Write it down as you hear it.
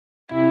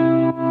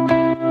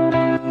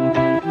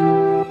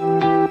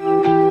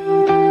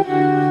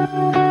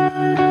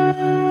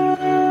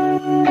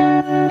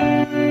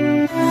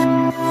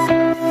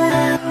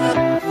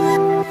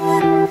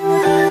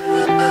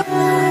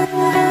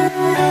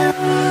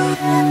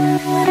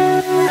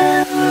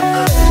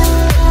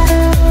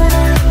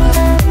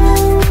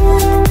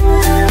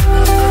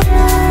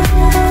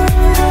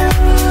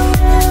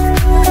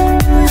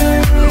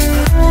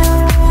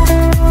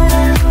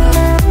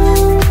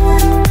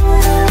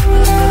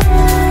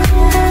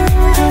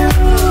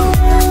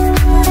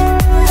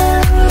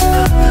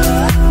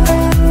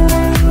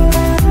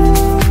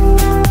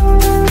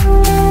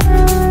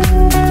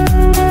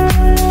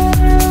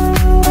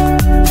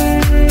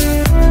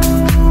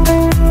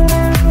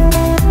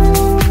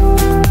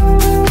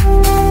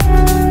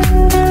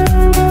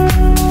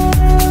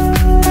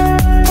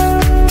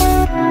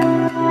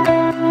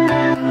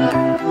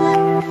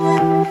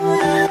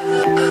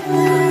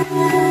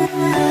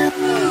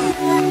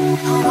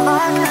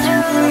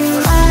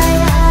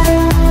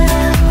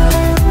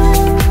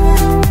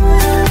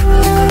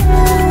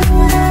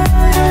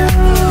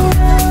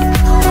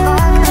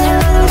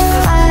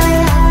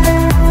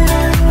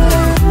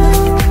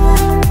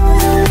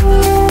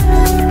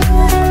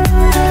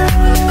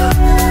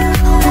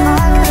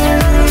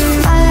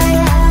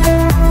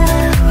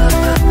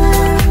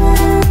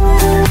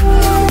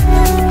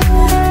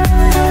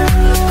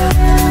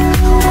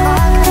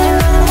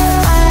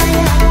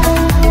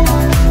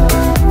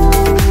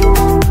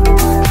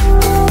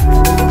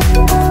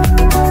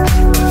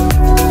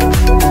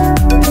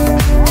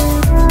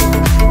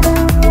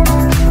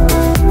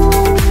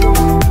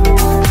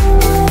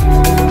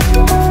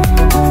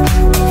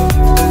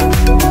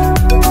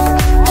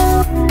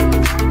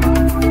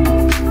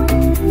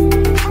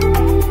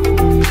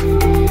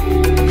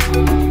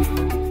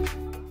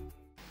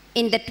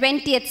in the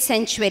 20th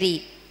century,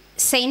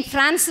 St.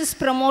 Francis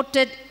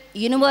promoted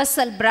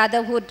universal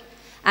brotherhood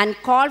and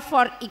called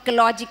for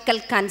ecological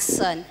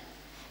concern.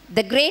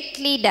 The great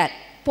leader,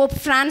 Pope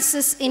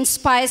Francis,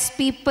 inspires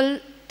people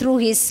through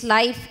his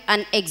life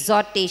and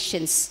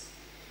exhortations.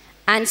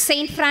 And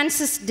St.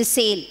 Francis de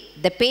Sales,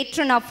 the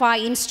patron of our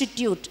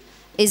institute,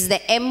 is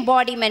the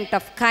embodiment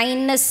of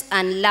kindness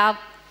and love.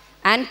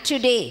 And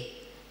today,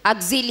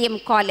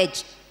 Auxilium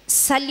College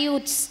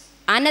salutes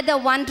another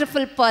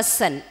wonderful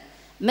person,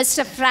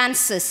 Mr.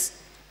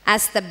 Francis,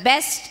 as the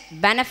best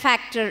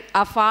benefactor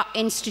of our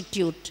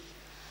institute.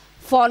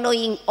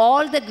 Following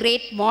all the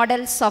great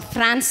models of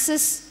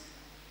Francis,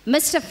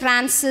 Mr.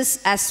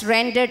 Francis has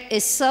rendered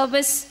his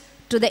service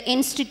to the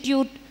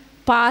institute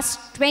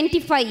past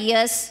 25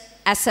 years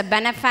as a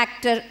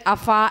benefactor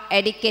of our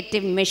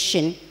educative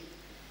mission.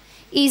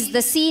 He is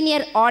the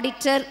senior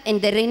auditor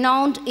in the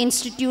renowned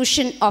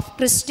institution of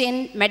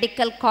Christian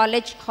Medical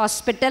College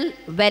Hospital,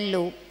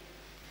 Vellore.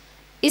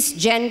 His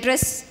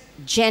generous,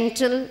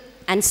 gentle,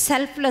 and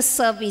selfless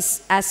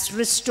service has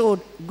restored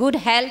good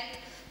health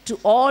to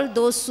all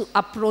those who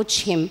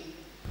approach him.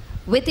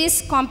 With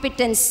his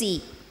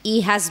competency,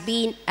 he has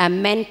been a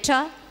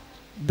mentor,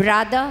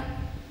 brother,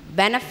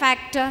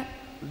 benefactor,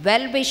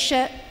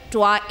 well-wisher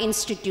to our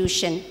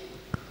institution.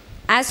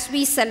 As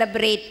we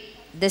celebrate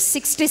the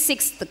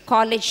 66th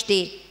College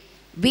Day,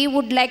 we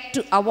would like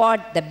to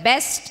award the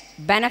Best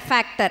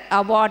Benefactor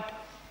Award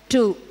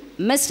to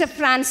Mr.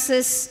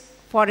 Francis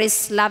for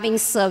his loving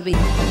service.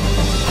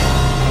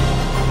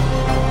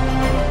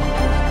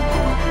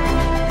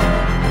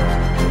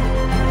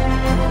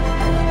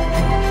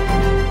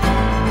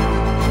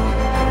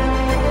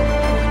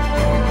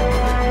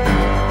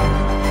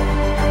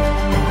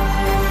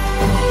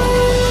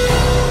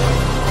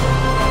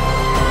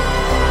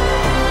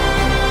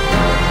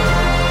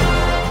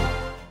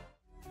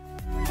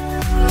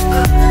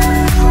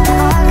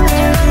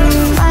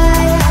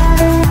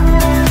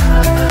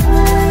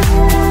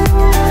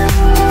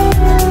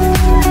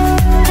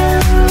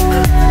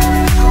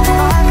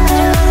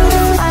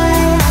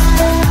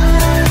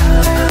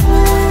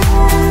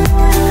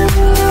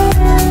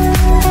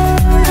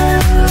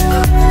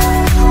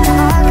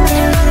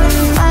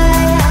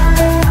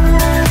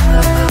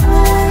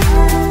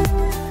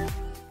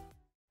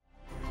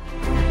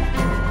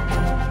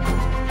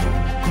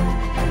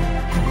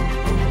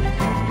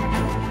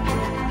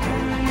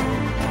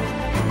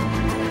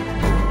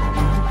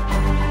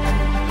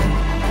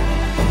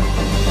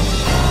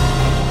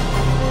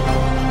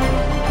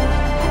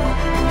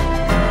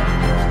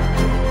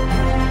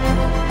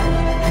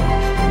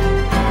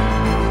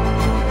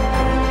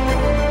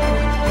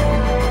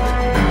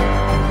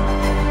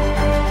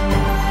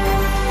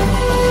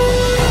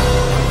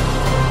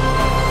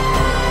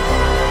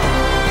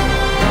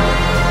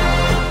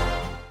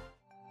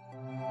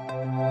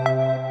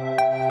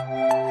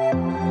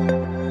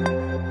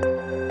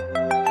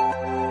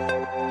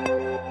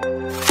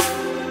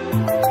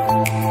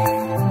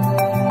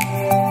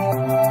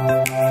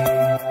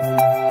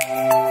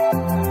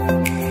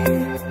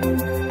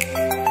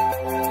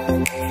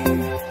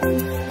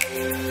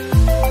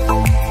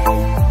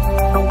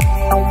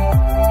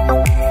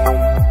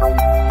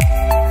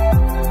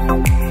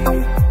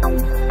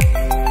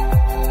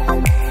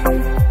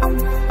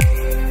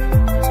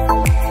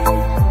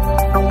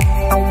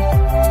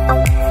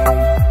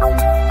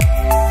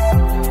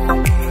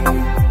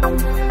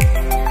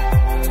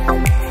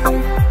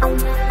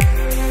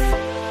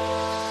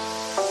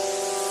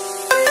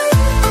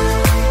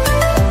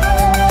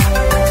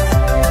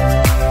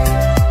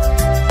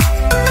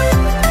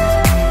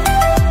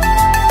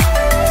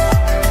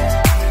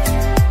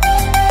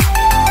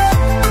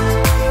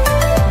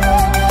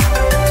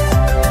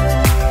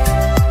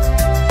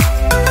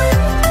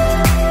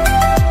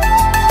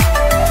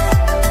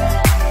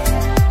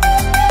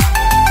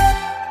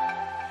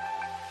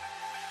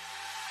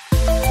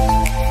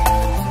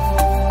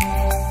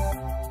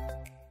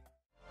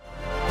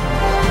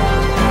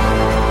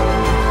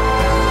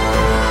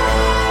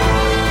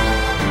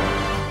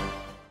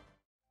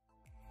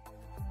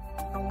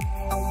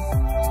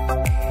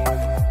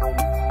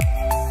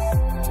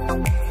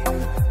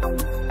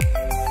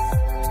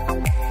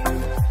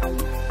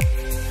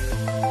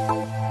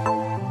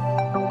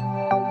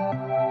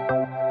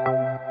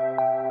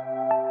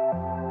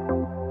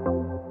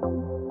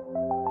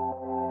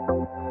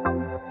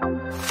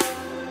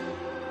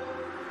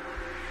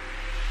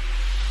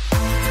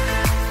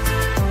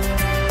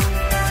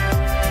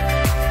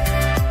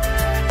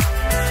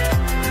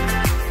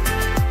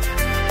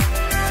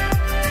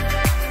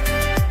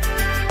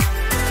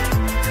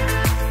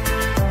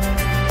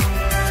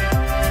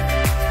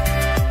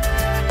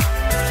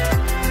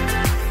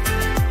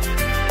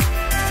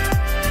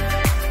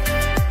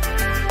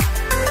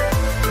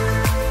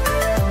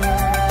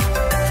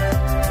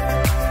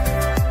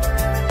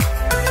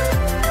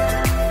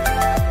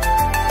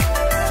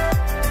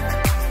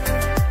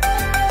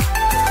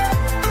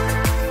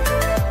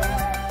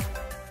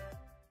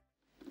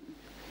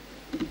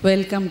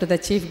 Welcome to the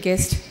Chief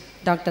Guest,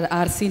 Dr.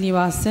 R.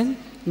 Srinivasan,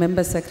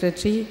 Member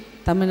Secretary,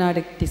 Tamil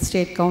Nadu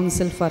State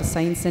Council for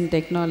Science and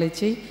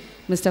Technology,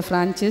 Mr.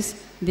 Francis,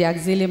 the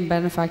Auxilium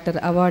Benefactor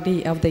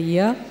Awardee of the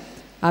Year,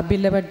 our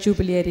beloved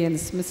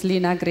jubilarians, Ms.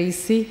 Lena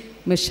Gracie,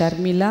 Ms.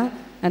 Sharmila,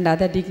 and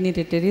other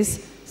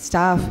dignitaries,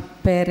 staff,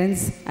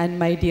 parents, and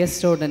my dear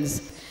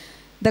students.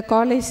 The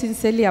college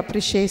sincerely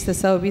appreciates the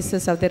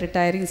services of the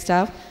retiring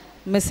staff,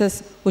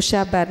 Mrs.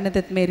 Usha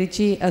Bernadette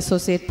Meriji,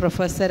 Associate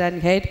Professor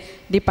and Head,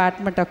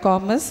 Department of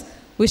Commerce,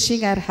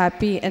 wishing her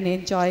happy and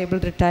enjoyable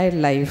retired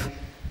life.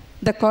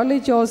 The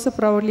college also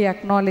proudly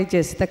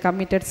acknowledges the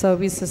committed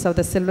services of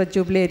the Silver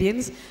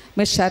Jubilarians,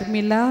 Ms.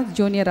 Sharmila,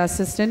 Junior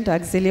Assistant,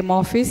 Auxilium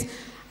Office,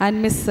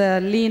 and Ms.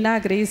 Lena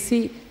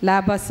Gracie,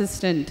 Lab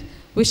Assistant,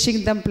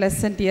 wishing them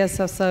pleasant years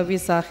of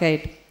service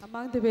ahead.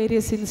 Among the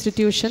various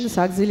institutions,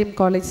 Auxilium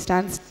College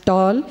stands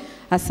tall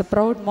as a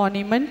proud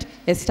monument,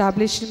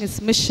 establishing its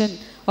mission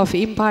of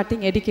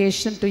imparting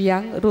education to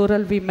young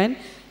rural women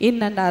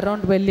in and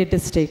around Velli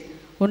district.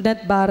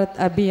 Unnat Bharat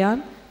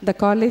Abhiyan, the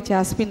college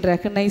has been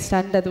recognized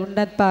under the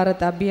Unnat Bharat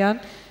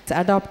Abhiyan,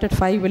 adopted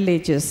 5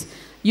 villages.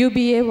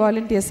 UBA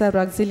volunteers of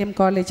Auxilium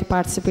College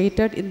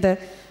participated in the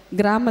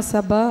Grama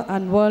Sabha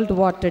and World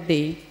Water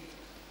Day.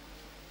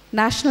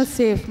 National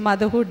Safe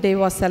Motherhood Day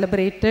was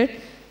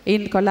celebrated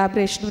in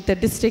collaboration with the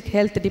District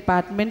Health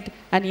Department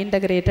and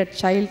Integrated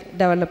Child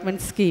Development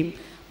Scheme.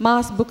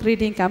 Mass book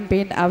reading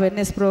campaign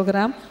awareness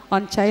program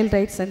on child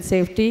rights and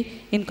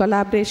safety in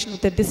collaboration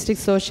with the District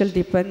Social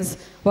Defense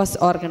was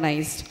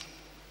organized.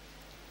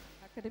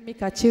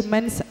 Academic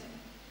achievements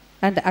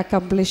and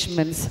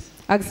accomplishments.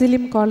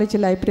 Auxilium College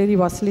Library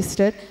was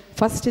listed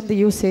first in the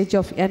usage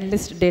of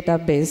Enlist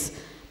database.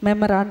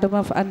 Memorandum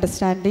of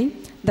Understanding.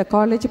 The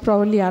college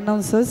proudly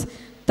announces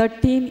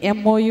 13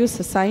 MOUs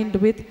signed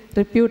with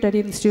reputed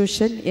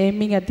institutions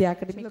aiming at the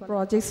academic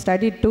projects,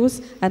 study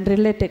tours, and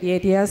related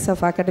areas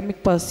of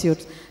academic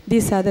pursuits.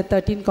 These are the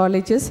 13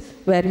 colleges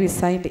where we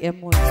signed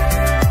MOUs.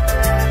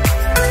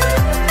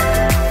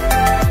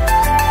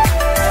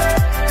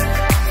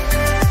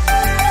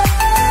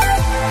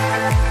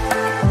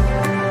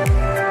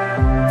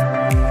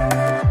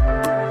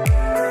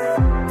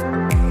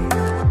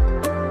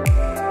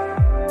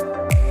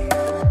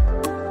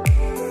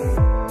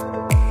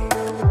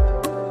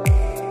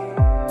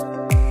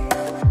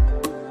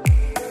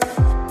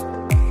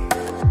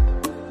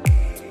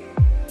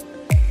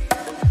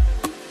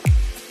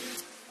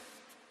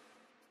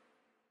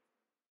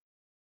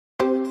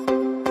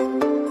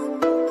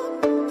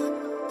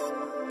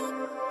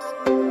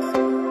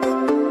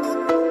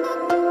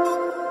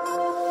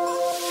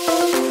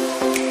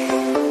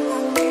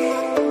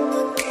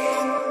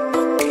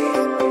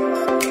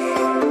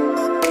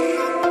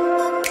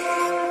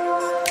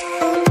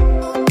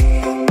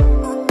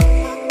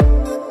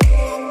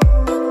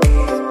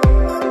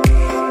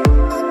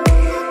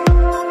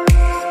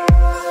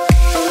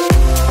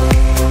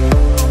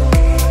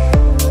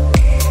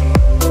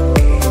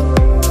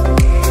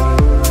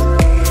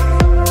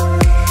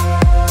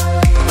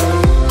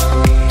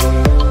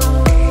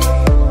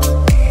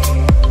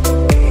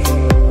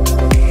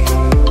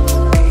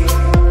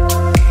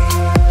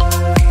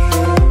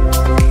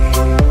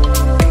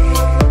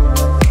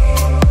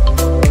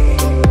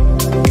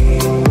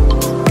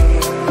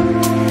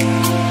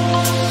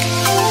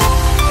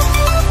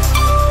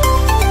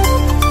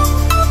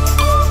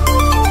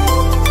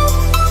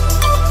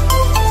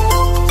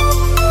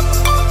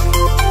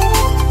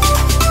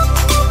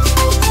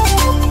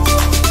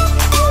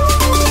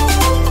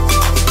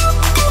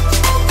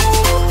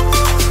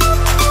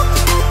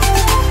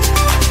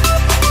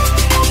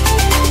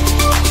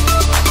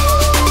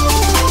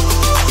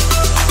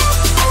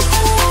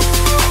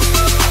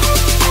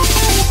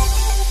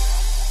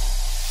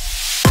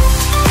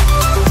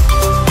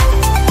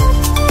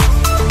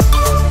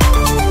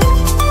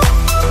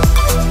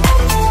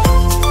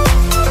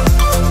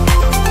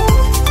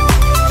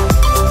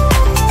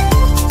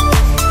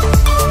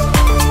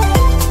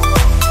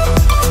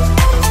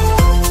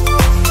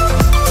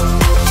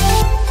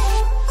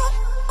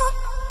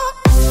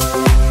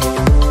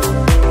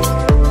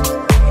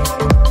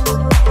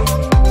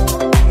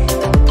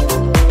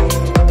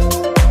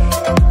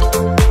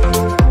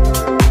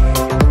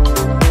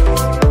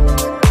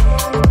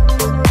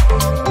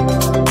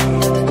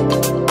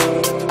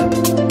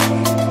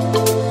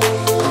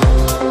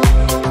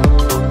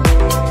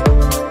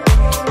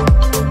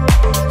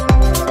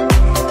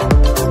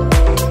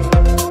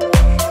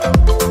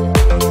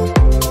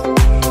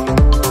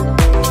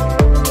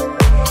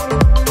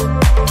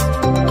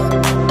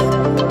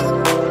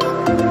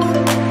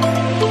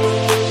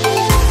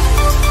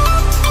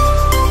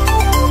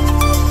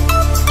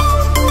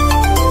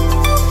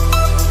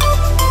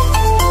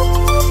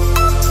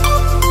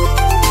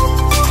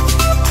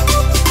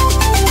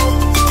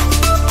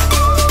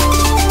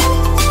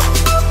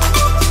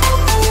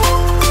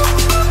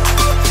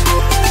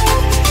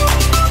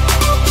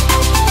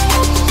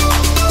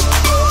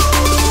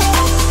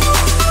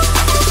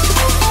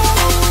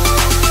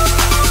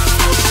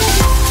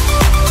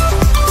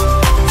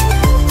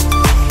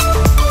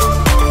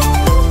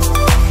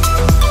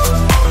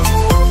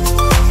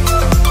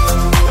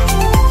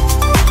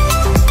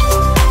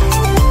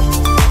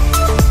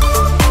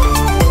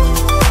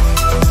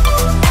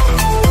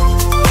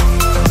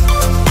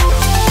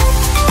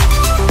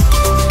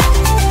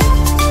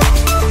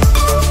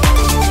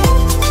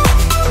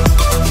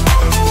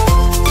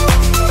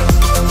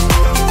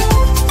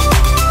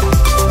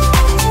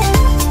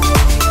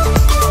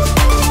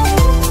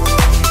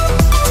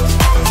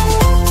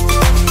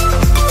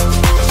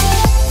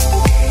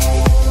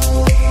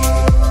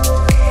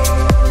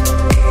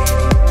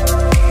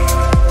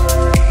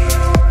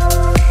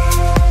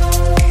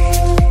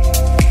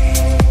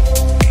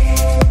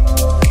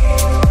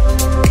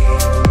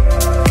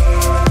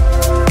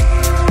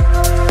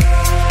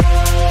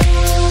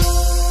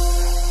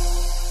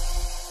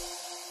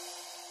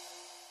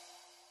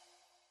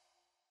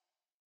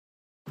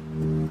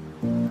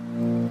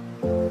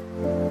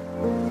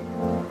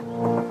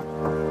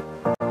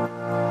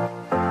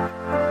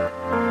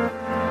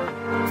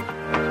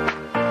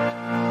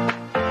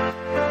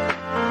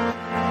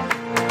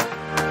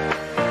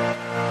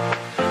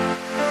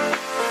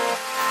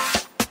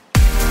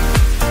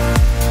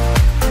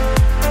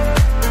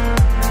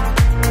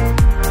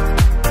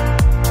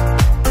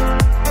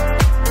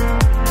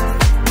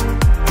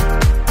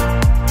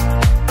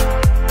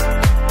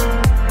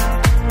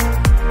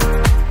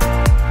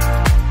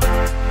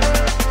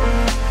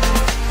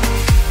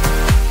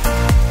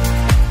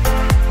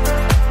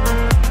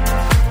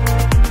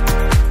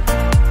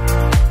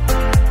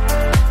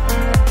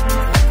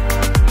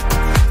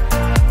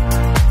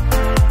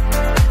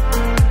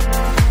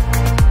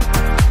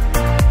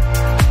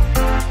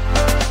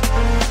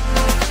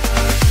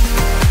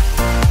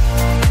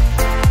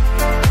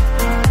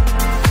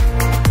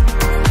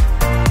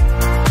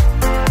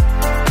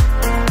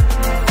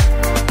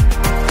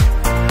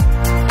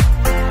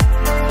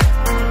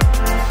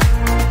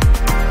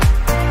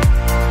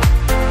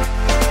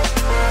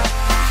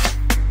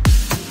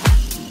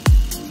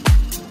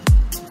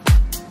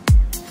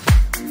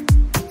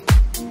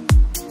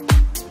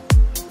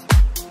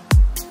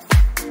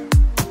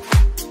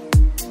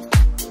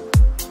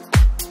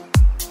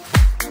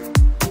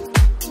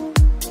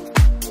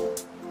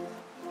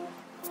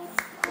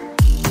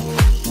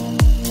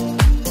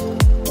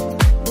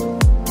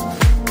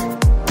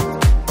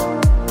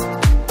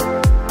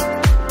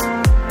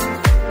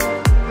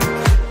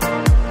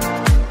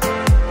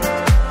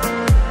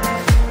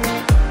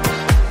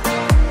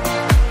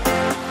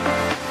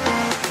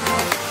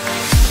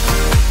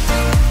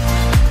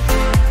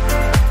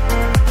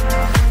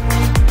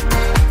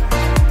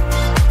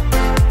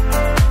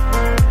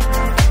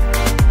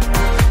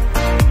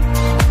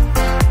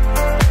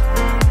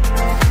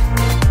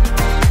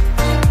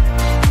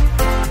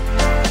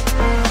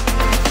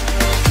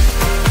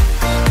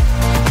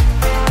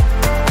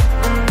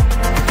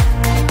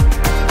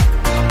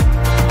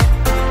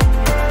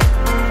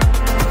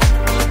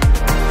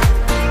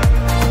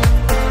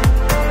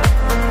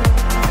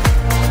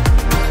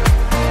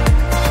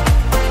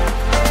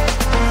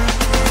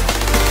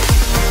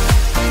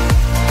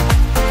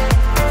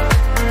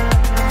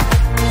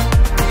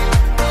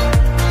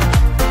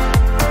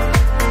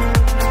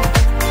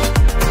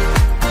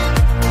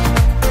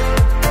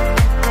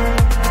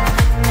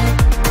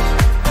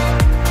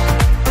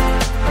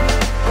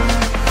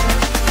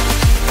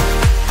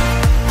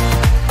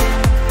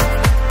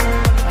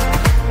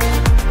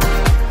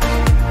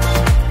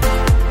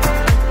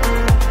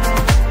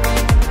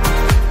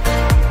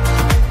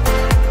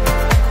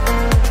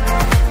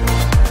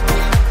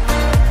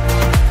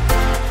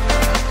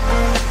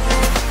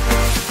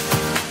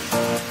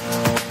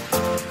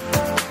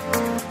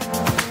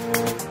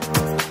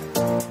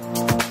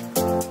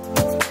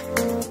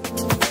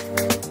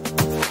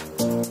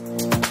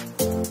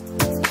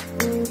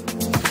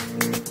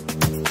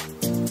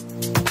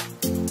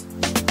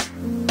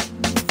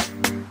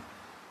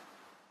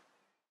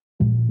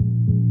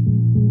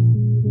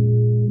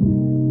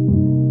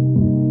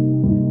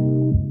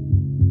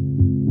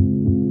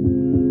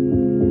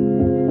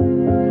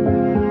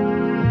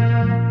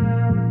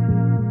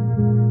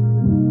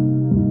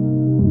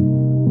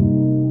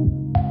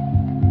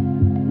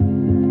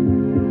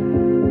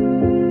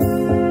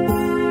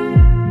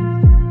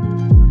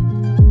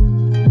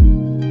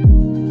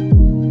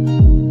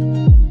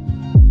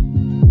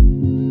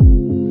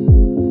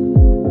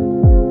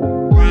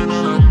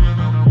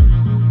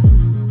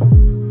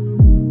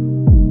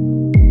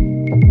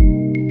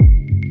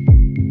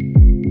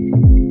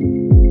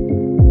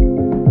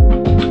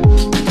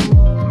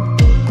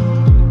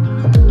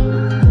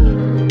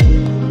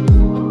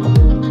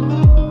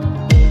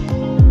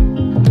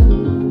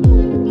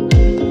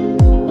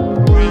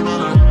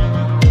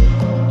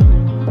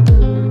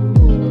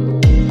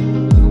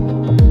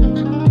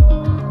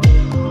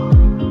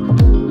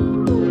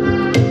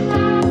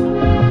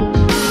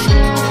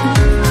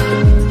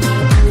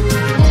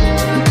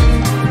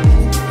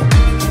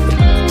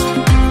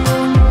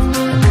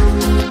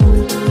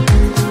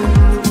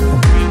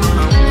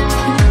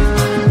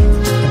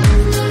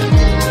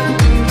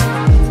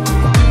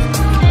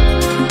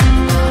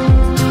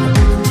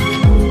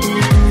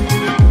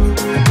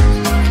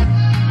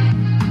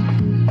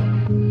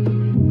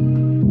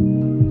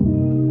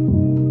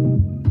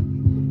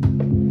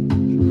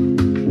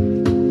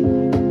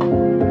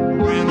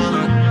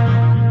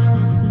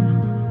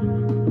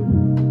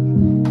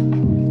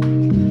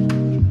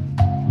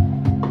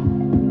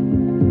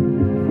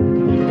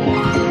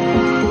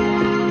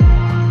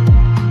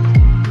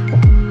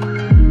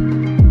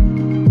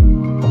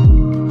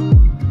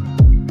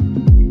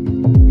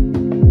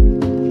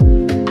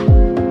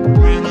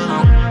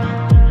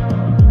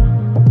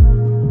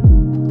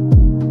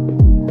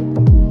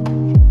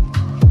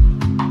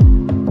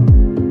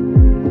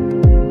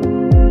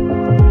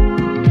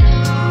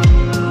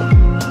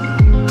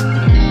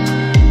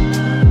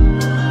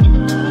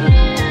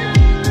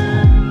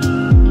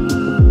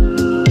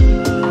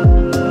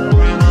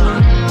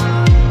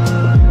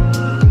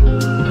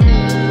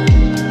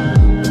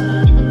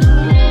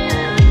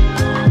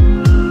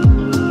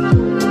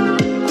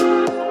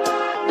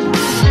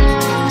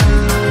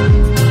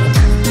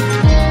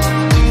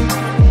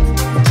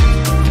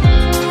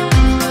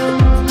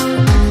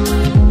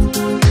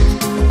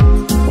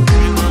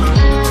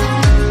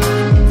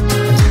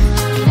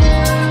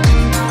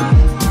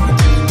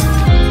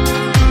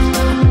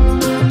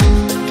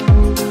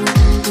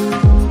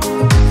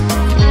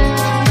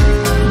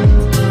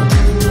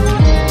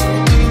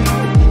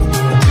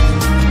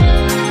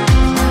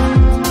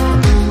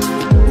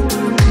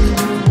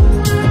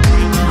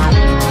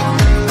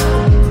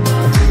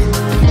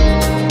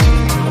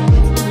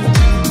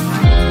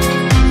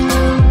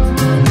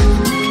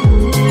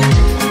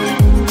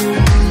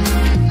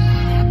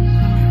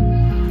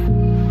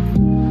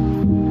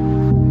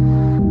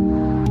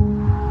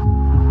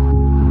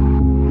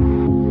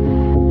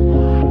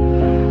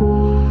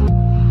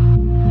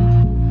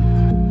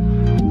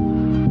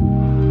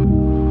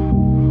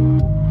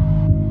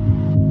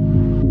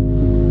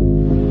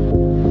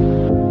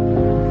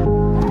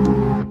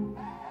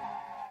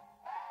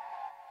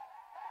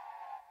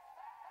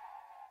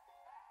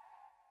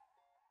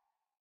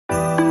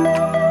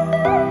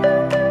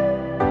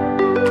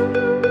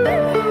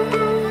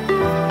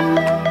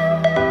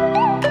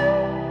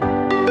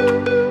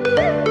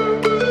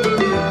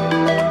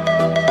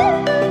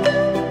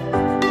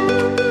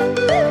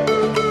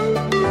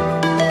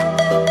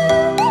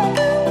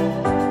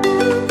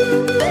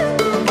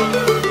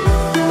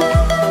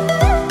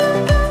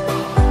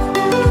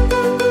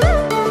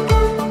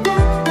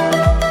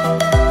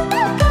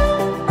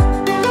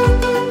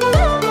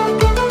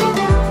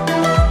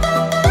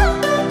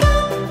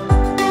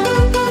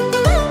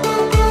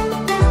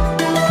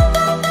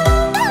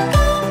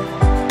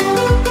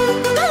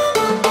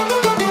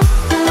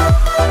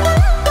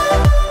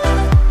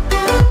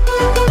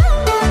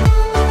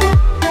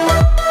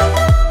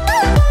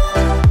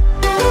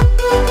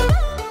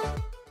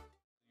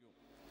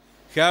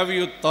 Have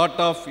you thought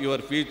of your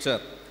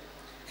future?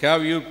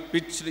 Have you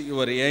pitched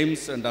your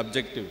aims and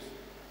objectives?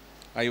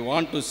 I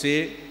want to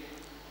say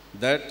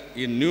that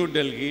in New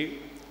Delhi,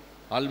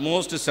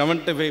 almost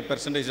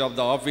 75% of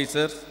the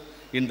officers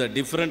in the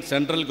different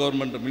central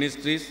government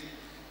ministries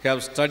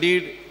have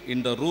studied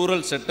in the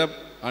rural setup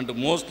and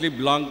mostly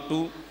belong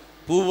to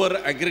poor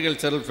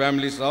agricultural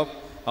families of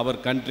our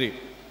country.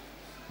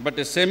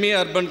 But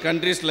semi-urban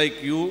countries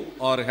like you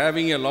are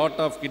having a lot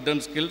of hidden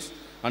skills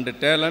and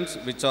talents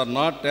which are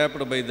not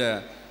tapped by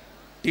the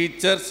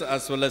teachers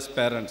as well as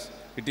parents.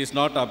 It is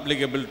not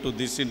applicable to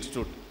this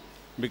institute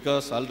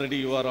because already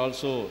you are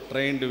also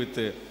trained with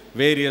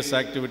various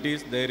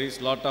activities. There is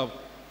lot of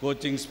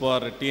coachings for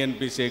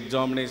TNPC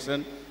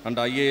examination and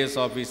IAS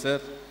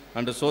officer,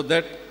 and so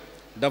that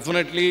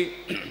definitely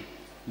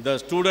the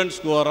students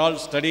who are all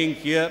studying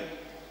here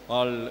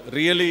are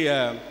really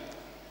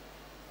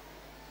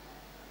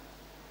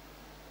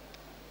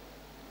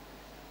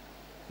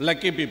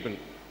lucky people.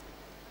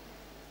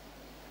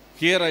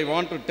 Here I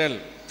want to tell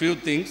few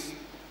things.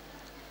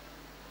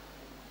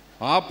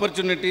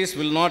 Opportunities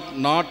will not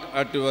knock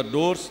at your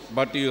doors,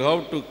 but you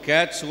have to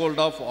catch hold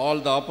of all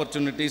the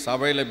opportunities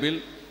available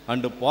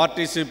and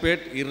participate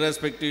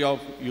irrespective of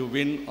you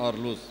win or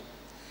lose.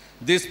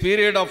 This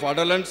period of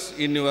adolescence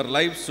in your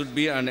life should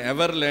be an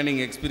ever-learning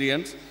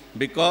experience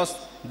because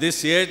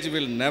this age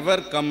will never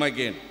come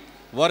again.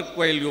 Work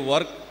while you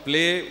work,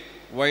 play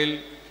while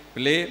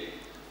play,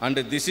 and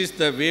this is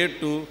the way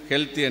to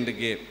healthy and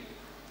gay.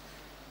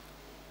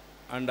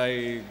 And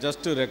I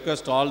just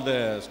request all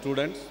the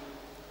students,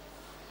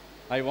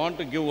 I want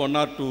to give one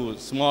or two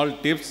small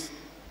tips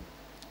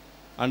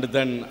and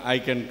then I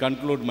can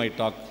conclude my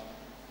talk.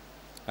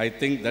 I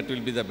think that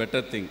will be the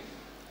better thing.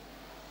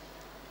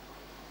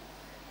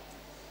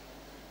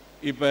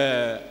 இப்போ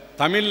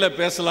தமிழில்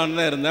பேசலான்னு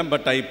தான் இருந்தேன்,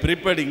 but I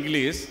prepared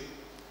English.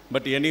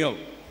 But எனியோ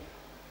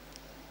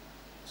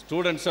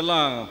students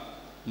எல்லாம்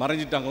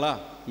மறைஞ்சிட்டாங்களா?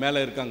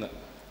 மேலே இருக்காங்க.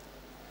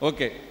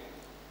 Okay,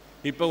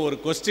 இப்போ ஒரு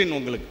கொஸ்டின்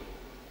உங்களுக்கு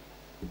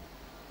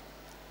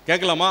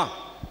கேட்கலாமா?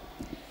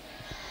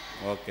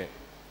 ஓகே.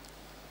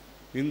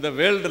 இந்த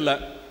வேர்ல்டில்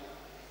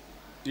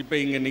இப்போ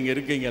இங்கே நீங்கள்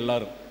இருக்கீங்க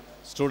எல்லோரும்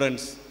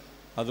ஸ்டூடெண்ட்ஸ்,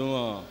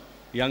 அதுவும்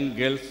யங்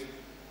கேர்ள்ஸ்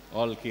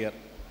ஆல் ஹியர்.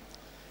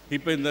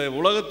 இப்போ இந்த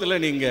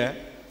உலகத்தில்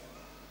நீங்கள்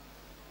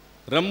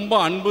ரொம்ப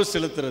அன்பு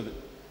செலுத்துறது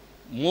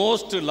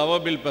மோஸ்ட்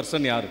லவபிள்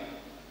பர்சன் யார்?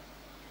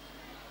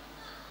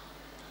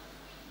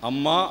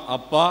 அம்மா,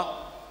 அப்பா.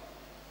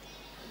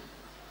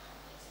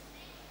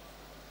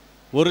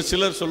 ஒரு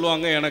சிலர்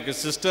சொல்லுவாங்க எனக்கு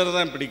சிஸ்டர்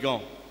தான்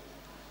பிடிக்கும்.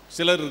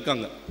 சிலர்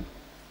இருக்காங்க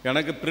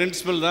எனக்கு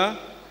பிரின்சிபல் தான்,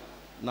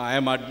 நான் ஐ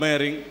எம்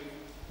அட்மையரிங்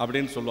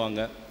அப்படின்னு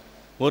சொல்லுவாங்க.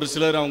 ஒரு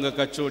சிலர் அவங்க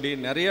கச்சோடி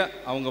நிறைய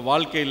அவங்க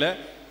வாழ்க்கையில்,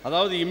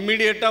 அதாவது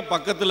இம்மிடியேட்டாக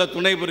பக்கத்தில்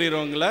துணை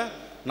புரிகிறவங்கள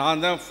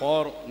நான் தான்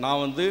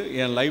நான் வந்து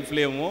என்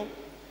லைஃப்லேயும்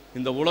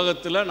இந்த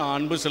உலகத்தில் நான்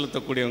அன்பு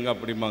செலுத்தக்கூடியவங்க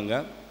அப்படிம்பாங்க.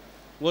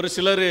 ஒரு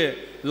சிலர்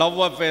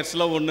லவ்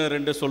அஃபேர்ஸில்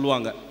 1-2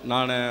 சொல்லுவாங்க,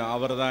 நான்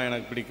அவர் தான்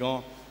எனக்கு பிடிக்கும்,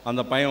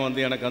 அந்த பையன்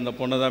வந்து எனக்கு அந்த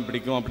பொண்ணை தான்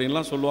பிடிக்கும்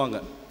அப்படின்லாம் சொல்லுவாங்க.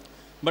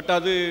 பட்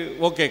அது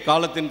ஓகே,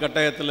 காலத்தின்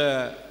கட்டாயத்தில்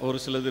ஒரு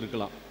சிலது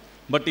இருக்கலாம்.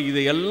 பட்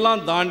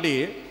இதையெல்லாம் தாண்டி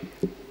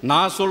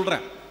நான்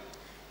சொல்கிறேன்,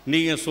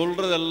 நீங்கள்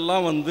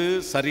சொல்கிறதெல்லாம் வந்து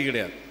சரி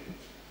கிடையாது.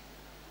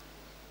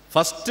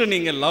 ஃபஸ்ட்டு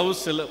நீங்கள்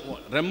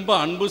ரொம்ப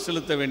அன்பு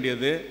செலுத்த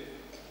வேண்டியது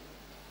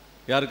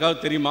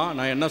யாருக்காவது தெரியுமா?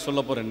 நான் என்ன சொல்ல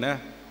போகிறேன்னு.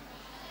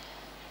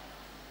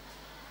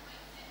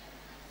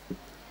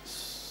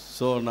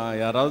 ஸோ நான்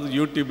யாராவது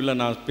யூடியூப்பில்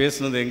நான்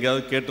பேசுனது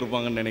எங்கேயாவது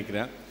கேட்டிருப்பாங்கன்னு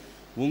நினைக்கிறேன்.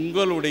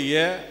 உங்களுடைய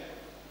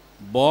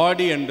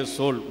பாடி அண்டு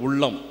சோல்,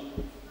 உள்ளம்,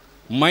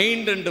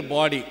 மைண்ட் அண்டு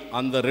பாடி,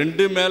 அந்த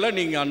 2 மேலே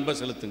நீங்கள் அன்பை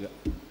செலுத்துங்க.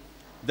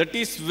 That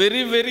is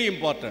very very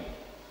important.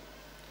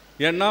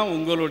 ஏன்னா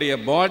உங்களுடைய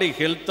பாடி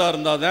ஹெல்த்தாக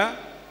இருந்தால் தான்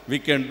we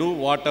can do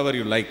whatever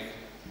you like.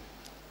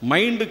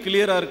 Mind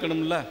கிளியராக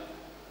இருக்கணும்ல,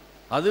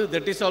 அது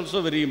that is also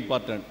very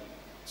important.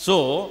 So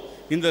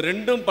இந்த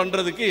 2ம்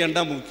பண்ணுறதுக்கு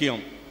என்ன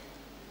முக்கியம்?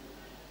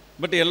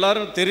 பட்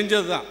எல்லாரும்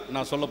தெரிஞ்சது தான்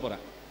நான் சொல்ல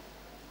போகிறேன்.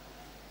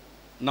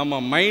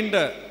 நம்ம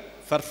மைண்டை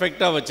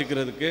பர்ஃபெக்டாக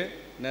வச்சுக்கிறதுக்கு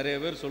நிறைய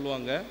பேர்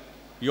சொல்லுவாங்க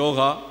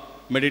yoga,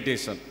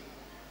 meditation.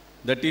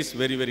 That is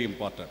very very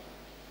important.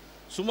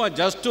 சும்மா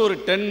ஜஸ்ட் ஒரு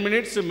 10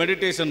 minutes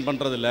மெடிடேஷன்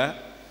பண்ணுறதில்ல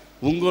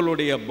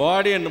உங்களுடைய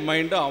பாடி அண்ட்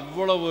மைண்டை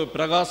அவ்வளவு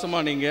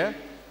பிரகாசமாக நீங்கள்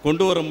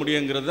கொண்டு வர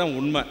முடியுங்கிறது தான்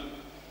உண்மை.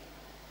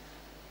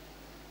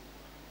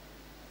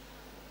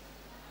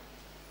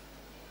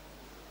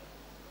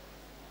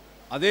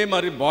 அதே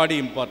மாதிரி பாடி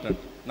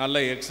இம்பார்ட்டன்ட். நல்ல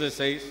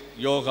எக்ஸசைஸ்,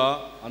 யோகா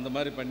அந்த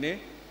மாதிரி பண்ணி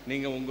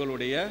நீங்கள்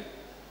உங்களுடைய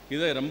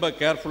இதை ரொம்ப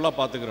கேர்ஃபுல்லாக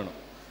பார்த்துக்கிறணும்.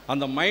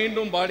 அந்த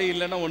மைண்டும் பாடி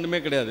இல்லைன்னா ஒன்றுமே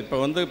கிடையாது. இப்போ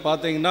வந்து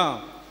பார்த்தீங்கன்னா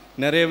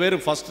நிறைய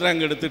பேர் ஃபஸ்ட்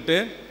ரேங்க் எடுத்துகிட்டு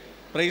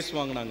ப்ரைஸ்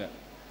வாங்கினாங்க.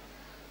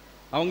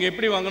 அவங்க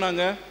எப்படி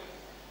வாங்கினாங்க?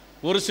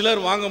 ஒரு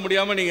சிலர் வாங்க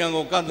முடியாமல் நீங்கள் அங்கே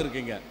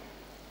உட்காந்துருக்கீங்க.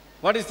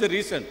 What is the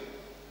reason?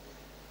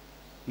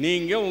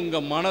 நீங்கள்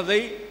உங்கள்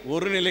மனதை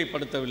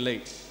ஒருநிலைப்படுத்தவில்லை.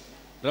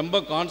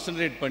 ரொம்ப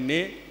கான்சன்ட்ரேட்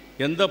பண்ணி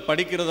எந்த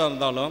படிக்கிறதா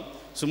இருந்தாலும்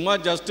சும்மா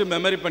ஜஸ்ட்டு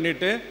மெமரி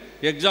பண்ணிவிட்டு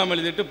எக்ஸாம்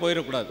எழுதிட்டு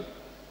போயிடக்கூடாது.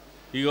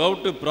 You have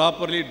to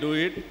properly do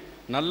it.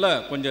 நல்ல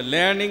கொஞ்சம்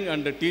learning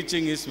and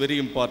teaching is very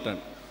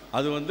important.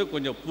 அது வந்து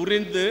கொஞ்சம்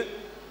புரிந்து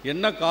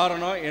என்ன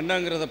காரணம்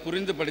என்னங்கிறத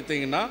புரிந்து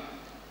படித்தீங்கன்னா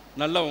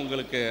நல்லா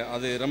உங்களுக்கு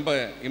அது ரொம்ப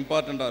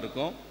இம்பார்ட்டண்ட்டாக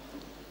இருக்கும்.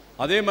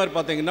 அதே மாதிரி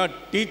பார்த்தீங்கன்னா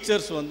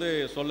டீச்சர்ஸ் வந்து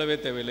சொல்லவே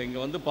தேவையில்லை. இங்கே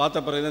வந்து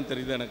பார்த்த பிறகு தான்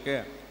தெரியுது எனக்கு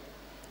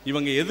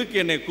இவங்க எதுக்கு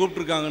என்னை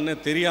கூப்பிட்ருக்காங்கன்னு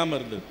தெரியாமல்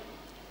இருந்தது.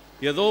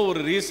 ஏதோ ஒரு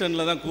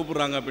ரீசனில் தான்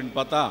கூப்பிட்றாங்க அப்படின்னு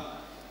பார்த்தா,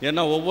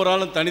 ஏன்னா ஒவ்வொரு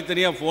ஆளும்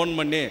தனித்தனியாக ஃபோன்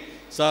பண்ணி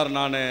சார்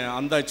நான்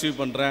அந்த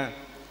அச்சீவ் பண்ணுறேன்,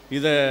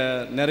 இதை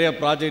நிறைய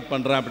ப்ராஜெக்ட்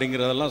பண்ணுறேன்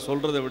அப்படிங்கிறதெல்லாம்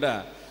சொல்கிறத விட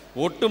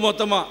ஒட்டு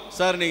மொத்தமாக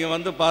சார் நீங்கள்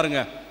வந்து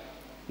பாருங்கள்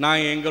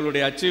நான்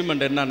எங்களுடைய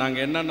அச்சீவ்மெண்ட் என்ன,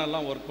 நாங்கள்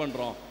என்னென்னலாம் ஒர்க்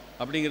பண்ணுறோம்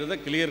அப்படிங்கிறத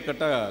கிளியர்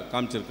கட்டாக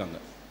காமிச்சிருக்காங்க.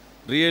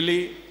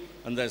 ரியலி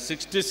அந்த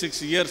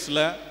 66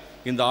 இயர்ஸில்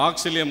இந்த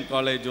ஆக்சிலியம்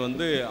காலேஜ்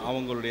வந்து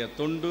அவங்களுடைய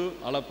தொண்டு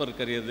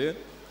அளப்பற்கரியது,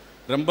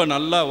 ரொம்ப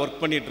நல்லா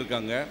ஒர்க்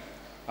பண்ணிகிட்ருக்காங்க.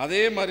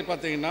 அதே மாதிரி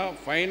பார்த்திங்கன்னா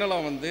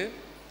ஃபைனலாக வந்து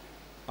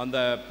அந்த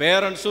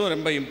பேரண்ட்ஸும்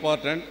ரொம்ப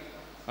இம்பார்ட்டண்ட்.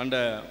 அண்டு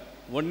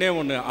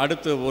ஒன்று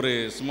அடுத்து ஒரு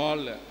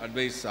ஸ்மால்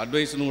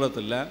அட்வைஸ்னு கூட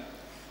இல்லை,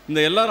 இந்த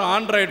எல்லோரும்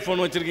ஆண்ட்ராய்டு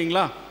ஃபோன்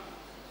வச்சுருக்கீங்களா?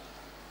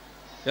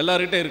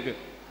 எல்லார்கிட்ட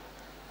இருக்குது.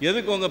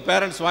 எதுக்கு உங்கள்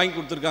பேரண்ட்ஸ் வாங்கி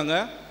கொடுத்துருக்காங்க?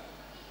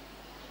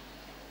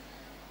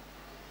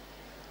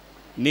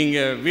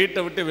 நீங்கள் வீட்டை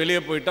விட்டு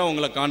வெளியே போயிட்டால்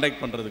உங்களை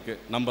காண்டாக்ட் பண்ணுறதுக்கு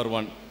நம்பர்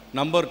 1.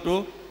 நம்பர் 2,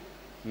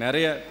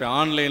 நிறைய இப்போ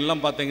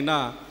ஆன்லைன்லாம் பார்த்தீங்கன்னா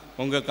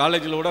உங்கள்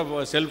காலேஜில் கூட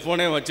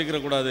செல்ஃபோனே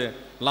வச்சுக்கிறக்கூடாது.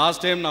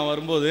 லாஸ்ட் டைம் நான்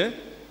வரும்போது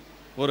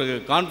ஒரு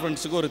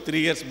கான்ஃபரன்ஸுக்கு ஒரு 3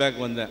 இயர்ஸ்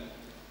பேக் வந்தேன்.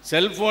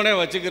 செல்ஃபோனே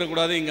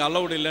வச்சுக்கிறக்கூடாது, இங்கே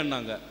அலௌடு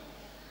இல்லைன்னாங்க.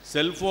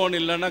 செல்ஃபோன்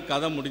இல்லைன்னா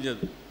கதை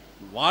முடிஞ்சது,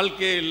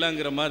 வாழ்க்கையே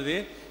இல்லைங்கிற மாதிரி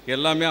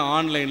எல்லாமே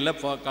ஆன்லைனில்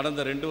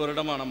கடந்த 2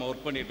 வருடமாக நம்ம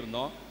ஒர்க் பண்ணிகிட்டு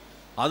இருந்தோம்.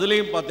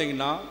 அதுலேயும்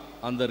பார்த்தீங்கன்னா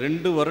அந்த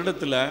 2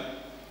 வருடத்தில்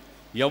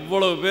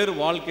எவ்வளவு பேர்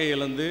வாழ்க்கை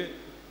இழந்து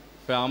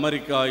இப்போ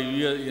அமெரிக்கா,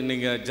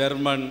 நீங்கள்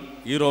ஜெர்மன்,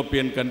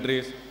 யூரோப்பியன்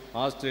கண்ட்ரிஸ்,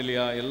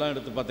 ஆஸ்திரேலியா எல்லாம்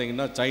எடுத்து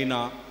பார்த்தீங்கன்னா சைனா,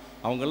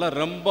 அவங்கெல்லாம்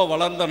ரொம்ப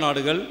வளர்ந்த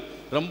நாடுகள்,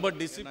 ரொம்ப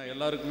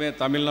எல்லாருக்குமே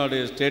Tamil Nadu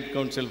state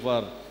council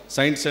for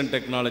science and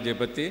டெக்னாலஜியை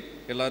பற்றி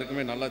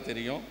எல்லாருக்குமே நல்லா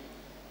தெரியும்.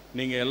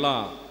 நீங்கள்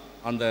எல்லாம்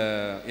அந்த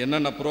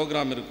என்னென்ன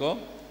ப்ரோக்ராம் இருக்கோ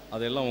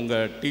அதெல்லாம்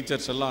உங்கள்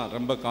டீச்சர்ஸ் எல்லாம்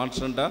ரொம்ப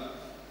கான்ஸ்டண்ட்டாக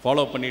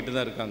ஃபாலோ பண்ணிட்டு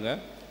தான் இருக்காங்க.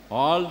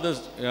 ஆல் த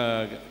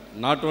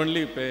நாட்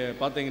ஓன்லி இப்போ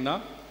பார்த்தீங்கன்னா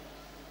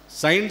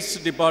சயின்ஸ்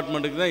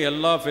டிபார்ட்மெண்ட்டுக்கு தான்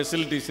எல்லா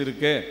ஃபெசிலிட்டிஸ்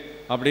இருக்குது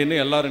அப்படின்னு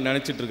எல்லோரும்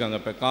நினச்சிட்ருக்காங்க.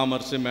 இப்போ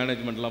காமர்ஸு,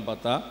 மேனேஜ்மெண்ட்லாம்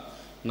பார்த்தா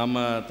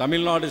நம்ம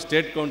தமிழ்நாடு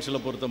ஸ்டேட்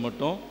கவுன்சிலை பொறுத்த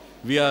மட்டும்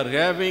we are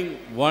having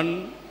one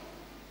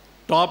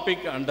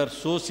topic under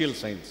social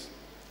science.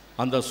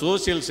 அந்த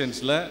சோசியல்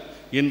சயின்ஸில்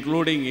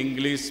இன்க்ளூடிங்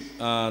இங்கிலீஷ்,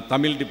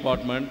 தமிழ்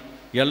டிபார்ட்மெண்ட்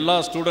எல்லா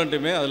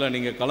ஸ்டூடெண்ட்டுமே அதில்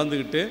நீங்கள்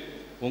கலந்துக்கிட்டு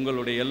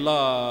உங்களுடைய எல்லா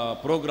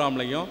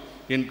ப்ரோக்ராம்லையும்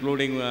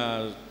including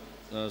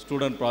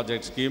student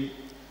project scheme,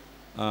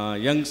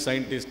 young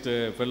scientist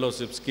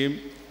fellowship scheme,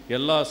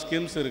 எல்லா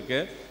ஸ்கீம்ஸ்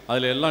இருக்குது.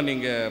 அதில் எல்லாம்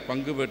நீங்கள்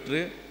பங்கு பெற்று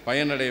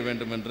பயனடைய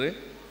வேண்டும் என்று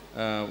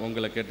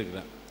உங்களை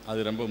கேட்டுக்கிறேன். அது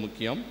ரொம்ப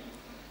முக்கியம்.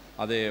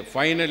 அது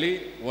finally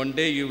one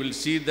day you will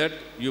see that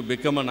you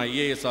become an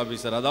IAS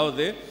officer.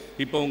 அதாவது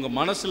இப்போ உங்கள்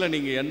மனசில்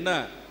நீங்கள் என்ன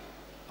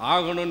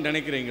ஆகணும்னு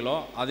நினைக்கிறீங்களோ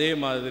அதே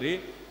மாதிரி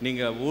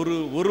நீங்கள்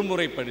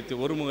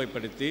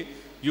ஒருமுகைப்படுத்தி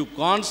you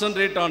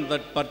concentrate on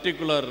that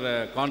particular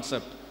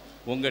concept.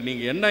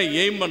 நீங்கள் என்ன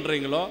எய்ம்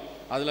பண்ணுறீங்களோ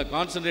அதில்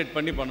கான்சன்ட்ரேட்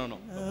பண்ணி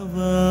பண்ணணும்.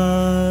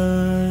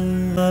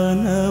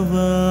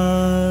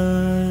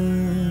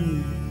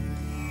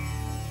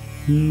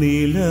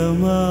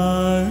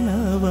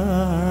 நிலமானவா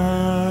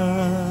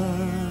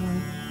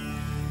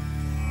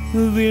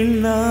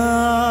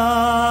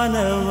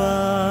விண்ணானவா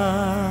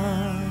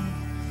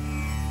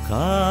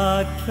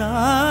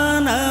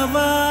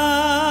காற்றானவா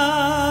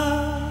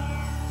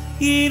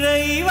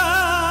இறைவா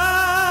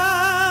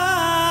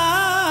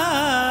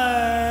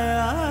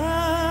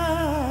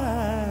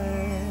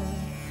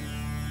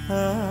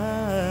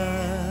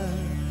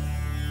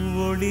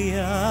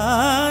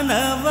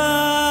ஒளியானவா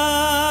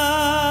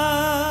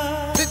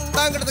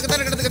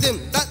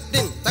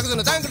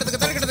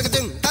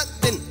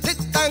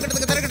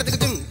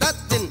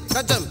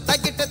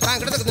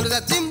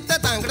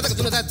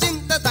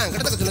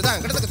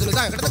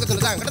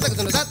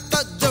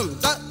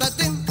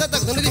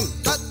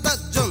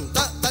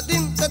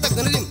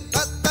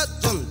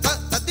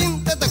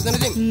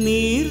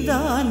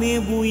நீர்தானே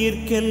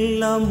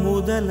உயிர்க்கெல்லாம்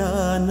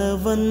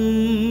முதலானவன்,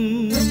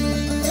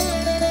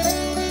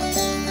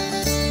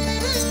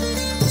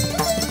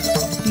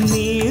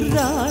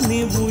 நீர்தானே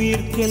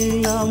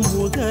உயிர்க்கெல்லாம்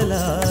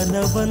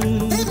முதலானவன்,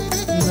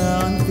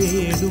 நான்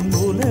தேடும்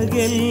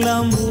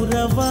உலகெல்லாம்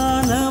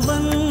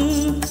உறவானவன்,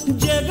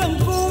 ஜெகம்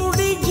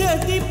கூடி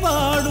ஜதி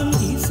பாடும்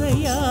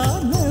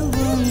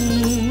இசையானவன்,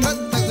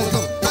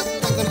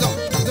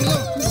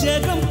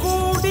 ஜெகம்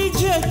கூடி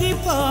ஜதி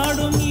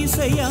பாடும்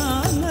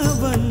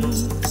இசையானவன்,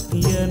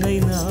 என்னை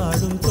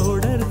நாடும்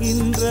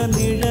தொடர்கின்ற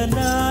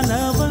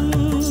நிழலானவன்,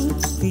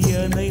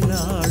 என்னை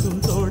நாடும்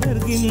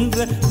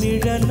தொடர்கின்ற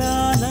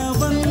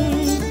நிழலானவன்,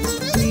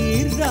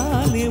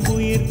 நீர்தானே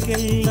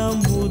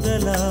உயிர்க்கெல்லாம்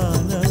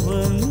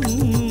முதலானவன்,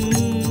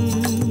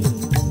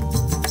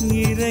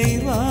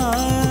 இறைவா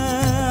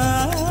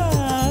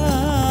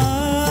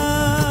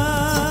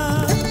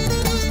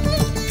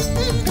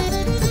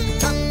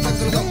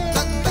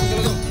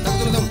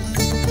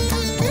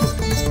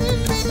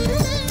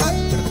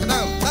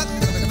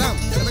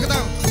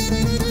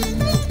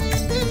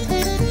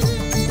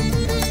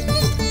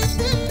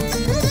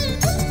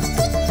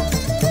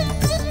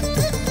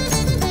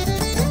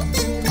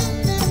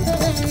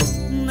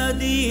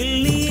நதியில்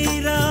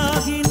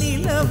நீராகி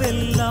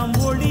நிலவெல்லாம்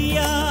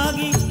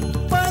ஒளியாகி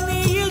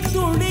பனியில்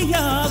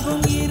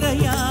துளியாகும்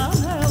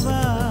இறையானவா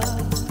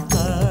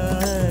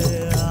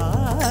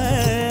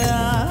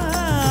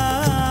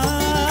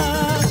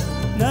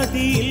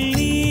நதியில்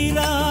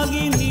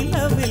நீராகி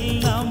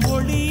நிலவெல்லாம்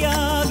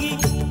ஒளியாகி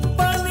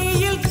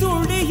பனியில்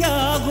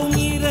துளியாகும்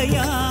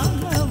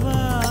இறையானவா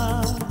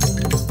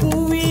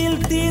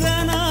புவியில்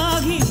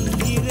திறனாகி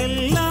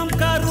நீரெல்லாம்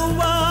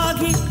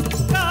கருவாகி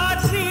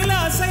காற்றில்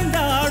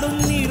அசைந்தாடும்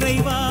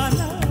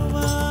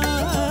நிறைவானவா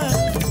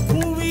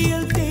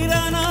புவியில்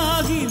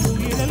திறனாகி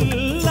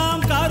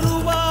நீரெல்லாம்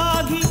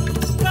கருவாகி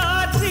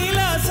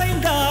காற்றில்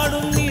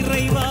அசைந்தாடும்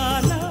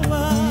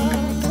நிறைவானவா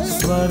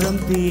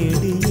ஸ்வரம்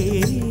தேடியே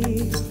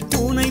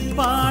உனை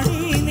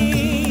பாடினே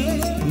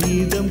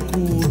நீதம்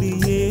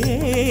கூடியே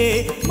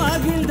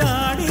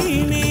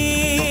மகிழ்ந்தாடினே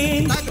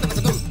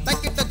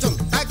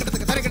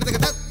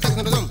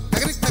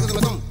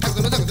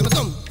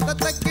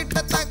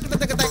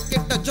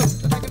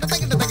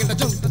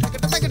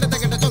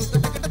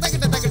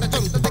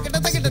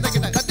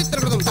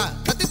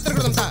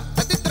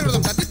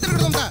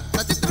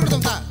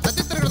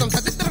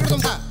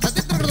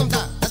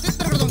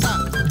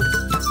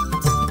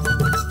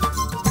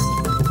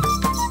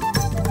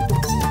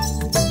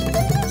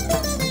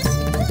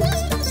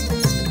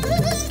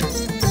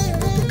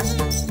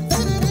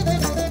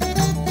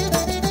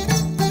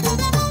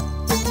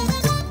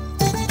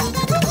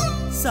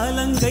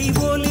சலங்கை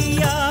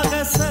ஒலியாக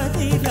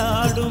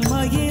சதிராடும்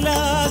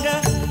மயிலாக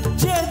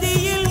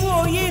ஜதியில்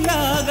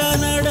ஒயிலாக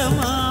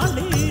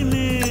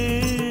நடமாடினே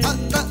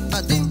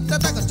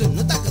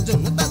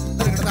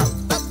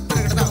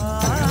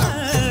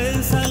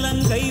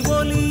சலங்கை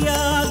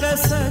ஒலியாக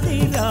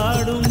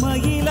சதிராடும்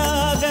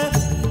மயிலாக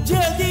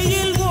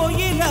ஜதியில்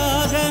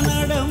ஒயிலாக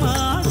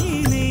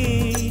நடமாடினே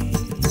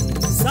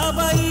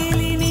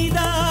சபையில்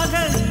இனிதாக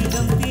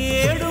இடம்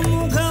தேடும்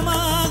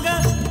முகமாக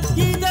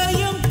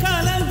இதயம்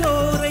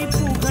கலந்தோரை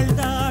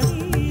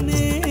புகழ்ந்தாடினேன்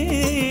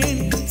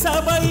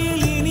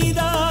சபையில்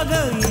இனிதாக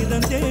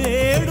இதம்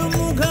தேடும்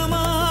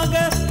முகமாக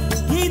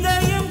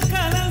இதயம்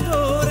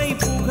கலந்தோரை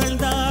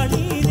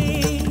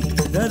புகழ்ந்தாடினேன்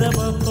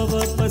ரதபப்ப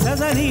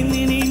சசனி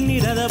நின்னி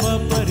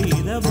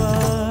ரதபப்பரிதபா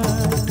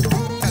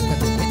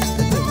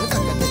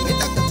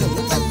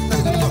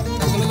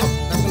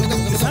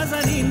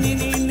சசனி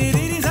நின்னி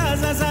ரிரி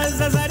சச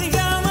சரி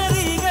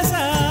காமரிக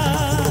சா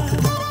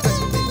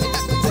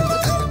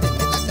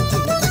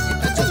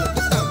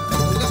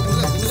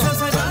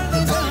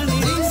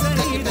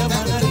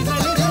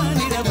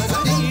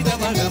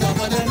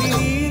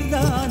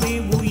நீர்தானே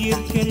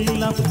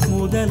உயிர்க்கெல்லாம்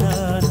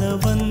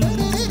முதலானவன்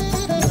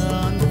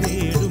நான்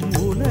தேடும்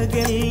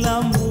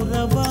உலகெல்லாம்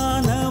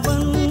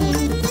உறவானவன்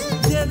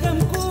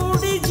ஜெகம்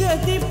கூடி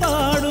ஜதி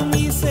பாடும்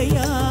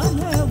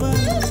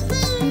இசையானவன்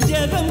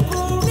ஜெகம்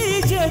கூடி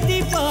ஜதி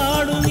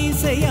பாடும்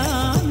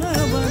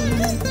இசையானவன்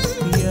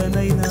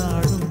என்னை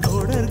நாடும்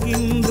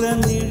தொடர்கின்ற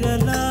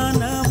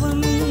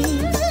நிழலானவன்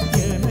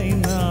என்னை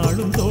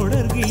நாடும்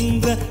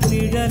தொடர்கின்ற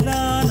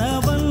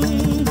நிழலானவன்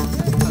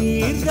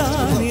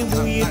நீர்தானே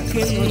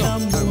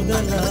உயிர்க்கெல்லாம்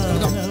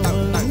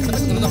முதலானவன்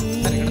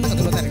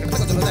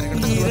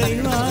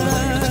இறைவா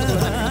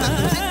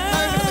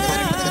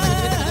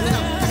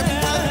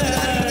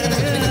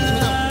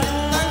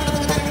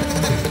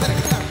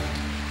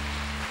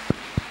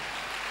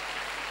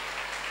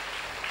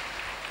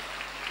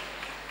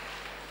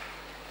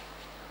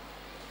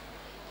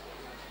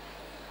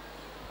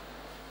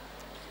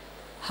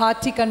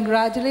Hearty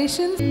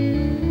congratulations.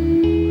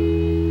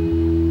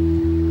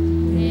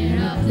 There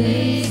are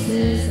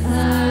places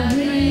I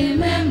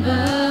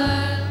remember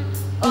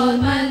all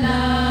my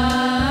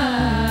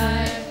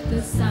life,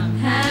 but some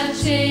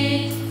have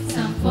changed,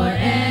 some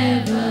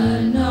forever,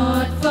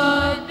 not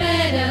for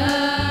better.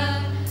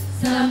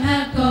 Some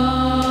have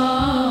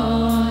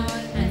gone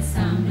and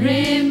some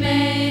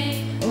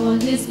remain. All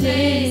these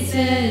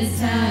places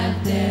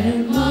have their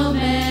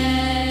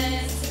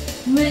moments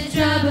with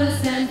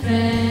troubles and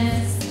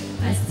friends.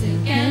 I still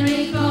can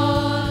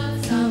recall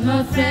some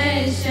are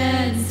fresh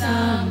and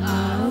some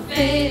are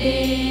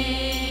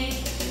fading.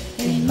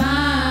 In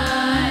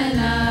my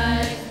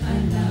life, I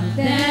love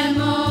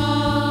them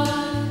all.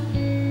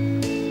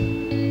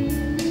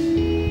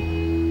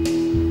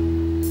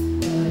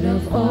 But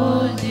of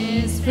all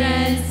these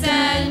friends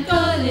and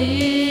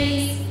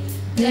colleagues,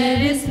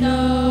 there is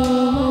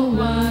no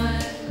one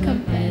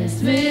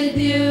compares with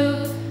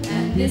you,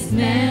 and these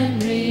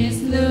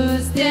memories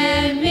lose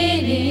their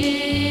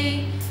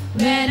meaning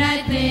when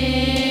I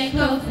think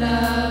of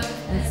love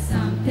as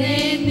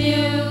something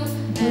new.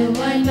 Do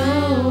I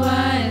know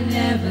I'll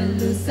never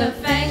lose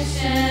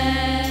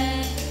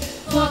affection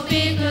for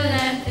people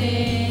and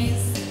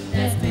things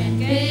that's been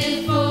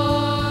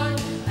before?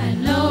 I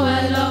know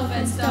I'll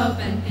often stop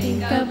and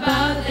think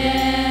about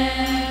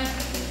them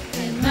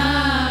in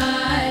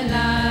my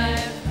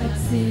life.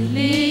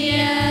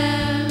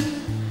 Auxilium.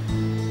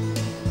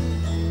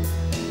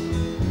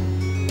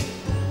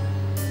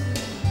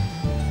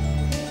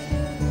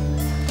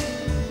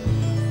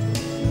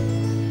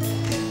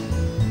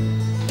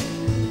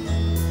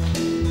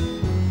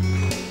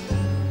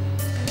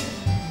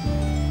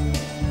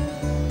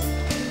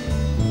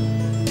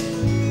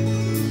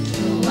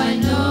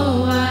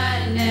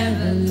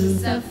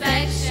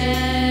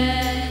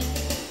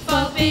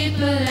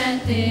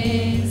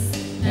 things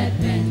that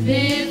went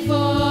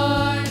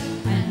before,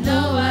 and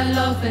now I'll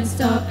often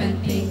stop and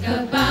think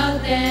about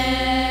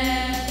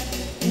them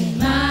in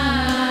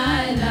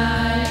my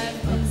life,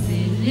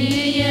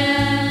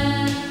 Auxilium.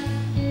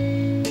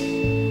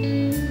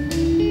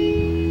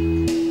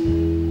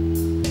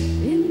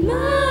 In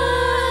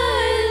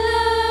my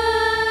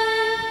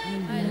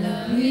life, I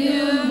love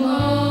you more.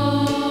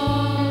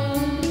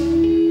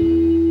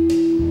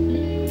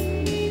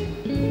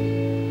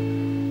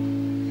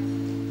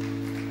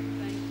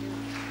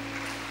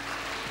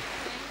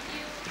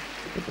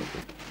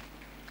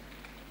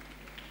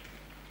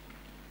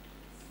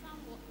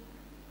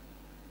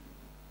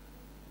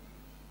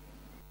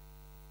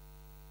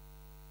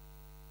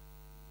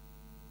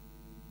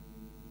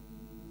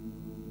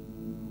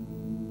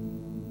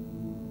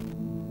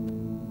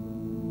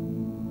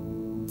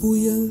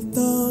 புயல்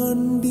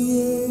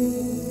தாண்டியே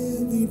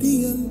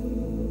விடியல்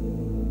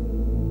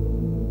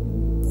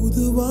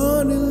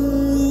புதுவானில்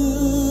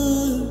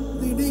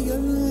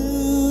விடியல்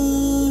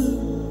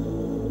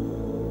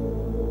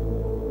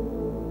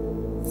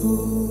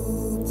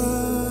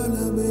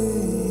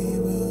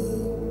பூபாலமேவா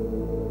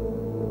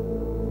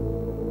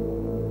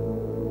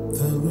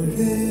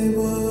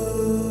தமிழேவா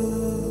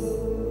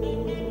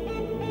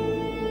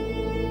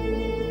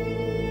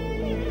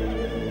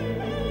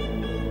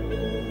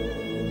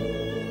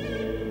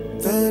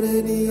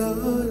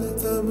தரணியான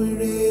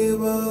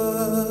தமிழேவா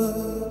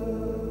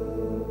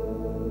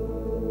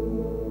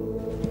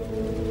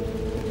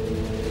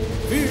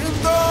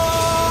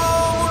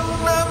விழுந்தோம்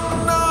முன்னம்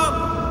நாம்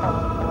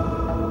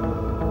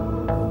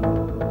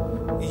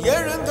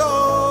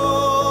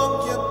எழுந்தோம்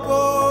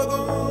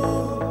எப்போதும்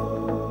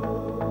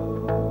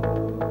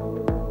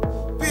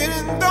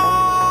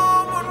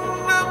பிரிந்தோம்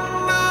முன்னம்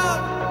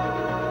நாம்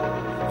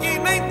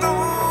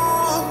இணைந்தோம்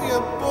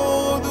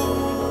எப்போதும்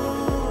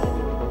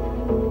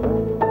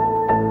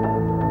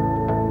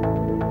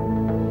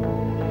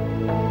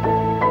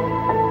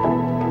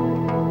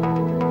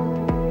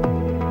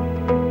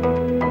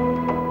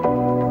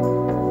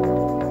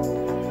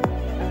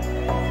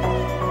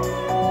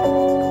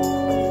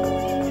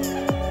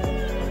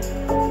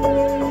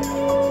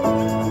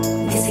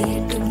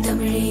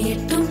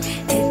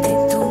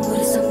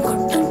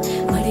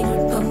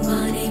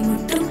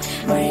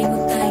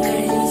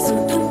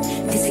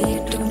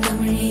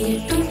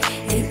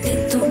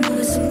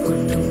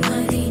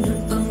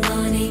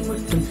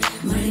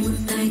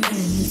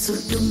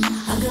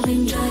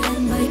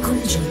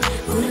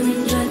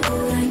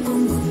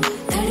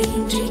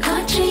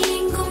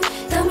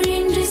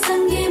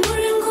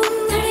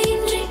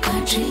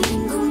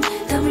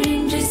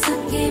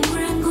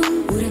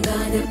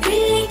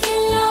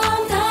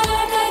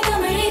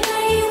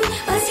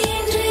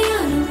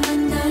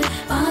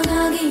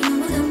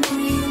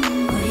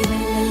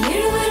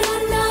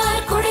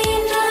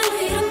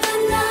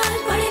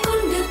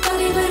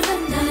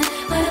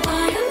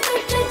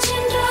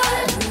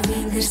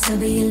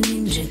சபையில்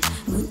நின்று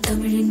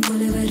முத்தமிழின்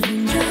புலவர்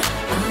வென்றார்.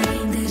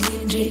 பாவேந்தர்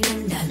என்றே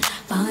கண்டால்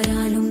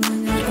பாராளும்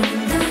மன்னர்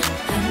வந்தார்.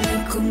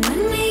 அன்னைக்கும்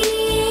அன்னை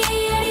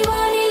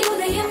அடிவானில்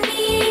உதயம்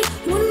நீயே,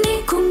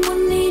 முன்னைக்கும்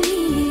முன்னே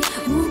நீயே,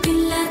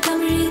 மூப்பில்லா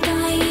தமிழை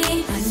தாயே.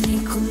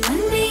 அன்னைக்கும்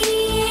அன்னை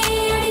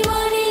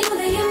அடிவானில்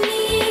உதயம்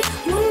நீயே,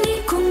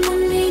 முன்னைக்கும்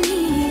முன்னே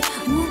நீயே,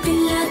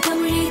 மூப்பில்லா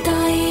தமிழை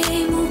தாயே,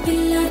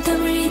 மூப்பில்லா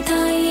தமிழை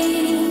தாயே,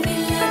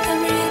 மூப்பில்லா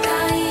தமிழை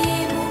தாயே,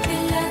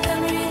 மூப்பில்லா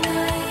தமிழை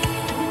தாயே.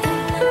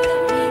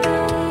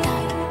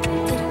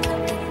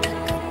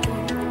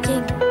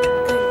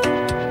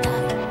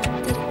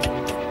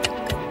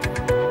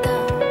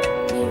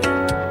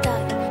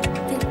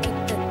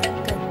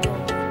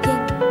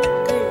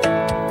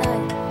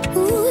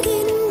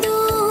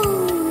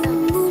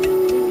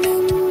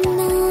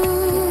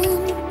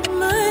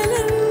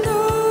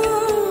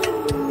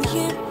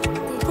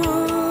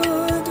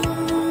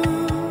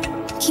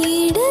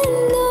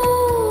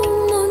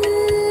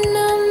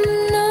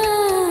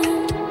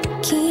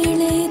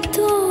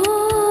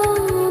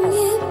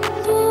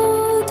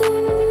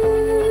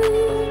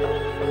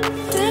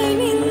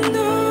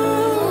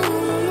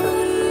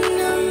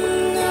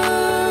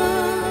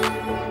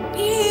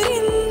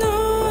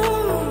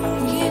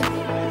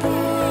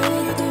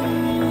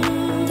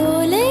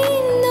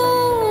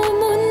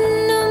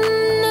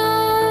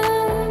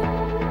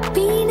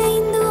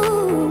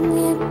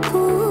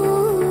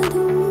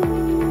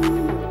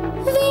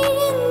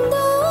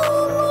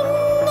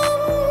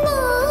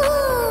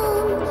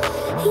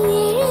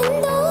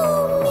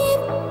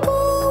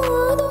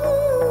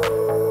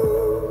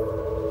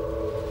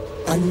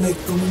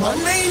 அன்னைக்கும்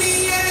அன்னை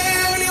நீயே,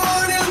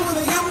 அடிவானில்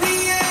உதயம்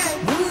நீயே,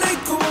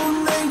 முன்னைக்கும்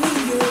முன்னை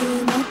நீயே,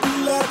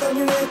 மூப்பில்லா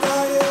தமிழே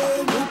தாயே,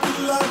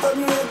 மூப்பில்லா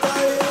தமிழே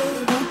தாயே,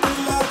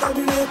 மூப்பில்லா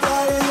தமிழே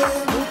தாயே,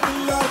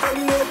 மூப்பில்லா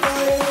தமிழே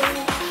தாயே.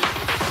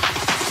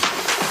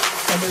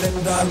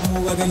 தமிழென்றால்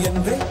மூவகை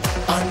என்று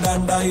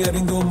ஆண்டாண்டாய்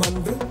அறிந்தோம்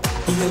அன்று,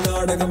 இயல்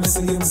நாடகம்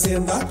இசையும்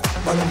சேர்ந்தால்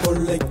பணம்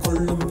கொள்ளை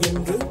கொள்ளும்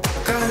என்று.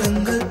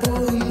 காலங்கள்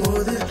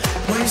போகும்போது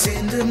மொழி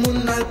சேர்ந்து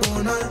முன்னால்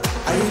போனால்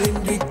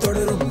அழிவின்றி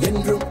தொடரும்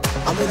என்றும்,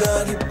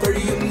 அமுதாகி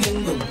பொழியும்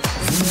எங்கும்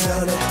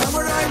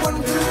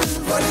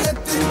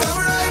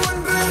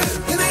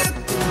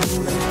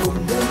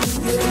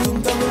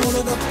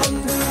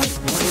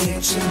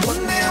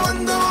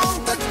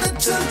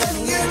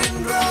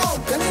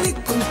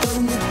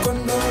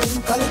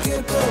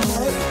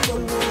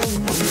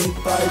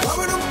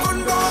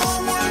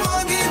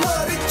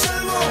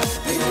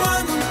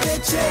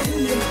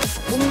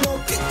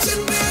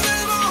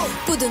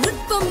புது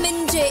நுட்பம்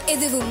என்றே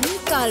எதுவும்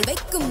கால்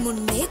வைக்கும்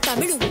முன்னே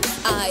தமிழும்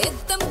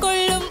ஆயத்தம்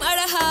கொள்ளும்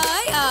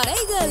அழகாய்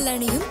ஆடைகள்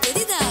அணியும்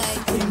பெரிதாய்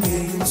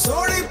எங்கேயும்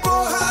சோழை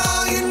போகா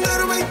என்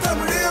அருமை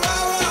தமிழே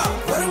வாவா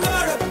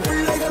வருங்கால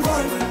பிள்ளைகள்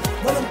வாழ்வு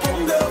வளம்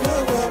பொங்க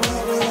வாவா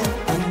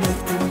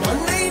அன்னைக்கும்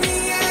அன்னை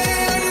நீயே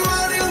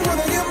அழிவாரில்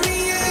உதயம்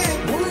நீயே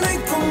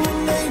உன்னைக்கும்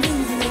உன்னை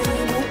நீயே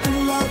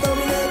மூப்பில்லா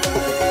தமிழே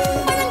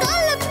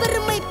பழங்கால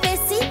பெருமை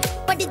பேசி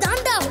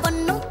படிதாண்டா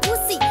வண்ணம்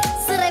பூசி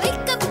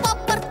சிறவிக்க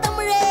பாப்பர்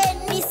தமிழே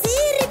நீ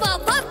சீறி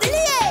பாப்பா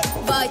வெளியே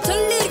வாய்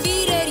சொல்லிர்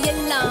வீரர்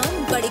எல்லாம்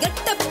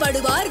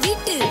படிகட்டப்படுவார்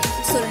வீட்டில்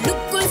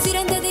சொல்லுக்குள்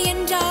சிறந்தது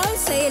என்றால்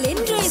செயல்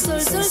என்றே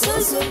சொல் சொல்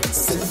சொல் சொல்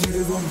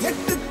செல்லிடுவோம்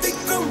எட்டு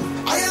திக்கும்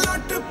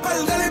அயல்நாட்டு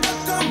பல்கலை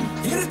பக்கம்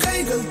இரு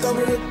கைகள்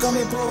தமிழுக்கு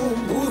அமைப்போம்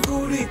ஊர்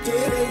கூடி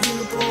தேரை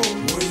இழுப்போம்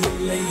மொழி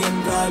இல்லை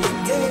என்றால்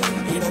இங்கே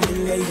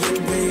இடமில்லை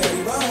என்றே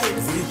அறிவாய்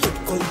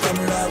விழித்துக்கொள்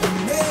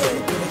தமிழாவுமே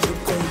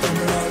விழித்துக்கொள்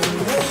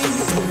தமிழாவுமே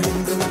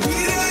சொல்லுங்கள்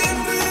வீரே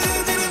என்று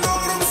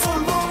தினந்தோறும்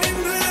சொல்வோம்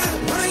என்று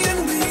மழை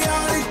என்று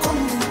யாரை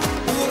கொண்டு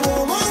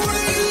உயர்வோமா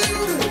உலகில்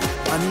என்று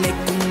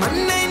அன்னைக்கும்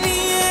அன்னை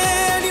நீயே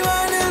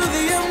அடிவான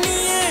உதயம்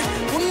நீயே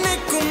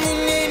உன்னைக்கும்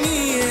முன்னே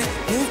நீயே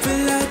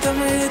மூப்பில்லா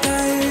தமிழ்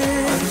தாயே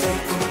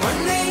அன்னைக்கும்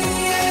அன்னை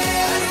நீயே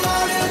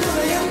அடிவான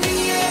உதயம்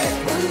நீயே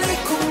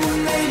உன்னைக்கும்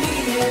முன்னே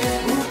நீயே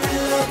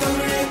மூப்பில்லா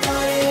தமிழ்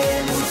தாயே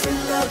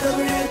மூப்பில்லா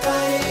தமிழ்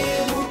தாயே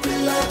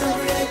மூப்பில்லா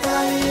தமிழ்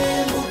தாயே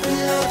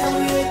மூப்பில்லா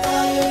தமிழ்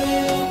தாயே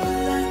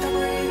மூப்பில்லா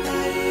தமிழ்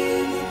தாயே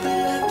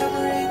மூப்பில்லா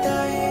தமிழ்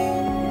தாயே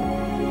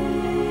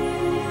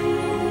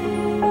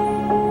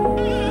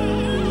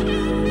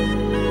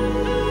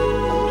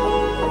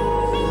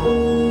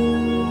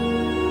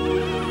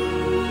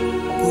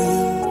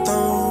புயல்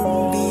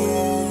தாண்டிய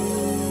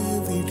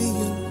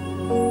விடியல்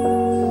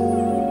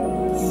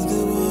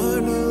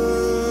புதுவான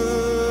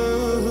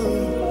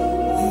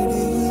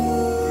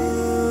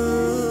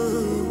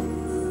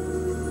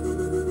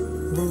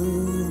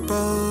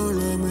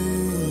பூபாலமே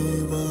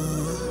வா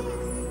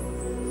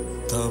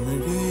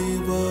தமிழே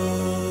வா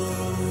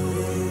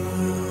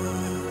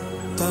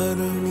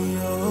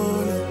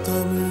தரணியான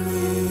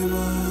தமிழே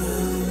வா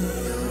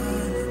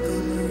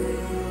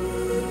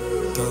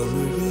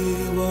தமிழே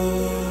வா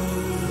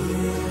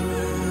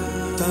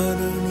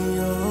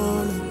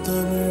தரணியான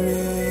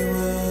தமிழே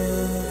வா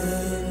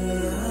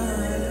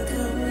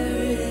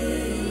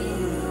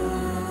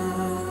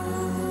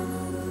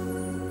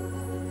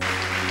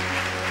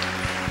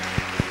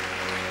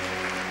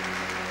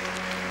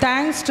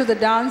Thanks to the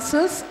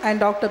dancers and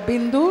Dr.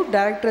 Bindu,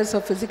 Directors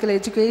of Physical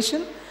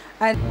Education,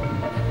 and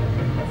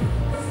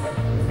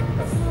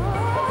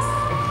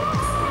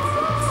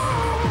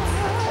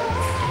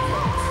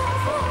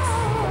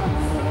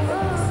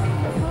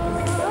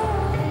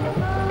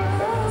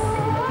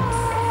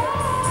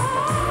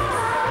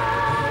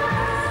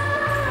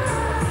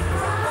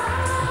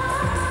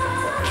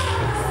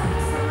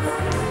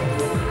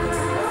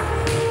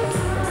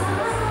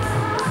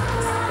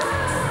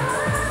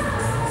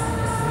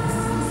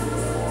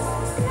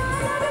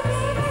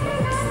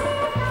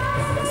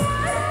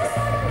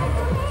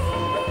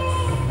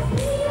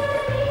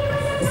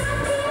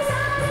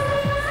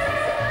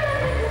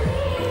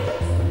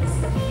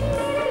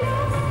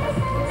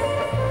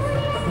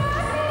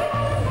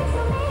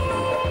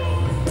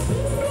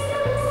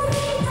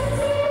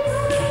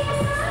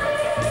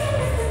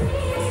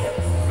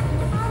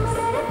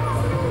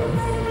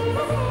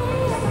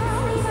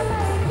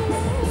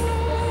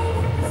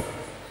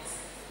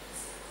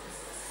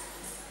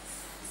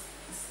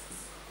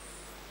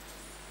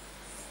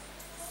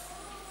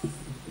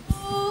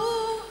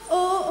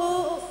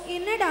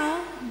என்னடா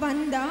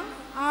வந்தா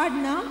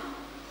ஆடினா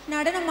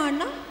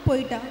நடனமாடினா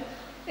போயிட்டா.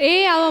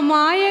 ஏய் அவன்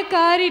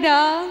மாயக்காரிடா.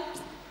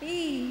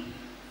 ஏய்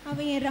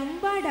அவன் என்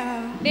ரம்பாடா.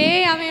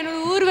 டேய் அவன்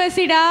என்னோட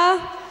ஊர்வசிடா.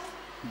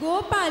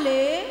 கோபாலு.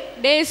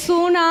 டேய்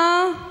சூனா.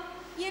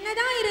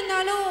 என்னதான்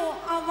இருந்தாலும்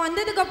அவன்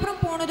வந்ததுக்கு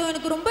அப்புறம் போனதும்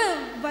எனக்கு ரொம்ப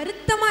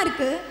வருத்தமா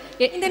இருக்கு.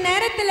 இந்த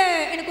நேரத்துல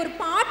எனக்கு ஒரு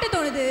பாட்டு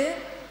தோணுது.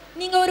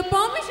 நீங்க ஒரு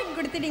பெர்மிஷன்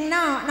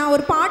கொடுத்துட்டீங்கன்னா நான்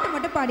ஒரு பாட்டு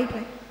மட்டும்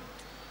பாடிடுறேன்.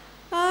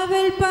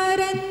 அவள்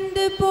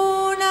பறந்து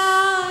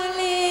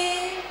போனாலே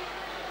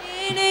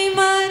என்னை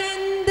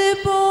மறந்து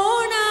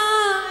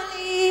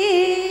போனாலே.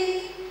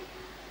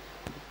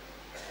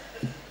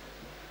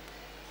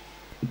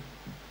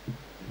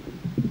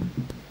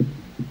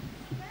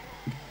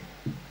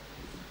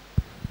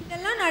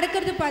 இதெல்லாம்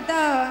நடக்கிறது பார்த்தா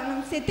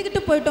நம்ம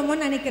செத்துக்கிட்டு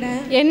போயிட்டோமோன்னு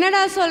நினைக்கிறேன்.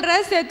 என்னடா சொல்ற?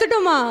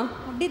 செத்துட்டோமா?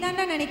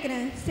 அப்படிதான்டா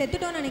நினைக்கிறேன்.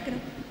 செத்துட்டோம்னு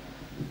நினைக்கிறேன்.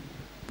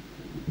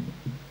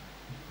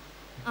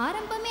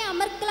 ஆரம்பமே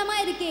அமர்க்கலமா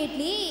இருக்கு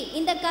இட்லி.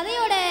 இந்த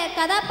கதையோட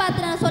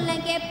கதாபாத்திரம் சொல்ல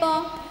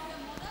கேட்போம்.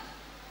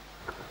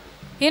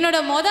 என்னோட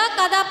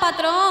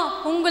கதாபாத்திரம்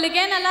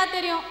உங்களுக்கே நல்லா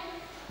தெரியும்.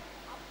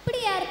 அப்படி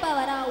யாருப்பா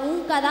வரா?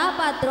 உன்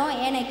கதாபாத்திரம்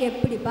எனக்கு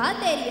எப்படிப்பா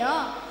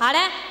தெரியும்? அட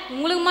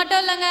உங்களுக்கு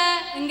மட்டும் இல்லைங்க,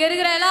 இங்க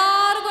இருக்கிற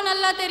எல்லாருக்கும்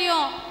நல்லா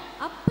தெரியும்.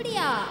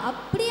 அப்படியா?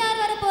 அப்படி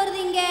யார் வர போறது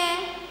இங்க?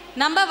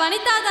 நம்ம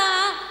வனிதா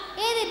தான்.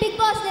 ஏது பிக்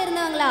பாஸ்ல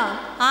இருந்தவங்களா?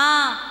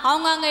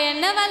 அவங்க அங்க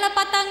என்ன வேலை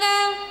பார்த்தாங்க?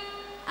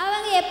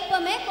 அவங்க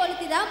எப்பவுமே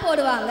கொளுத்தி தான்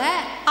போடுவாங்க.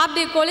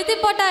 அப்படி கொளுத்தி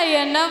போட்டா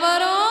என்ன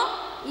வரும்?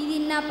 இது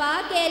என்னப்பா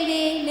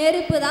கேள்வி?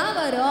 நெருப்பு தான்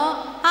வரும்.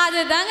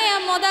 அதுதாங்க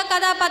என்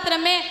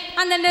கதாபாத்திரமே,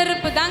 அந்த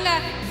நெருப்பு தாங்க.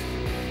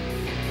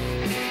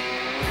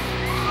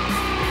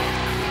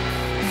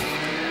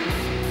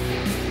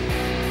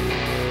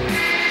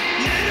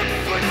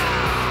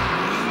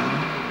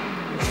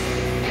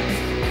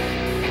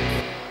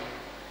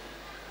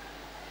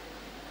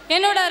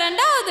 என்னோட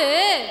ரெண்டாவது.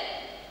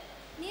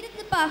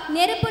 நிறுத்துப்பா,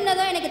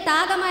 நெருப்புன்னதும் எனக்கு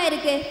தாகமா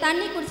இருக்கு,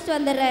 தண்ணி குடிச்சிட்டு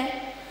வந்துடுறேன்.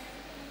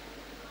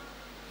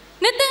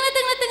 நிறுத்துங்க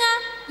நிறுத்துங்க நிறுத்துங்க.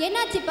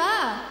 என்னாச்சுப்பா?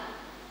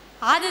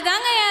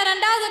 அதுதாங்க என்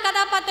ரெண்டாவது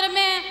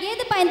கதாபாத்திரமே.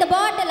 ஏதுப்பா இந்த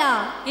பாட்டிலா?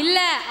 இல்ல,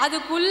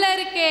 அதுக்குள்ள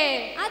இருக்கு.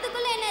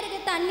 அதுக்குள்ள என்ன இருக்கு?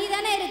 தண்ணி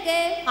தானே இருக்கு.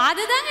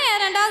 அதுதாங்க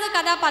என் ரெண்டாவது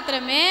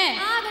கதாபாத்திரமே.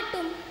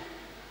 ஆகட்டும்.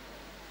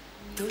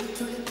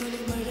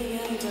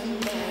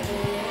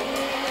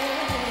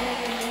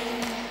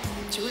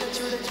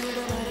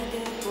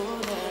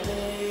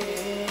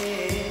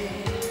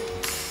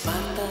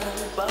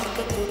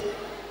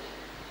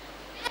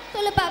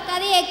 சொல்லுப்பா,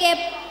 கதையை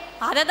கேப்.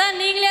 அதை தான்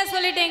நீங்களே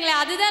சொல்லிட்டீங்களே,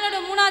 அதுதான் என்னோட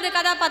மூணாவது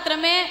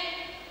கதாபாத்திரமே.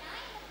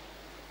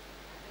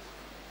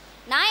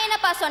 நான்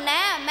என்னப்பா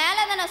சொன்னேன்?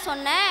 மேலே தானே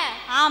சொன்னேன்.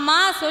 ஆமா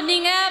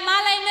சொன்னீங்க.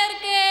 மேலே என்ன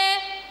இருக்கு?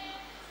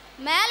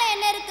 மேலே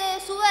என்ன இருக்கு?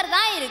 சுவர்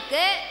தான்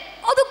இருக்கு.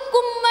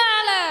 அதுக்கும்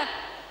மேலே?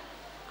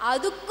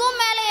 அதுக்கும்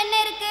மேலே என்ன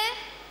இருக்கு?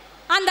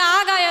 அந்த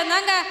ஆகாயம்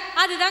தாங்க.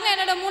 அதுதாங்க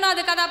என்னோட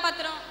மூணாவது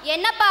கதாபாத்திரம்.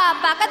 என்னப்பா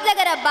பக்கத்துல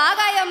இருக்கிற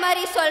பாகாயம்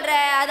மாதிரி சொல்ற?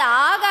 அது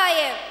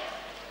ஆகாயம்.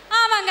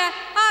 ஆமாங்க,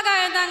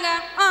 ஆகாயம் தாங்க.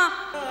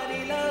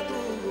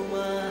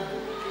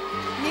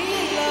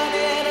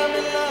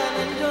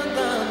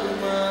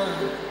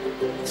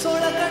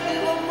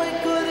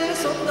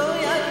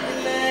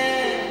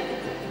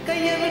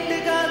 கையை விட்டு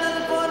காதல்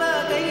போனா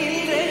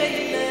கையில்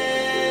ரேகையில்.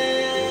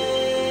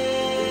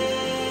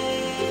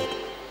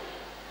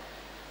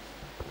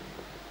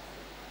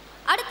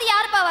 அடுத்து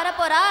யாருப்பா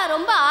வரப்போறா?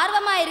 ரொம்ப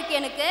ஆர்வமா இருக்கு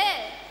எனக்கு.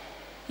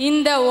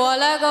 இந்த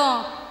உலகம்.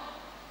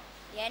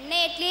 என்ன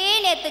இட்லி,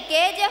 நேத்து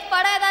கேஜிஎஃப்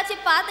படம்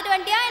ஏதாச்சும் பார்த்துட்டு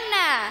வந்துட்டியா என்ன?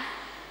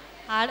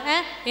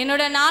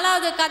 என்னோட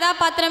நாலாவது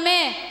கதாபாத்திரமே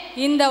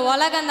இந்த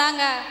உலகம்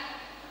தாங்க.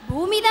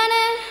 பூமி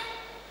தானே?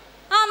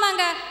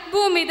 ஆமாங்க,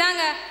 பூமி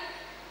தாங்க.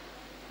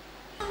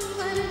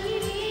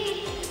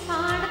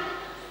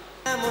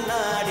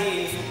 முன்னாடி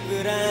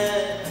சுக்குற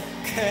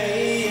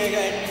கைய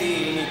கட்டி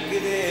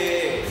நிக்குது,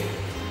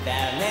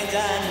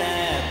 டேமேஜான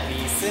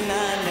பீஸ்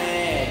நானே,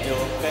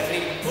 ஜோக்கர்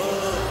இப்போ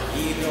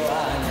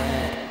ஹீரோவான.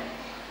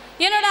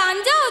 என்னோட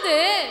அஞ்சாவது.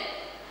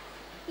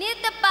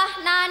 நிறுத்தப்பா,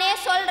 நானே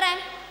சொல்றேன்.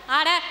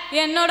 அட,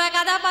 என்னோட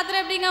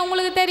கதாபாத்திரம் எப்படிங்க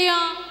உங்களுக்கு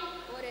தெரியும்?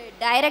 ஒரு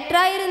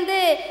டைரக்டரா இருந்து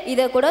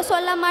இதை கூட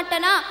சொல்ல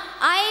மாட்டேனா?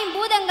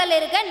 ஐம்பூதங்கள்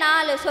இருக்க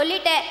 4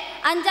 சொல்லிட்டேன்.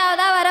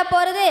 அஞ்சாவதா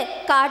வரப்போறது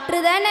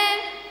காற்று தானே?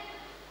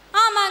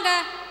 ஆமாங்க,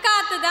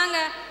 காத்து தாங்க.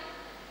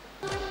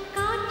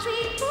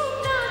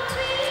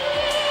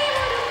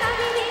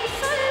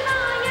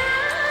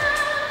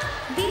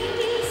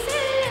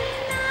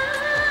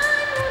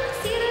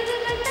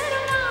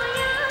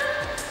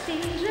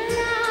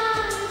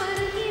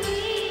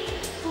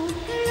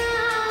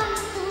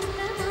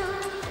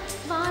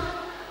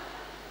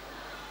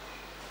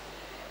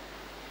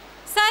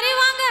 சரி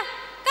வாங்க,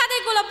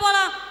 கதைக்குள்ள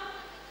போலாம்.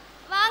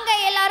 வாங்க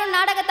எல்லாரும்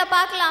நாடகத்தை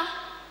பார்க்கலாம்.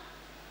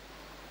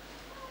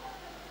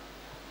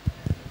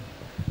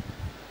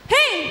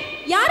 ஹே,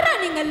 யாரா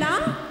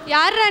நீங்கெல்லாம்?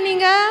 யாரா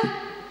நீங்க?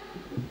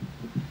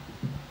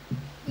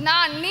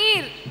 நான்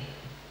நீர்.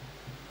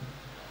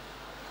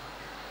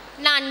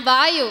 நான்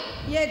வாயு.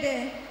 எது?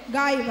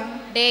 காய்வா?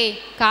 டேய்,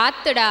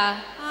 காத்துடா.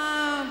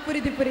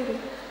 புரியுது புரியுது.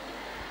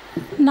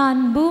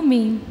 நான்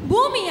பூமி.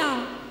 பூமியா?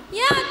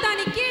 ஏன் அத்தா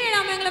நீ கீழே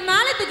நாம எங்களை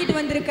மேலே தூக்கிட்டு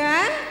வந்திருக்க?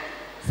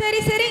 சரி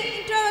சரி,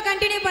 இன்ட்ரோவை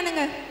கண்டினியூ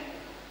பண்ணுங்க.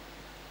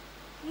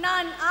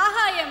 நான்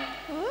ஆகாயம்.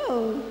 ஓ.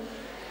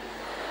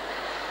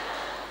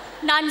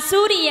 நான்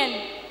சூரியன்.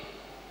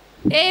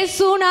 ஏய்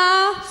சூனா,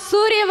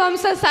 சூரிய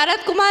வம்ச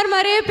சரத்குமார்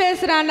மாதிரியே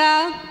பேசுறான்டா.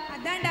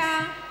 அதான்டா,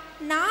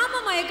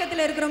 நாம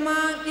மயக்கத்தில் இருக்கிறோமா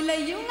இல்லை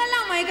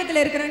இவங்கெல்லாம்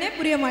மயக்கத்தில் இருக்கிறோன்னே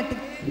புரிய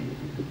மாட்டேங்குது.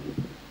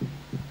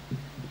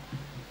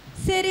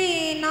 சரி,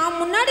 நான்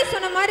முன்னாடி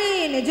சொன்ன மாதிரி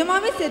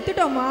நிஜமாவே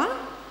செத்துட்டோமா?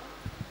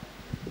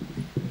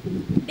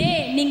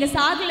 டேய், நீங்க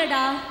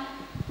சாகலடா.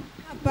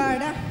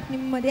 அப்பாடா,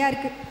 நிம்மதியா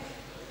இருக்கு.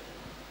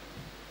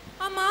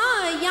 ஆமா,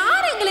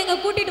 யார் எங்களை இங்க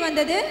கூட்டிட்டு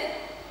வந்தது?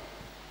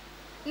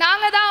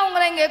 நாங்க தான்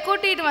உங்களை இங்க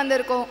கூட்டிட்டு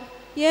வந்திருக்கோம்.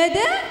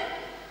 எது?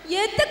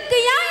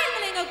 எதுக்குயா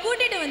எங்களை இங்க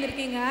கூட்டிட்டு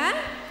வந்திருக்கீங்க?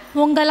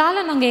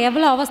 உங்களால் நாங்கள்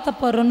எவ்வளோ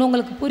அவஸ்தைப்படுறோன்னு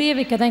உங்களுக்கு புரிய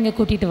வைக்க தான் இங்கே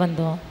கூட்டிகிட்டு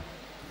வந்தோம்.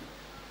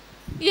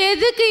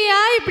 எதுக்குயா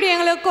இப்படி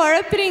எங்களை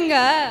குழப்புறீங்க?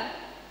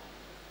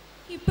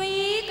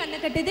 இப்பயே கண்ணை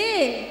கட்டுது.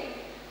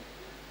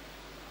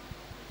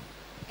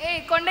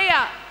 ஏய் கொண்டையா.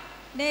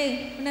 டேய்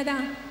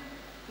உன்னதான்.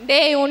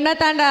 டேய்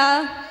உன்னதான்டா.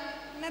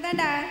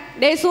 உன்னதான்டா.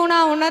 டேய் சூனா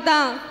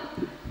உன்னதான்.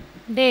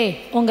 டேய்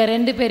உங்கள்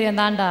 2 பேரையும்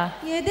தான்டா.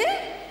 எது?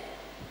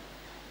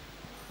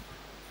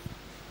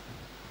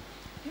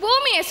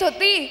 பூமியை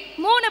சுத்தி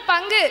 3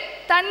 பங்கு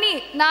தண்ணி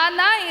நான்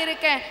தான்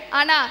இருக்கேன்.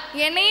 ஆனா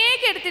என்னையே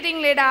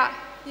கெடுத்துட்டீங்களேடா.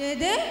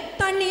 எது?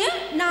 தண்ணியை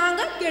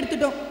நாங்க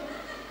கெடுத்துட்டோம்.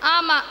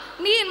 ஆமாம்,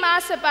 நீர்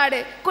மாசுபாடு.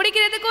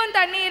 குடிக்கிறதுக்கும்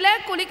தண்ணி இல்லை,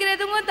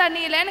 குளிக்கிறதுக்கும்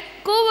தண்ணி இல்லைன்னு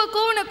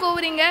கூவுன்னு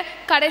கூவுறீங்க.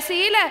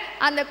 கடைசியில்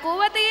அந்த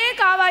கூவத்தையே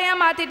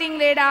காவாயாக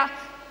மாற்றிட்டீங்களேடா.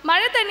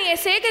 மழை தண்ணியை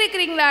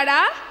சேகரிக்கிறீங்களாடா?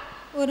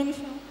 ஒரு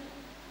நிமிஷம்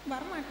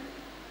வரமாட்டேன்,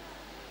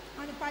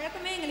 அது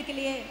பழக்கமே எங்களுக்கு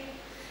இல்லையே.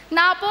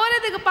 நான்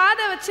போகிறதுக்கு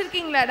பாதை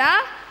வச்சுருக்கீங்களாடா?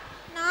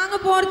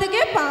 நாங்கள்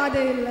போகிறதுக்கே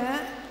பாதை இல்லை.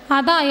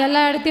 அதான்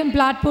எல்லா இடத்தையும்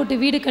பிளாட் போட்டு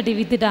வீடு கட்டி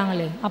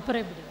வித்துட்டாங்களே,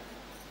 அப்புறம் எப்படி?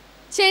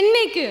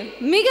 சென்னைக்கு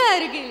மிக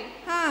அருகில்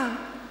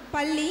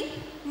பள்ளி,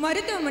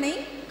 மருத்துவமனை,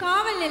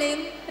 காவல்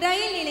நிலையம்,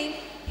 ரயில் நிலையம்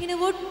என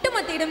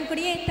ஒட்டுமொத்த இடம்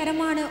கூடிய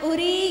தரமான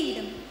ஒரே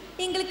இடம்.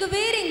 எங்களுக்கு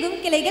வேற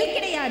எங்கும் கிளைகள்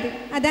கிடையாது,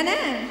 அதானே?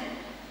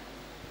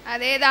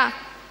 அதேதான்.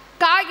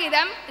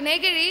 காகிதம்,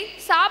 நெகிழி,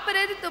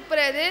 சாப்பிட்றது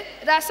துப்புறது,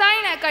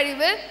 ரசாயன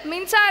கழிவு,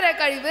 மின்சார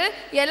கழிவு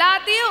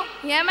எல்லாத்தையும்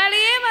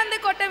எம்எல்ஏ வந்து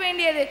கொட்ட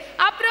வேண்டியது.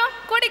 அப்புறம்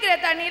குடிக்கிற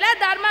தண்ணியில்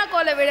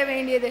தர்மாக்கோலை விட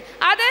வேண்டியது.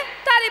 அது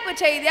தலைப்பு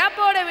செய்தியாக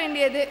போட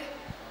வேண்டியது.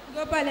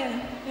 கோபால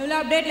எவ்வளோ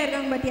அப்டேட்டில்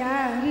இருக்காங்க பார்த்தியா?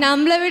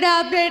 நம்மளை விட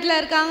அப்டேட்டில்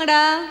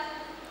இருக்காங்கடா.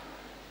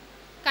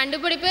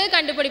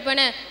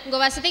 கண்டுபிடிப்புன்னு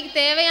உங்கள் வசதிக்கு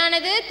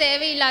தேவையானது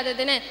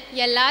தேவையில்லாததுன்னு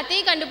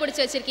எல்லாத்தையும்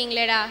கண்டுபிடிச்சி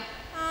வச்சுருக்கீங்களேடா.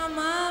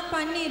 ஆமாம்,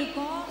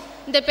 பண்ணியிருக்கோம்.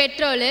 இந்த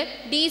பெட்ரோலு,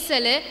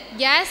 டீசலு,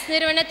 கேஸ்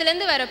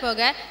நிறுவனத்துலேருந்து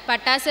வரப்போக,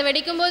 பட்டாசு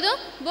வெடிக்கும்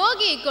போதும்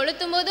போகியை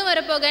கொளுத்தும் போதும்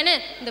வரப்போகன்னு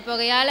இந்த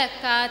புகையால்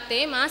காற்றே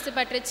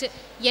மாசுபட்டுருச்சு.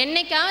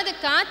 என்னைக்காவது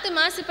காற்று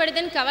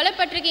மாசுபடுதுன்னு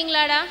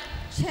கவலைப்பட்டிருக்கீங்களாடா?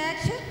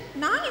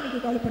 நாங்கள்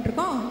இன்னைக்கு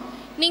கவலைப்பட்டிருக்கோம்.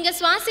 நீங்கள்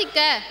சுவாசிக்க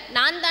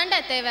நான் தாண்டா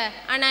தேவை.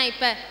 ஆனால்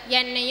இப்போ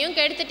என்னையும்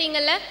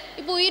கெடுத்துட்டீங்கல்ல.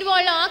 இப்போ உயிர்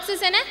வாழ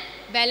ஆக்சிஜனை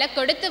விலை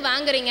கொடுத்து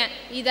வாங்குறீங்க.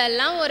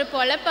 இதெல்லாம் ஒரு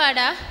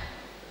பொழப்பாடா?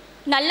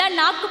 நல்லா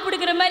நாக்கு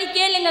பிடிக்கிற மாதிரி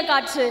கேளுங்க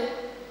காற்று.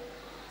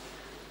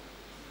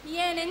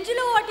 ஏன் நெஞ்சில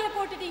ஓட்டையை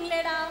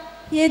போட்டுட்டீங்களேடா?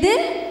 எது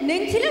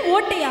நெஞ்சில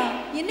ஓட்டையா?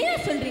 என்னையா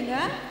சொல்றீங்க?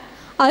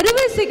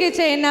 அறுவை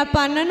சிகிச்சை என்ன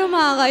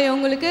பண்ணணுமா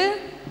உங்களுக்கு?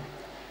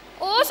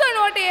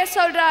 ஓசோன் ஓட்டையை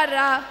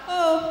சொல்றாரா? ஓ,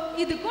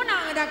 இதுக்கும்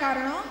நாங்கள் தான்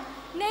காரணம்.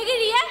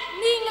 நெகிழிய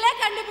நீங்களே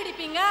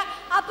கண்டுபிடிப்பீங்க,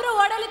 அப்புறம்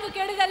உடலுக்கு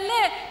கெடுதல்னு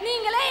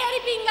நீங்களே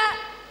எரிப்பீங்க.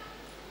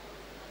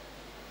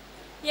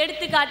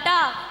 எடுத்துக்காட்டா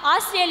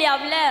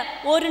ஆஸ்திரேலியாவில்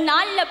ஒரு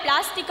நாளில்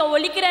பிளாஸ்டிக்கை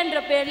ஒழிக்கிறன்ற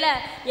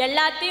பேரில்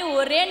எல்லாத்தையும்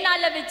ஒரே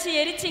நாளில் வச்சு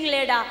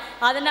எரிச்சிங்களேடா.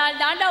 அதனால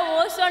தாண்டா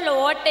ஓசோனில்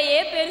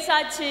ஓட்டையே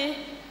பெருசாச்சு.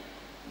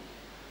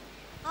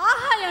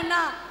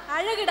 ஆகாயம்னா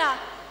அழகுடா,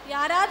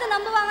 யாராவது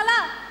நம்புவாங்களா?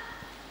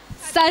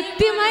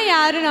 சத்தியமா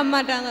யாரும் நம்ப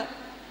மாட்டாங்க.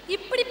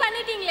 இப்படி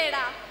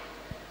பண்ணிட்டீங்களேடா.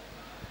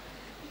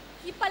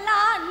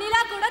 இப்பெல்லாம் நிலா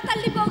கூட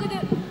தள்ளி போகுது,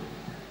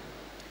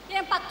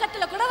 என்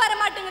பக்கத்துல கூட வர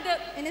மாட்டேங்குது.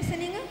 என்ன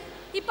சொன்னீங்க?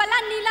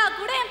 இப்பெல்லாம் நிலா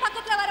கூட என்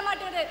பக்கத்துல வர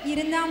மாட்டேங்குது.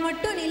 இருந்தா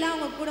மட்டும் நிலா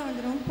உங்க கூட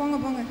வந்துடும். போங்க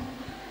போங்க.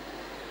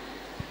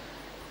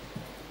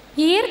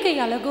 இயற்கை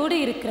அழகோடு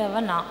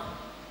இருக்கிறவன் நான்.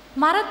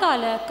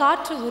 மரத்தால்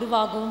காற்று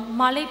உருவாகும்,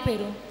 மழை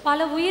பெறும்,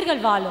 பல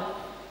உயிர்கள் வாழும்.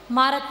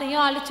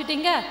 மரத்தையும்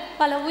அழிச்சிட்டிங்க,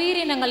 பல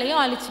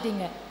உயிரினங்களையும்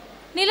அழிச்சிட்டிங்க.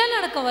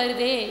 நிலநடுக்கம்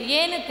வருதே,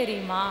 ஏன்னு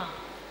தெரியுமா?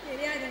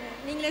 தெரியாதுங்க,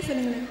 நீங்களே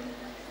சொல்லுங்களேன்.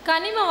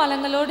 கனிம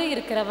வளங்களோடு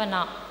இருக்கிறவன்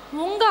நான்.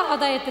 உங்கள்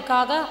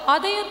ஆதாயத்துக்காக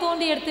அதையும்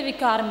தோண்டி எடுத்து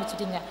விற்க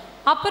ஆரம்பிச்சிட்டிங்க.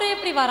 அப்புறம்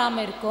எப்படி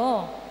வராமல் இருக்கும்?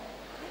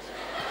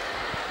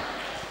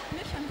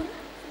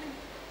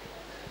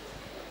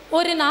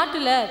 ஒரு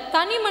நாட்டில்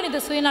தனி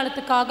மனித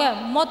சுயநலத்துக்காக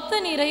மொத்த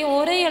நீரையும்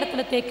ஒரே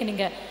இடத்துல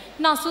தேக்குனீங்க.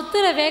 நான்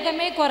சுற்றுற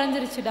வேகமே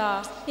குறைஞ்சிருச்சுடா.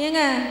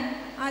 ஏங்க,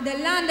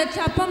 அதெல்லாம் அந்த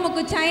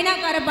சப்பமுக்கு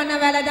சைனாக்கார பண்ண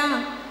வேலை தான்.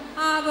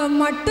 அவன்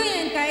மட்டும்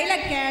என்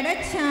கையில்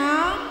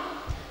கிடைச்சான்.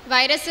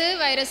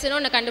 வைரஸ்னு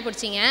ஒன்று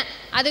கண்டுபிடிச்சிங்க.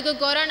 அதுக்கு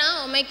கொரோனா,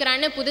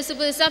 ஒமைக்ரான்னு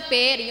புதுசாக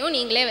பேரையும்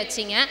நீங்களே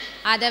வச்சிங்க.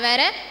 அதை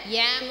வேற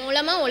என்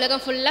மூலமாக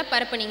உலகம் ஃபுல்லாக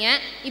பரப்புனீங்க.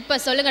 இப்போ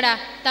சொல்லுங்கடா,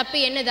 தப்பு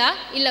என்னதா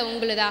இல்லை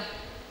உங்களுதா?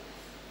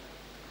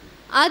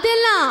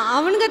 அதெல்லாம்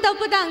அவனுங்க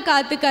தப்பு தான்.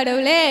 காத்து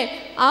கடவுளே,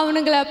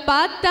 அவனுங்களை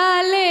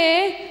பார்த்தாலே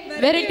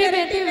வெரைட்டி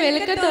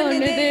வெளுக்க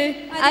தோணுது.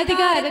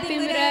 அதிகார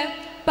திமிர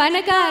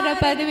பணக்கார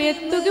பதவியை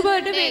தூக்கி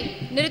போட்டு.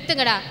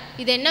 நிறுத்துங்கடா.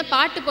 இது என்ன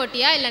பாட்டு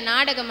போட்டியா இல்லை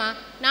நாடகமா?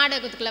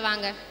 நாடகத்துக்குள்ள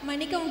வாங்க.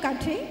 மன்னிக்கவும்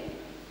காற்று,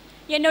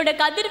 என்னோட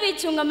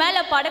கதிர்வீச்சு உங்க மேல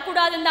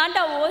படக்கூடாதுன்னு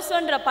தாண்டா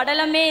ஓசோன்ற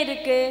படலமே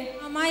இருக்கு.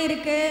 ஆமா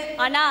இருக்கு.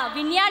 ஆனா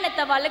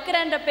விஞ்ஞானத்தை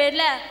வளர்க்குறன்ற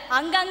பேர்ல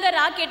அங்கங்க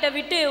ராக்கெட்டை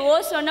விட்டு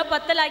ஓசோனை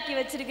பத்தலாக்கி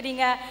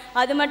வச்சிருக்கிறீங்க.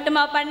 அது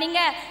மட்டுமா பண்ணீங்க?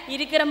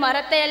 இருக்கிற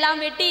மரத்தை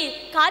எல்லாம் வெட்டி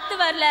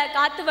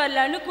காத்து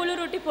வரலன்னு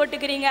குளிரூட்டி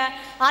போட்டுக்கிறீங்க.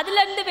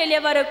 அதுல இருந்து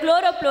வெளியே வர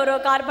குளோரோ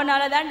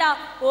கார்பனால தாண்டா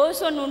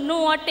ஓசோன்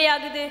இன்னும்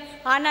ஓட்டையாகுது.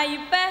 ஆனா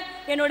இப்ப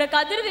என்னோட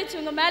கதிர்வீச்சு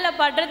உங்க மேல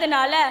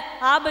படுறதுனால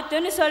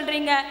ஆபத்துன்னு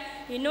சொல்றீங்க.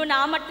 இன்னும்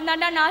நான்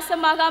மட்டும்தாண்டா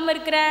நாசமாகாமல்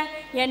இருக்கிறேன்.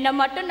 என்னை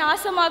மட்டும்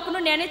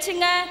நாசமாக்கணும்னு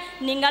நினச்சிங்க,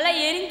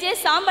 நீங்களாம் எரிஞ்சே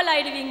சாம்பல்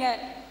ஆயிடுவீங்க.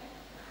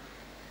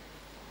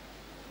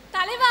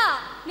 தலைவா,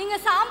 நீங்க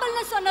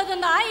சாம்பல்னு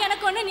சொன்னதும் தான்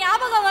எனக்கு ஒன்று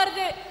ஞாபகம்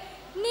வருது.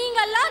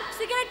 நீங்கெல்லாம்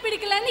சிகரெட்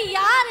பிடிக்கலன்னு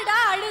யாருடா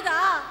அழுதா?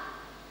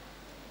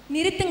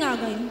 நிறுத்துங்க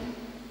ஆகாயம்.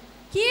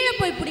 கீழே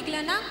போய்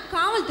பிடிக்கலன்னா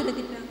காவல்துறை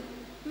திட்டுறாங்க,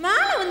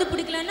 மேலே வந்து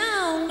பிடிக்கலன்னா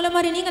உங்களை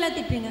மாதிரி நீங்களாம்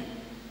திட்டுறீங்க.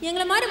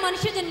 எங்களை மாதிரி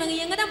மனுஷ ஜென்மங்க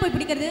எங்கே தான் போய்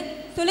பிடிக்கிறது?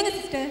 சொல்லுங்கள்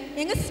சிஸ்டர்,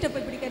 எங்கே சிஸ்டர்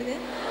போய் பிடிக்கிறது?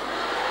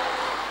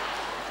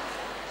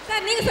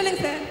 சார் நீங்கள்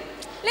சொல்லுங்கள் சார்.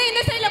 இல்லை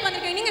இந்த சைடில்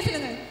உட்காந்துருக்கீங்க, நீங்கள்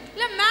சொல்லுங்கள்.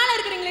 இல்லை மேலே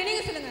இருக்கிறீங்களே,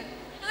 நீங்கள் சொல்லுங்கள்.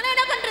 ஆனால்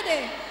என்ன பண்ணுறது?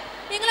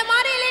 எங்களை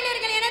மாதிரி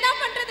இளைஞர்கள் என்ன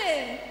தான் பண்ணுறது?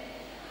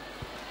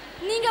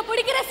 நீங்க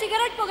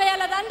சிகரெட்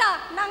புகையால தாண்டா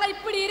நாங்க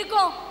இப்படி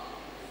இருக்கோம்.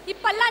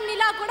 இப்பெல்லாம்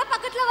நிலா கூட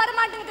பக்கத்துல வர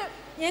மாட்டேங்குது.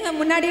 ஏங்க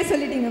முன்னாடியே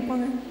சொல்லிட்டீங்க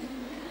போங்க.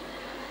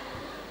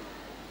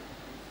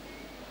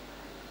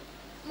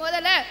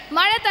 முதல்ல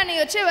மழை தண்ணி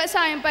வச்சு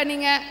விவசாயம்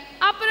பண்ணிங்க,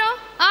 அப்புறம்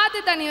ஆற்று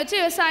தண்ணி வச்சு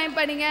விவசாயம்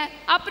பண்ணிங்க,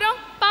 அப்புறம்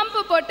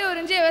பம்பு போட்டு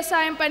உறிஞ்சி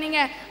விவசாயம் பண்ணிங்க.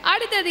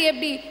 அடுத்தது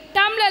எப்படி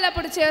டம்ளரில்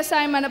பிடிச்சி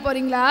விவசாயம் பண்ண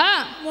போறீங்களா?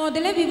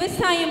 முதல்ல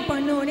விவசாயம்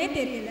பண்ணுவோன்னே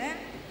தெரியல.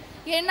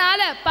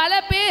 என்னால் பல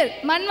பேர்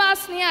மண்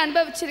வாசனையை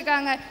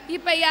அனுபவிச்சிருக்காங்க.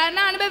 இப்போ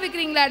யாருன்னா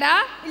அனுபவிக்கிறீங்களாடா?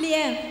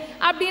 இல்லையே.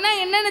 அப்படின்னா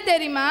என்னன்னு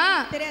தெரியுமா?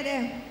 தெரியாதே.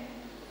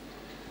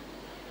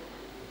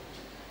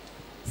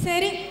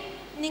 சரி,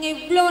 நீங்கள்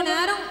இவ்வளோ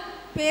நேரம்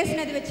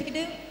பேசினது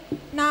வச்சுக்கிட்டு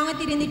நாங்கள்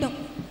திருந்திட்டோம்.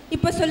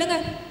 இப்போ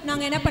சொல்லுங்கள்,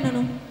 நாங்கள் என்ன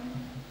பண்ணணும்?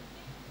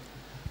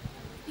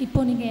 இப்போ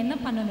நீங்கள் என்ன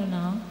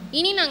பண்ணணும்னா,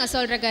 இனி நாங்கள்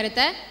சொல்கிற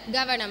கருத்தை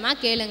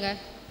கவனமாக கேளுங்க.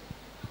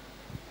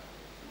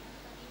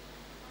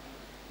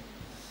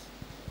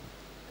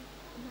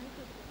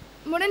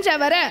 முடிஞ்ச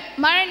வர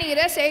மழை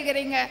நீரை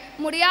சேகரிங்க.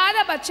 முடியாத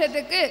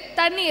பட்சத்துக்கு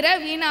தண்ணீரை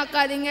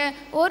வீணாக்காதீங்க.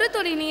 ஒரு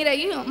துளி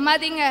நீரையும்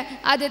மதிங்க.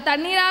 அது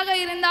தண்ணீராக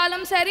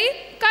இருந்தாலும் சரி,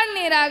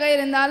 கண்ணீராக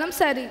இருந்தாலும்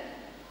சரி.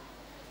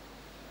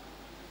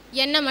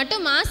 என்னை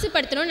மட்டும்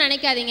மாசுபடுத்தணும்னு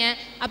நினைக்காதீங்க,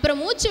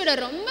 அப்புறம் மூச்சு விட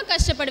ரொம்ப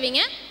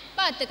கஷ்டப்படுவீங்க.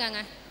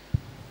 பார்த்துக்கங்க.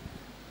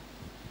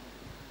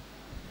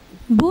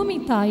 பூமி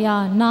தாயா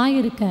நான்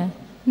இருக்கேன்.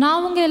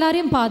 நான் உங்கள்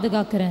எல்லாரையும்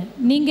பாதுகாக்கிறேன்.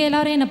 நீங்கள்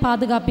எல்லாரும் என்னை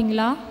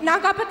பாதுகாப்பீங்களா?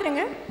 நான்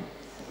காப்பாற்றுறேங்க.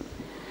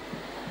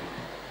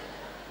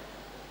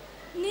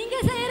 நீங்க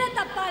செய்யற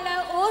தப்பால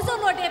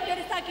ஓசோன் ஓட்டையை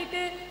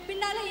பெருசாக்கிட்டு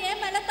பின்னால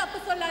ஏன் மேல தப்பு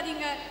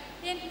சொல்லாதீங்க.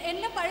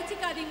 என்ன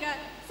பழிச்சிக்காதீங்க,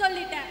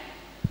 சொல்லிட்டேன்.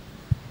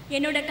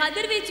 என்னோட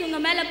கதிர்வீச்சு உங்க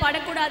மேல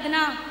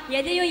படக்கூடாதுன்னா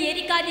எதையும்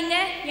எரிக்காதீங்க,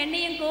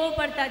 என்னையும்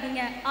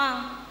கோவப்படுத்தாதீங்க.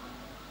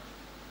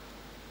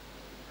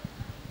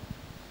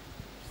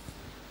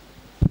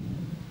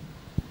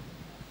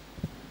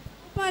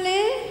 பாலே,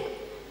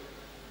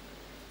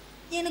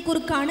 எனக்கு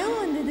ஒரு கனவு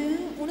வந்தது.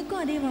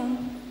 உனக்கும் அதேவா?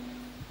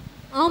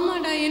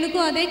 ஆமாடா,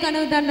 எனக்கும் அதே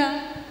கனவு தான்டா.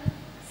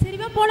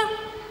 சரிவா போலாம்.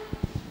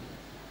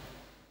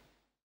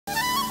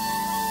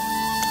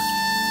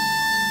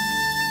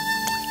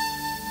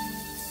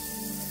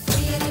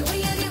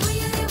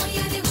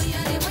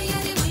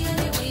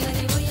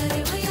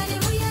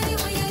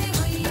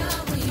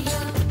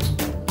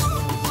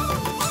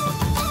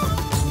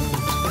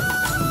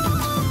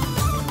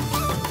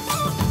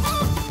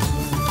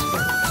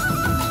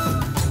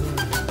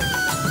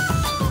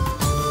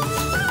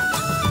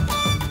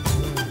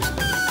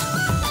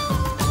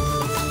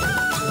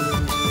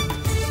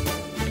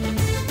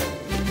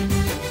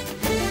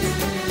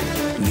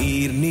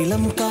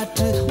 நிலம்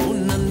காற்று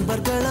உன்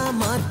நண்பர்களா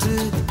மாற்று,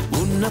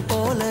 உன்னை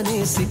போல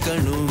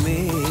நேசிக்கணுமே,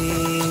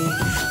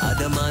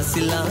 அத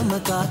மாசில்லாம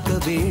காக்க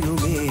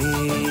வேணுமே.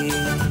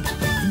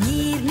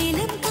 நீர்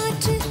நிலம்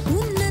காற்று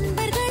உன்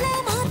நண்பர்களா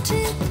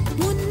மாற்று,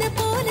 உன்னை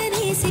போல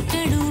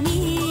நேசிக்கணுமே,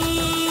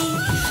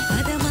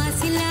 அத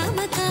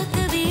மாசில்லாம காக்க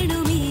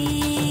வேணுமே.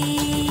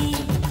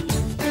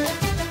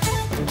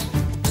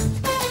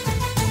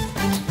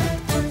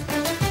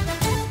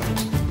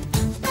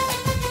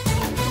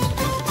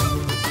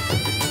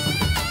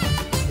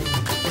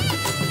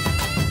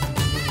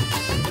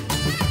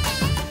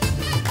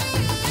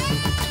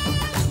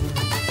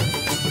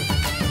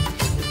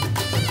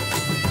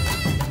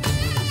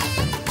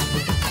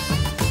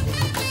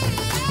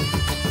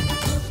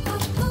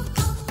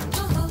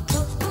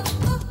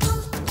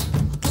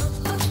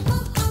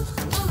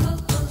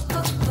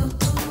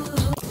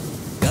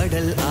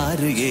 கடல்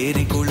ஆறு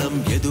ஏரி குளம்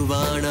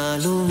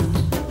எதுவானாலும்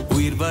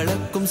உயிர்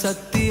வளர்க்கும்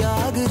சக்தி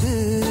ஆகுது,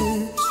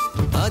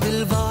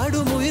 அதில்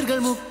வாடும்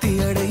உயிர்கள் முக்தி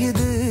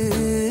அடையுது.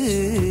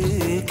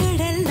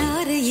 கடல்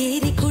ஆறு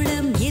ஏரி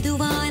குளம்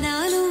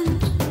எதுவானாலும்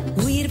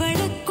உயிர்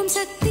வளர்க்கும்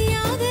சக்தி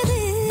ஆகுது,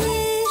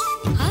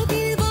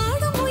 அதில்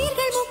வாடும்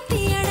உயிர்கள்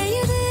முக்தி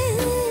அடையுது.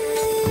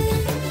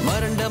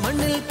 வறண்ட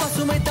மண்ணில்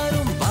பசுமை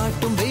தரும்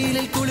பாட்டும்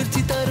வெயிலில்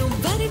குளிர்ச்சி தரும்,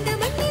 வறண்ட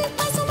மண்ணில்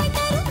பசுமை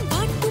தரும்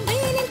பாட்டும்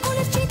வெயிலில்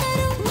குளிர்ச்சி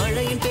தரும்.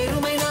 மழையின்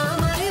பெருமை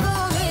நாம்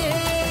அறிவோமே,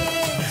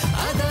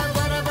 அத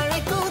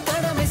வரவழைக்கும்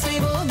கடமை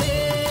செய்வோமே.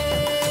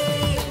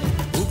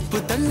 உப்பு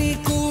தண்ணி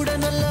கூட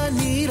நல்லா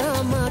நீரா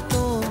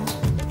மாத்தோம்,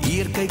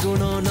 இயற்கை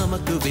குணம்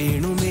நமக்கு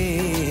வேணுமே.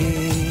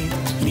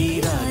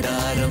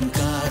 நீராதாரம்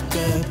காக்க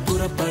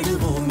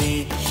புறப்படுவோமே,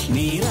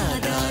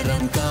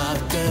 நீராதாரம்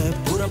காக்க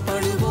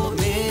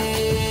புறப்படுவோமே.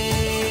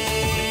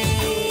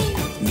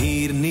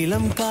 நீர்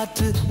நிலம்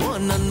காற்று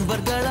உன்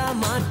நண்பர்களா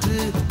மாற்று,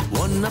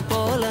 உன்னை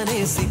போல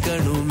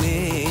நேசிக்கணுமே,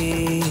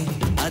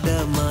 அத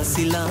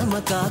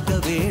மாசில்லாம காக்க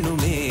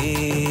வேணுமே.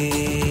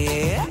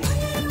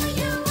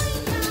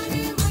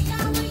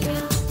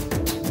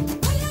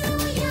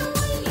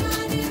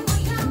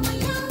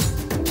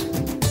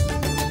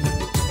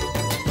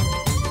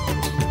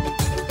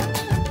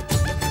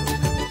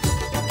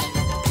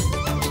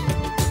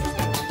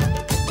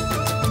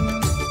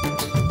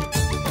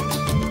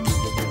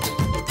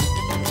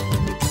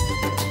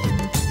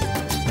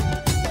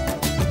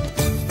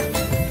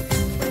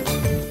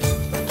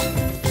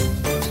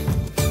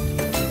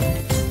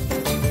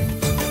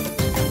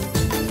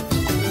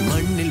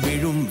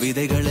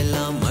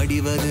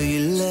 மடிவது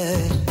இல்ல,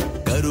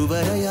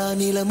 கருவறையா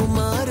நிலமும்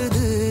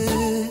மாறுது,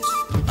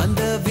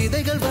 அந்த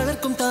விதைகள்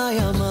வளர்க்கும்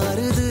தாயா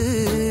மாறுது.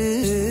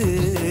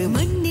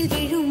 மண்ணில்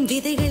விழும்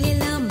விதைகள்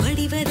எல்லாம்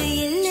மடிவது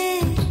இல்ல,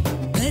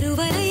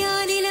 கருவறையா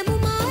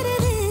நிலமும்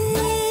மாறுது,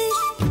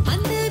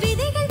 அந்த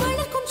விதைகள்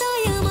வளர்க்கும்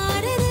தாயா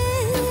மாறுது.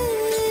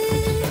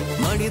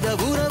 மனித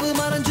உறவு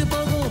மறைஞ்சு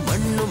போகும்,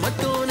 மண்ணு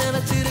மட்டும்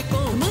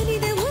நினைச்சிருக்கும்.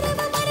 மனித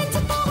உறவு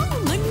மறைஞ்சு போகும்,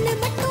 மண்ணு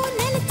மட்டும்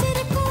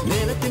நிலைச்சிருக்கும்.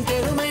 நிலத்தின்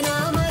பெருமை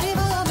நாம்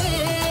அறிவோமே,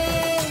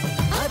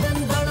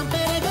 அதன் பலம்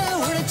பெருக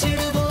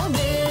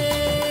உழைச்சிடுவோமே.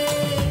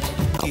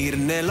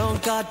 நிலம்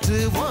காற்று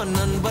உன்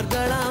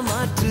நண்பர்களா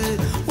மாற்று,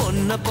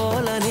 ஒன்ன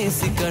போல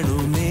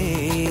நேசிக்கணுமே,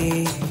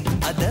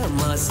 அத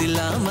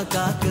மாசில்லாம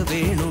காக்க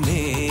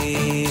வேணுமே.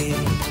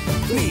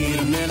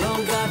 நீர்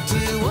நிலம்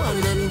காற்று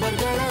உன்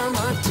நண்பர்களா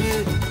மாற்று,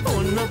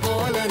 ஒன்ன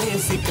போல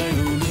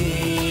நேசிக்கணுமே,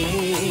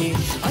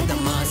 அத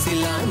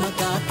மாசில்லாம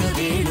காக்க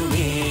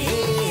வேணுமே.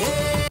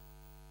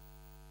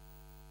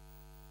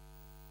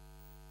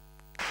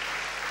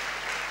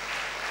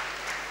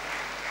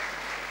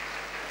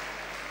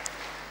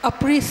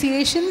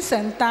 Appreciations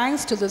and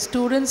thanks to the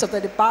students of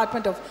the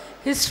Department of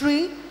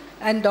History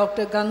and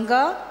Dr.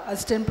 Ganga,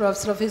 Assistant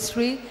Professor of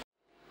History.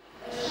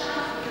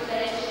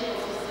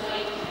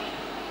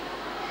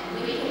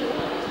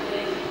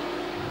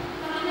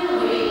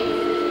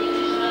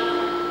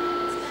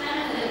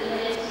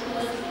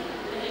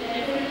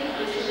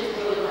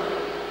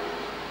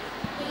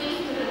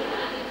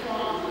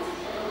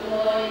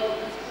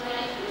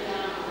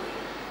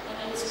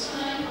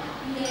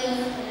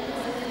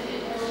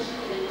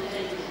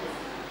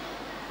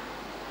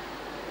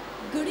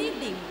 Good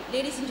evening,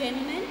 ladies and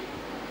gentlemen.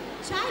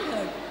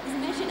 Childhood is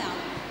measured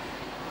out.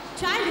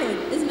 Childhood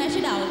is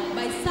measured out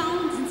by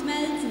sounds and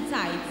smells and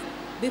sights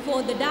before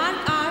the dark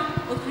hour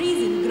of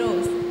reason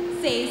grows,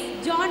 says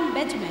John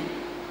Benjamin.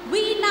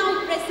 We now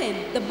present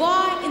The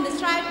Boy in the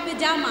Striped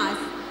Pyjamas,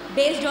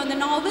 based on the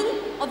novel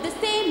of the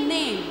same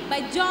name by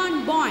John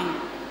Boyne,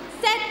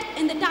 set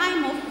in the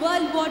time of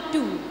World War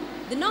II.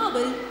 The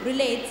novel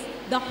relates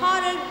the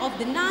horror of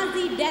the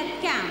Nazi death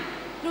camp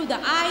through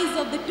the eyes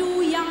of the two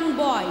young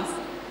boys,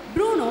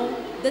 Bruno,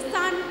 the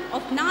son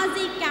of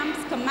Nazi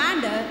camp's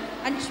commander,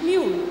 and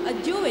Shmuel, a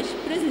Jewish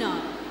prisoner.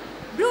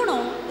 Bruno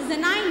is a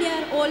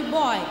 9-year-old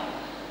boy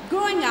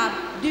growing up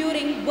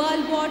during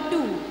World War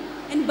II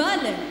in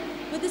Berlin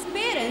with his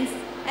parents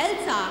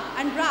Elsa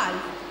and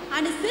Ralph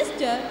and his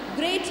sister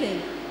Gretel.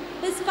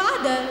 His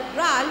father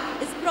Ralph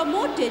is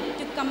promoted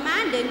to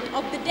commandant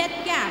of the death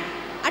camp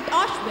at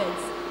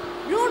Auschwitz.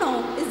 Bruno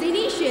is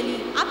initially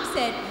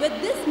upset with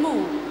this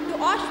move to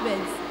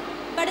Auschwitz,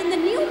 but in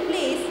the new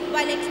place,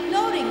 while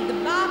exploring the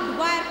barbed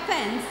wire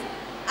fence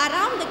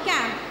around the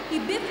camp, he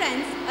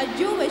befriends a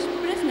Jewish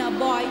prisoner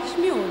boy,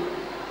 Shmuel.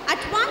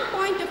 At one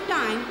point of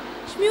time,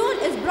 Shmuel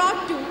is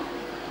brought to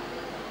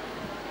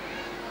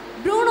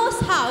Bruno's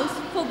house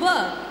for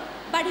work,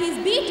 but he is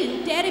beaten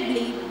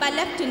terribly by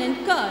Lieutenant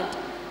Kurt.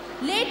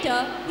 Later,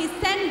 he is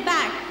sent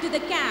back to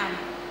the camp.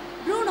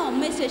 Bruno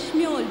misses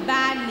Shmuel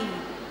badly,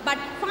 but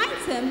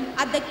finds him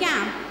at the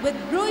camp with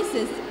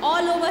bruises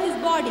all over his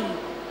body.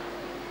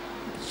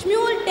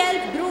 Shmuel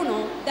tells Bruno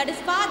that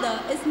his father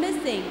is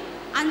missing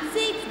and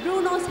seeks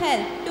Bruno's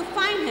help to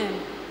find him.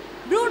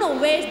 Bruno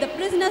wears the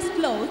prisoner's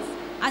clothes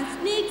and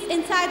sneaks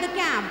inside the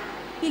camp.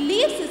 He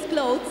leaves his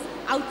clothes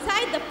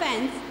outside the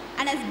fence,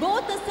 and as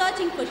both are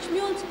searching for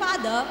Shmuel's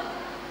father,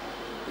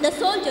 the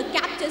soldier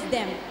captures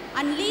them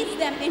and leads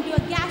them into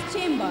a gas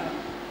chamber.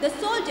 The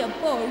soldier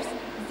pours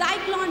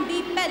Zyklon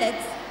B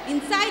pellets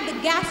inside the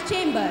gas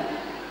chamber.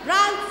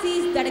 Ralph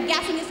sees that a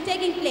gassing is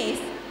taking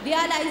place.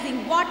 Realizing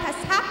what has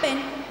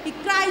happened, he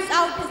cries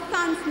out his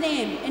son's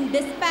name in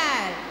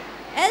despair.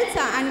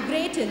 Elsa and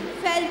Gretel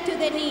fell to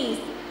their knees,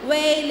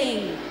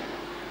 wailing.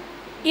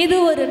 இது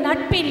ஒரு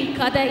நட்பின்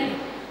கதை.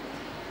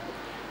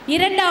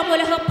 இரண்டாம்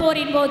உலகப்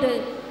போரின் போது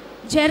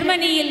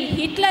ஜெர்மனியில்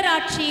Hitler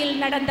ஆட்சியில்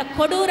நடந்த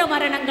கொடூர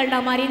மரணங்கள்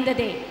நாம்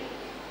அறிந்ததே.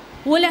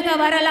 உலக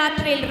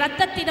வரலாற்றில்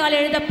இரத்தத்தினால்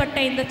எழுதப்பட்ட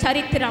இந்த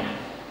சரித்திரம்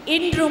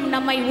இன்றும்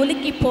நம்மை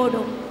உலுக்கி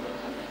போடும்.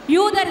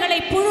 யூதர்களை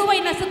புழுவை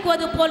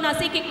நசுக்குவது போல்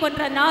நசுக்கிக்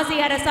கொன்ற நாசி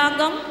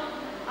அரசாங்கம்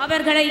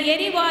அவர்களை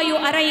எரிவாயு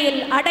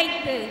அறையில்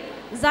அடைத்து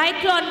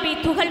ஜைக்ளோன் பி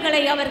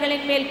துகள்களை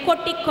அவர்களின் மேல்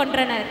கொட்டிக்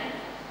கொன்றனர்.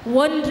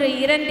 1,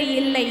 2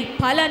 இல்லை,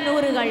 பல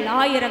நூறுகள்,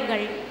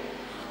 ஆயிரங்கள்.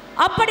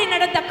 அப்படி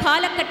நடந்த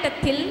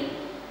காலகட்டத்தில்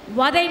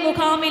வதை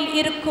முகாமில்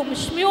இருக்கும்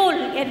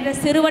ஷ்மியூல் என்ற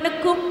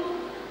சிறுவனுக்கும்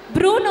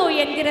ப்ரூனோ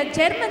என்கிற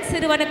ஜெர்மன்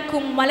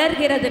சிறுவனுக்கும்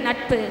மலர்கிறது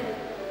நட்பு.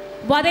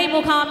 வதை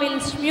முகாமில்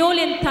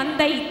ஷ்மியூலின்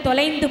தந்தை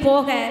தொலைந்து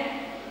போக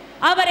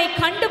அவரை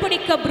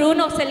கண்டுபிடிக்க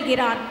ப்ரூனோ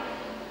செல்கிறான்.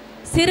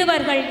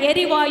 சிறுவர்கள்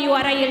எரிவாயு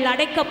அறையில்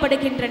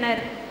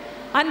அடைக்கப்படுகின்றனர்.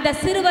 அந்த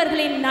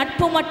சிறுவர்களின்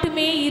நட்பு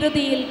மட்டுமே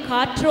இறுதியில்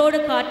காற்றோடு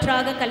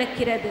காற்றாக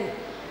கலக்கிறது.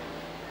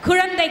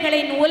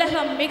 குழந்தைகளின்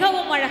உலகம்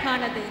மிகவும்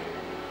அழகானது.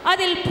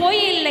 அதில்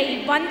பொய் இல்லை,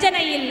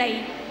 வஞ்சனை இல்லை,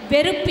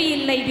 வெறுப்பு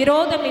இல்லை,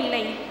 விரோதம்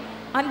இல்லை.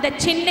 அந்த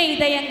சின்ன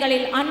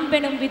இதயங்களில்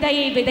அன்பெனும்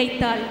விதையை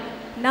விதைத்தால்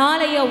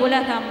நாளைய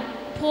உலகம்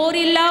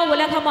போரில்லா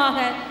உலகமாக,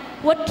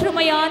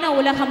 ஒற்றுமையான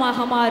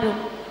உலகமாக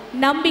மாறும்.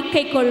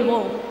 நம்பிக்கை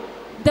கொள்வோம்.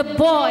 The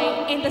Boy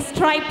in the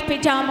Striped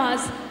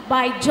Pajamas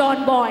by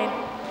John Boyne.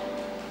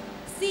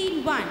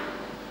 Scene 1.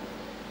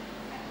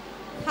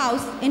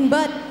 House in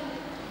birth.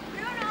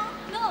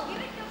 No,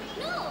 give it to me.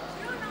 No,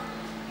 Bruno,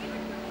 give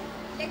it to me.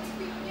 Let's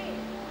play.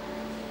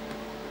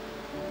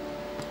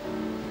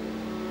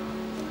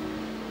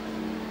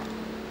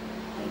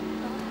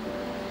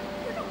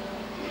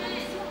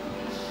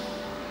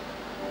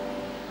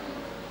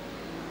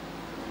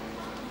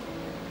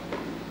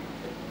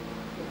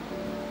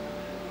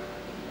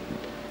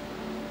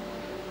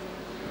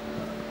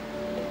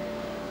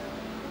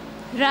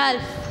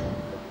 Ralph.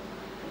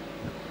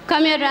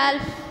 Come here,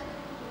 Ralph.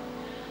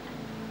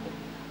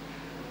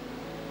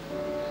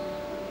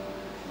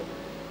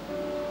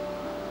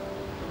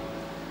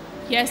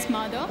 Yes,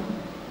 mother.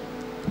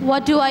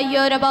 What do I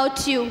hear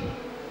about you?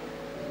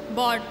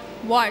 But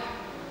what?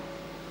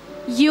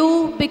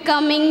 You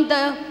becoming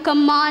the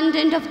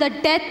commandant of the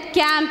death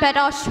camp at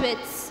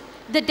Auschwitz.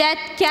 The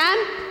death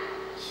camp?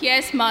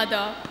 Yes,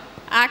 mother.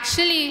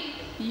 Actually,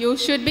 you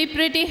should be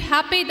pretty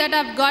happy that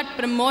I've got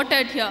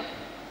promoted here.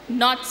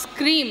 Not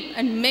scream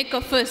and make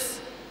a fuss.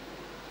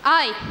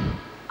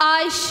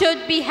 I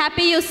should be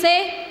happy, you say?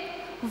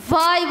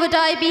 Why would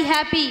I be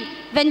happy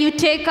when you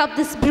take up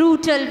this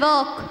brutal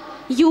work?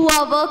 You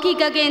are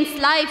working against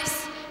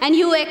lives and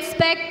you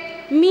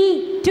expect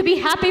me to be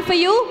happy for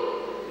you?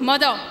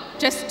 Mother,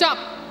 just stop.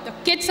 The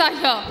kids are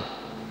here.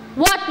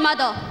 What,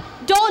 mother?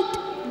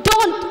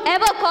 Don't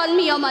ever call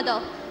me your mother.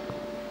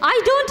 I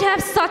don't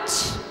have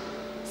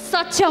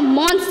such a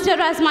monster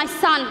as my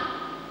son.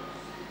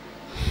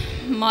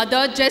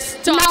 Mother, just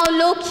stop. Now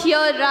look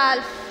here,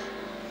 Ralph.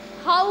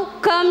 How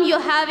come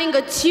you're having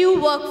a Jew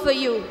work for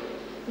you?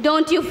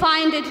 Don't you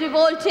find it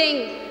revolting?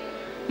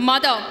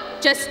 Mother,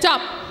 just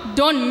stop.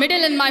 Don't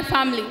meddle in my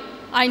family.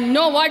 I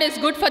know what is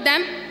good for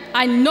them.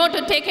 I know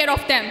to take care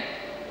of them.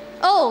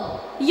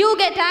 Oh, you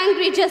get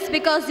angry just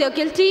because you're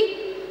guilty?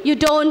 You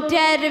don't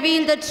dare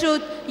reveal the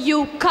truth,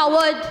 you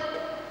coward.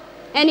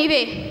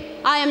 Anyway,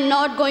 I am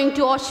not going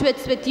to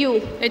Auschwitz with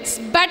you. It's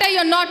better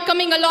you're not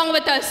coming along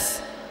with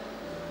us.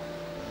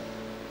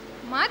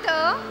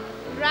 Mother,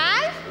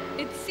 Ralph,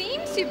 it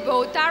seems you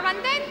both are on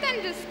the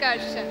intent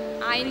discussion.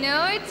 I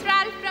know it's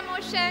Ralph's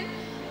promotion.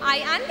 I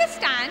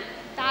understand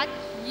that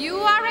you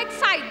are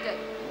excited.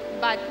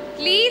 But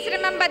please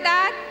remember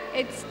that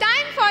it's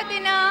time for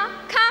dinner.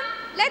 Come,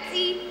 let's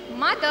eat.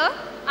 Mother,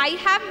 I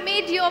have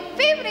made your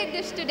favorite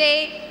dish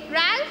today.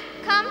 Ralph,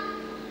 come.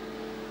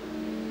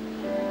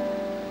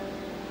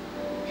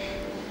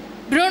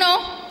 Bruno,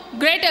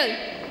 Gretel.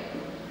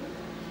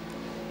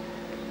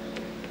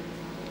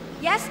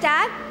 Yes,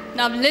 Dad?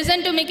 Now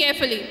listen to me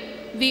carefully.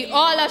 We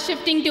all are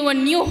shifting to a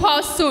new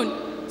house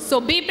soon.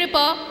 So be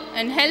prepared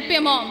and help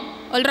your mom.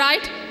 All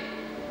right?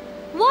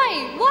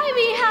 Why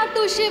we have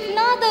to shift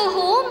another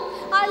home?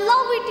 I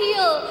love it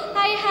here.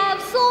 I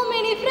have so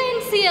many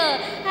friends here.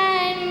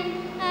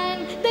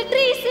 And the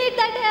tree seed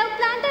that I have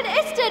planted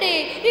yesterday,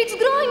 it's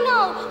growing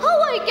now. How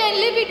I can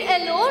leave it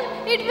alone?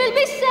 It will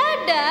be sad,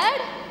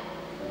 Dad.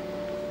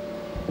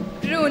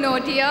 Bruno,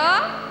 dear,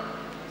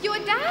 your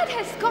dad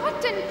has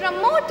gotten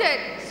promoted,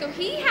 so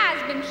he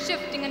has been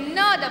shifting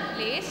another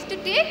place to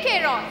take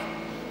care of.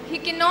 He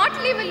cannot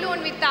live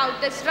alone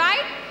without us,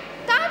 right?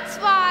 That's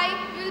why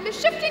you'll be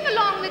shifting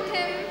along with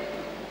him.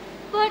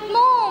 But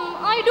Mom,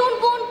 I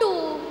don't want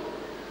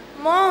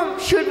to. Mom,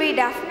 should we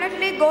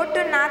definitely go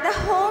to another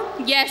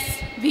home?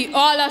 Yes, we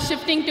all are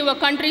shifting to a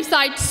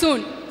countryside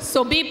soon.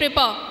 So be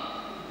prepared.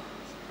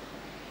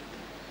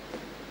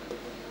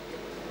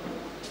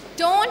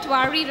 Don't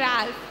worry,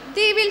 Ralph.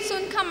 They will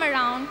soon come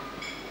around.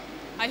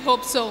 I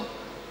hope so.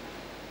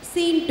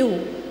 Scene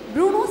 2.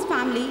 Bruno's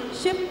family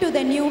shift to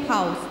the new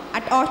house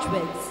at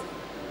Auschwitz.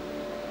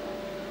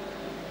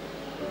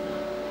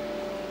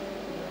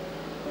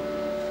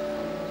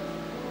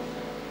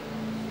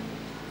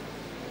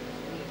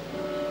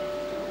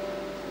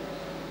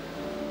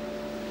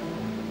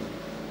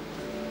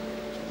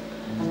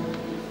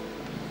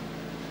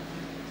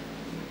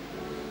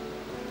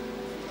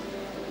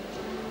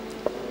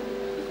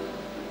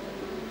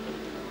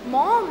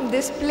 Mom,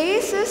 this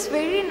place is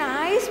very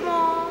nice,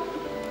 Mom.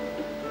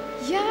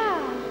 Yeah.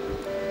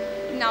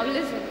 Now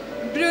listen.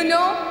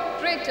 Bruno,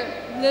 Gretel,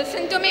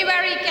 listen to me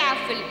very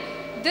carefully.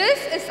 This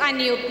is a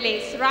new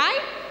place, right?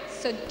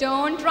 So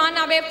don't run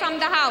away from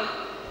the house.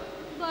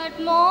 But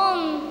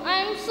Mom,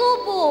 I'm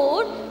so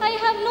bored. I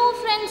have no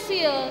friends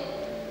here.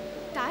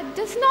 That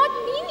does not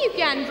mean you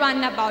can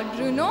run about,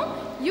 Bruno.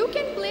 You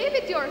can play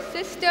with your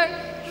sister,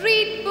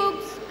 read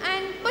books,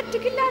 and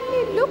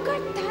particularly look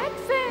at that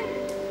fence.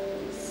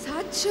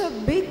 Such a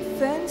big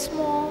fence,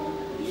 Mom.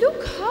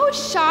 Look how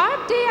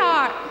sharp they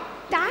are.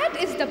 That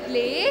is the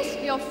place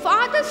your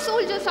father's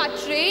soldiers are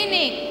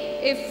training.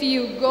 If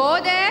you go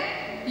there,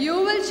 you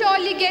will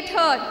surely get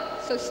hurt.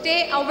 So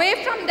stay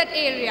away from that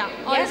area,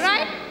 all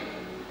right?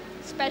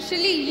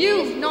 Especially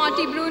you,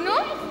 naughty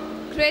Bruno.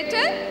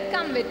 Gretel,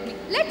 come with me.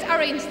 Let's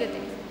arrange the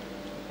things.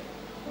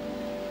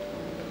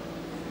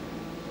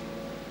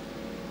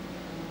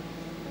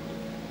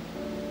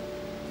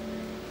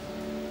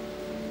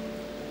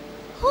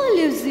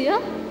 is here?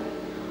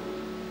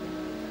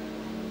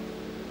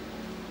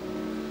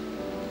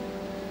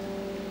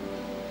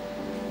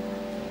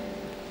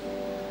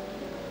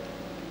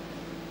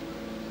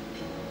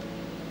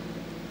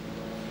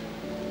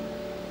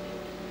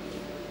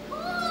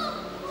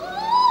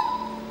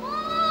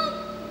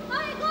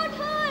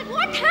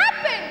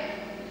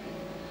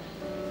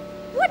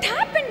 What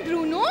happened,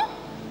 Bruno?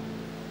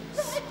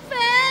 It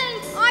fell.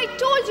 I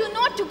told you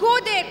not to go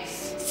there.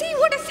 See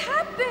what has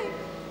happened.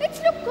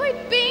 It's looked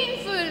quite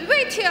painful.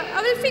 Wait here.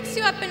 I will fix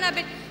you up in a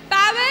bit.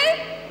 Pavel,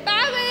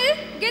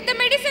 get the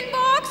medicine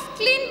box.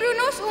 Clean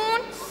Bruno's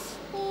wound.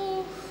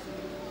 Oh,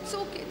 it's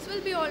okay. It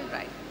will be all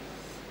right.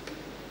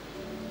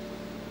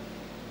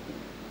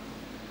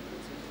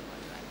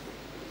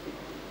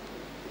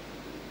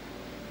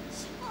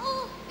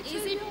 Oh,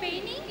 is it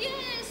paining?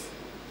 Yes.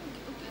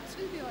 Okay,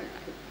 it will be all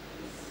right.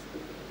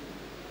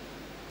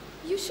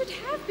 You should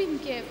have been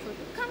careful.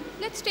 Come,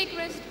 let's take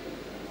rest.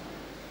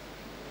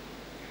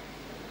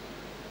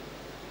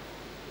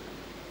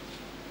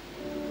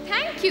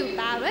 Thank you,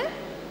 Pavel.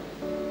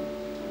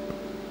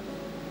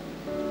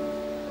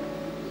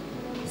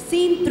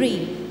 Scene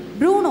 3.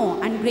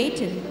 Bruno and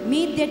Gretel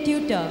meet their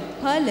tutor,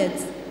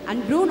 Herlitz,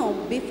 and Bruno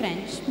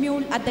befriends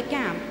Shmuel at the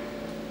camp.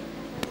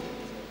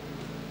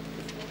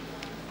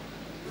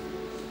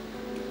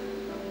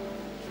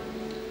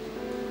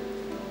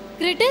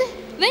 Gretel,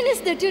 when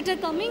is the tutor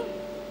coming?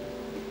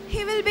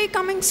 He will be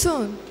coming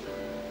soon.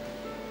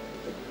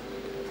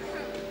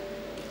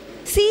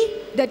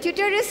 See, the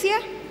tutor is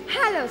here.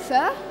 Hello,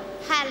 sir.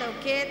 Hello,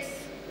 kids.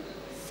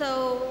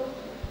 So,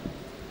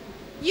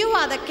 you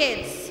are the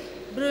kids,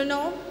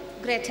 Bruno,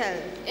 Gretel.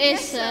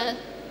 Yes, sir.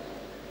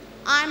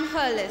 I'm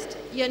Herlist,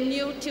 your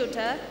new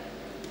tutor.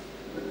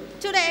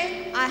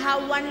 Today, I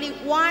have only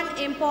one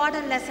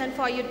important lesson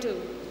for you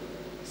two.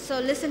 So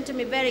listen to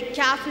me very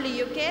carefully,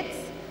 you kids.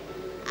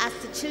 As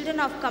the children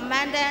of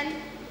Commandant,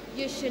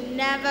 you should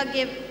never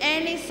give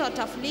any sort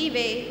of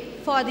leeway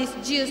for these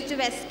Jews to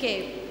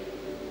escape.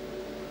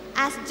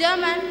 As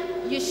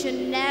German, you should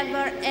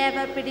never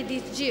ever pity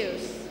these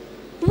Jews.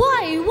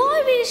 Why?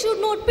 Why we should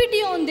not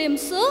pity on them,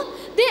 sir?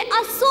 They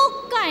are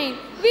so kind.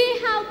 We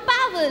have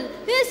Pavel.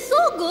 He is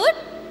so good.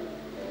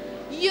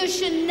 You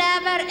should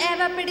never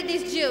ever pity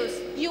these Jews.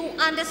 You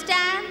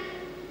understand?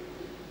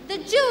 The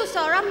Jews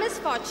are a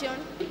misfortune.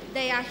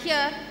 They are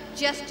here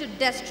just to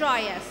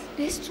destroy us.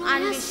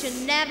 And we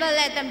should never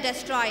let them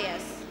destroy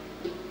us.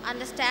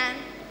 Understand?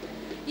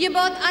 You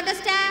both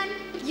understand?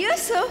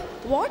 Yes, sir.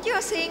 What you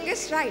are saying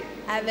is right.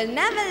 I will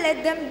never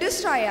let them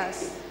destroy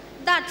us.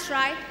 That's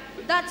right.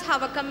 That's how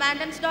a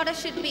commandant's daughter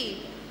should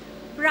be.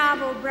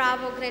 Bravo,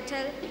 bravo,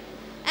 Gretel.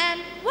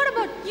 And what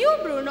about you,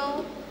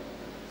 Bruno?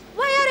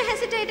 Why are you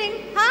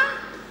hesitating, huh?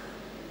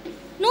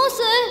 No,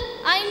 sir.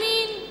 I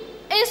mean,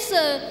 yes,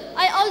 sir.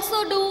 I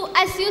also do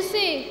as you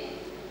say.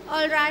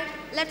 All right,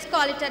 let's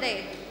call it a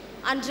day.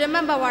 And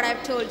remember what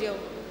I've told you.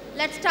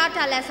 Let's start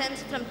our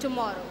lessons from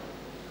tomorrow.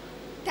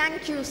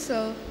 Thank you,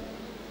 sir.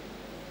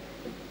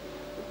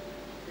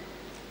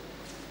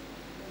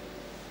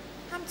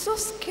 I'm so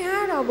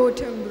scared about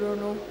him,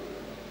 Bruno.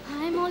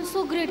 I'm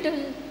also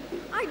Gretel.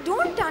 I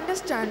don't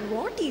understand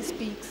what he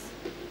speaks.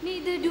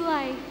 Neither do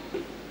I.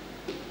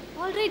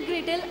 All right,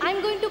 Gretel,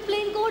 I'm going to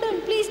play in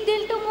Gordon. Please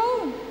tell to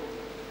Mom.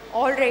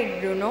 All right,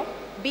 Bruno.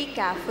 Be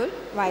careful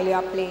while you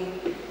are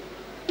playing.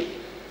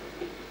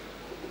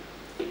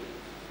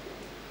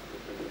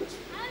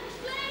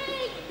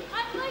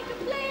 I'm going to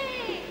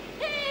play.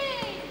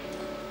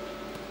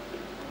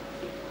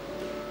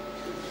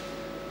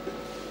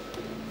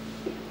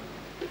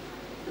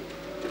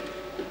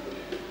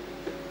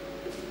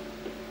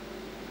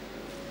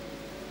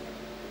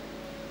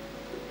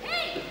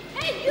 Hey!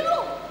 Hey, you!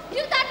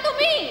 Give that to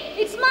me!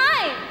 It's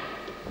mine!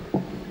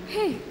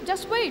 Hey,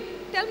 just wait.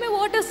 Tell me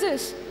what is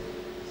this?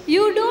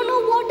 You don't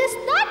know what is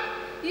that?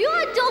 You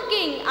are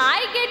joking.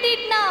 I get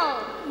it now.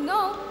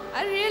 No,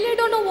 I really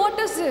don't know what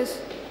is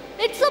this.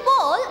 It's a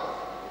ball.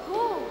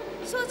 Oh,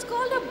 so it's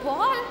called a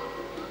ball?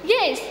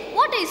 Yes.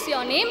 What is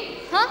your name?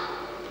 Huh?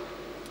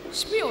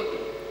 Shmuel.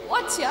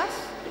 What's yours?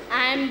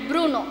 I'm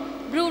Bruno.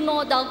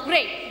 Bruno the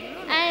Great.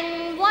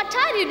 And what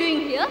are you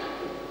doing here?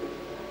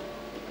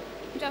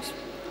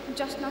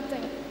 Just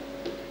nothing.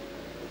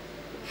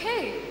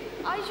 Hey,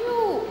 are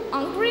you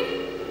hungry?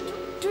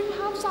 Do you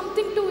have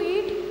something to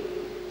eat?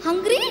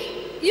 Hungry?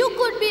 You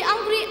could be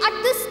hungry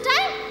at this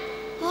time?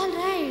 All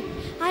right.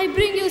 I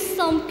bring you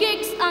some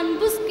cakes and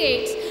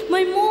biscuits.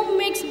 My mom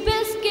makes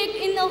best cake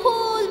in the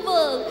whole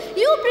world.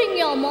 You bring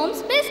your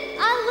mom's best,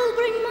 I will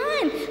bring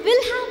mine.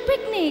 We'll have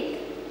picnic.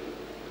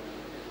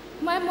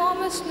 My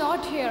mom is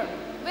not here.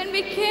 When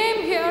we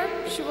came here,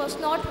 she was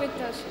not with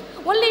us.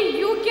 Only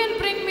you can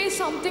bring me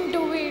something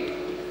to eat.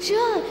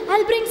 Sure,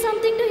 I'll bring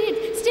something to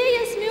eat.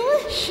 Stay here,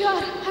 Mule.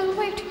 Sure, I'll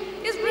wait.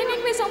 He's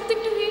bringing me something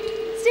to eat.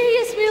 Stay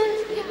here, Mule.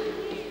 Yeah.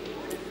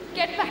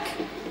 Get back.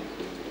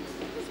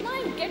 It's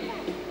mine. Get back.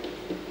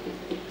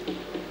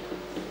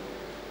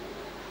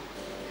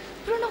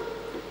 Bruno.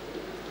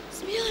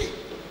 Mule.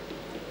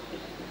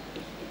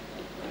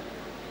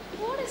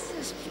 What is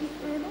this,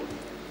 Bruno?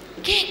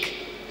 Cake.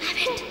 Have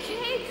it.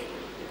 Cake.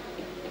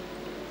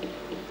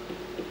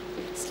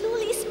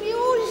 Slowly,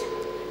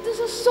 Smule. This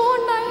is so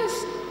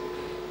nice.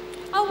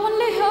 I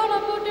only heard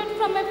about it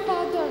from my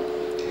father.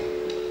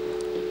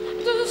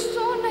 This is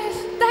so nice.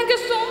 Thank you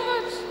so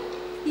much.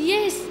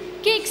 Yes,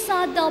 cakes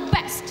are the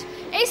best,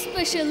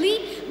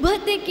 especially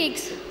birthday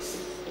cakes.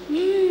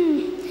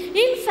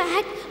 In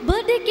fact,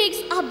 birthday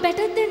cakes are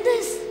better than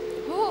this.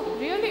 Oh,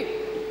 really?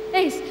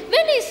 Yes.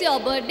 When is your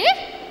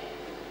birthday?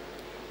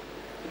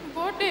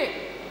 Birthday?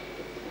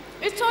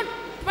 It's on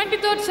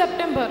 23rd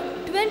September.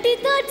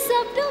 23rd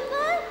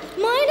September?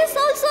 Mine is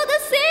also the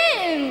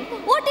same.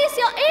 What is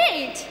your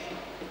age?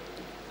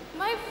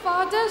 My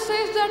father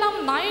says that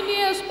I'm 9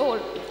 years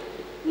old.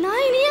 9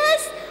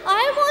 years?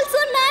 I'm also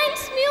 9,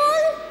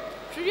 Smule.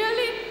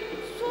 Really?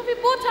 So we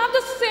both have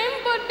the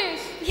same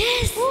birthdays?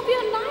 Yes. Oh, we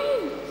are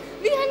 9.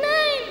 We are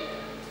 9.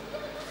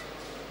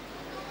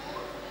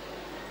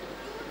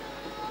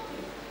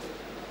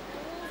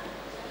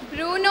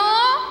 Bruno,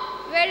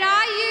 where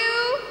are you?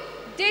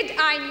 Did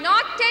I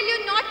not tell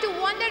you not to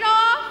wander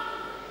off?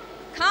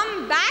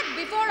 Come back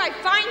before I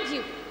find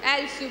you,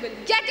 else you will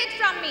get it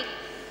from me.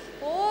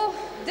 Oh,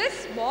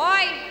 this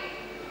boy.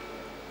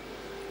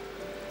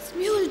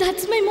 Smule,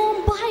 that's my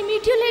mom. Bye.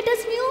 Meet you later,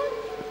 Smule.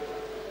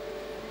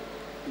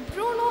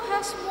 Bruno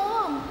has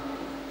mom.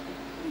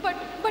 But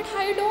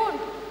I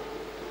don't.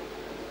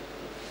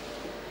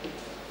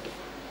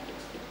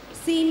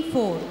 Scene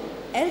 4.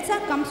 Elsa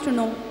comes to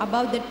know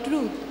about the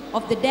truth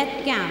of the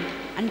death camp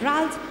and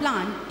Ralph's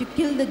plan to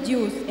kill the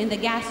Jews in the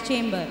gas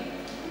chamber.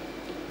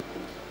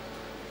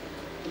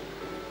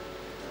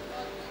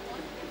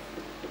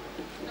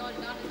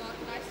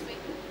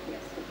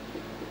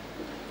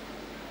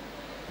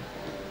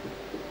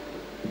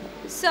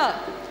 Sir,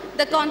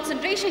 the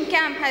concentration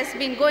camp has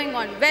been going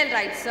on well,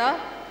 right, sir?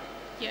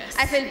 Yes.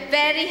 I feel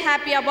very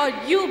happy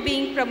about you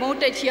being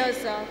promoted here,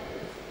 sir.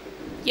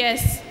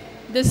 Yes,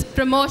 this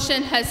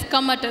promotion has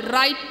come at the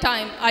right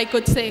time, I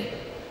could say.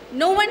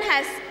 No one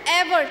has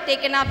ever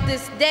taken up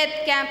this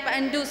death camp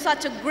and do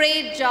such a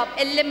great job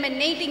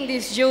eliminating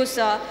these Jews,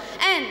 sir.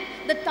 And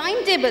the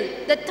timetable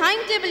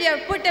you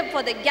have put up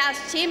for the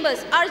gas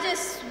chambers are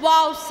just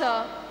wow,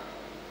 sir.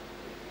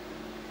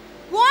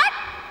 What?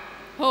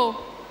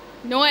 Oh,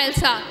 no,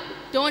 Elsa,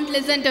 don't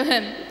listen to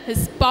him.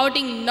 He's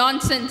spouting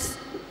nonsense.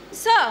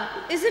 Sir,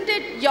 isn't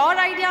it your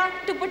idea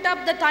to put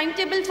up the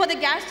timetable for the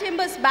gas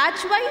chambers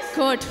batch-wise?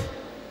 Good.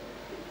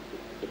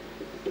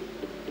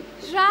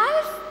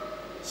 Ralph,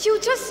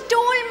 you just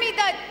told me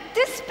that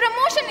this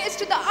promotion is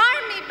to the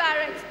army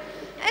barracks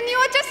and you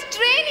are just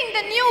training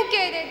the new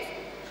cadets.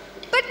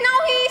 But now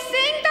he is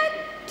saying that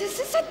this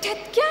is a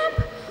death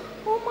camp.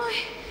 Oh my,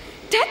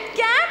 death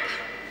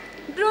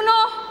camp? Bruno,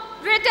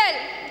 Riddle,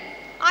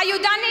 are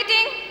you done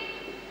eating?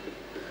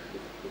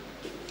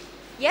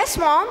 Yes,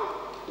 Mom.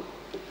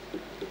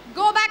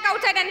 Go back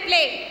outside and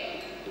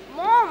play.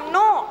 Mom,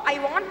 no, I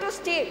want to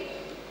stay.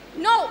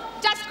 No,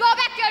 just go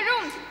back to your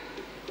rooms.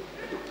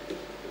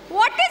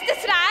 What is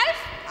this, Ralph?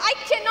 I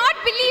cannot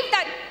believe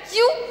that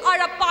you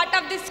are a part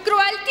of this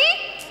cruelty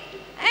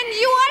and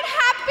you are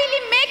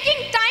happily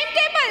making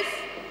timetables.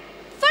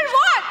 For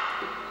what?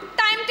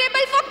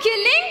 Timetable for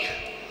killing?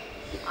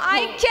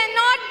 I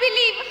cannot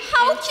believe.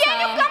 How can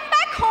you come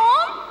back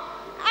home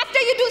after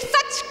you do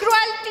such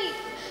cruelty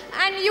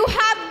and you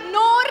have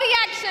no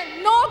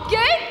reaction, no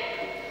guilt?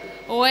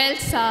 Oh,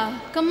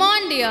 Elsa, come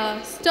on,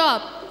 dear.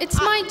 Stop.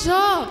 It's my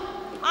job.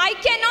 I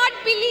cannot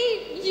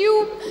believe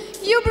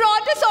you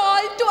brought us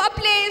all to a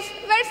place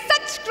where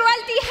such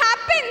cruelty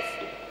happens.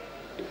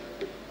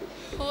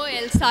 Oh,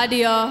 Elsa,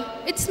 dear.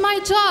 It's my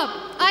job.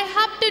 I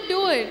have to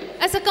do it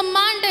as a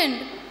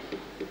commandant.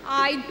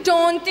 I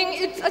don't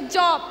think it's a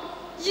job.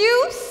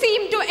 You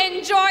seem to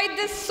enjoy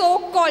this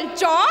so-called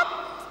job.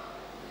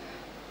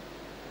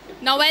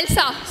 Now,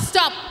 Elsa,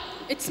 stop.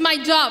 It's my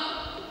job.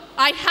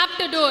 I have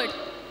to do it.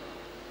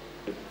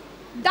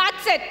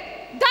 That's it.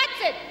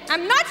 That's it.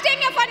 I'm not staying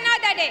here for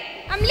another day.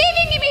 I'm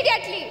leaving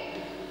immediately.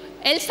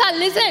 Elsa,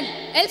 listen.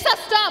 Elsa,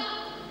 stop.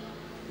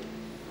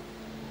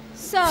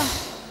 Sir,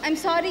 I'm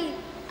sorry.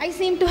 I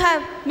seem to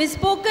have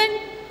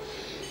misspoken.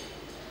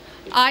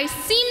 I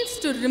seems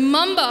to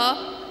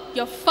remember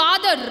your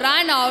father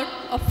ran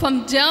out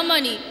from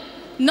Germany,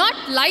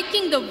 not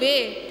liking the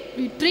way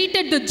we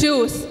treated the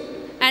Jews.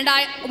 And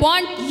I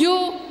want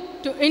you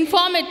to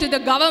inform it to the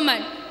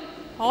government,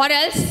 or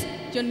else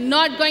you're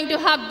not going to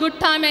have good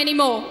time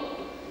anymore.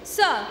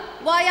 Sir,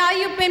 why are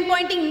you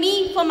pinpointing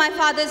me for my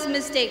father's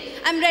mistake?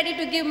 I'm ready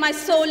to give my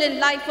soul and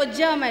life for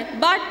German,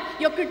 but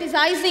you're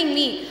criticizing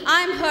me.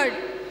 I'm hurt.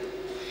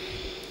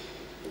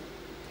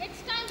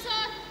 It's time,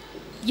 sir.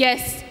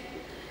 Yes.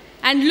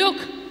 And look,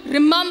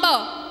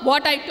 remember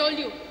what I told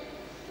you.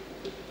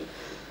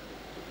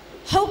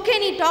 How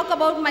can he talk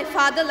about my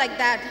father like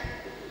that?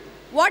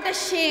 What a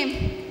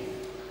shame.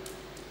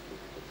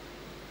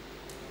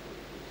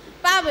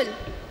 Pavel,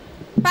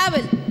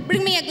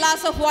 bring me a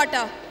glass of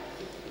water.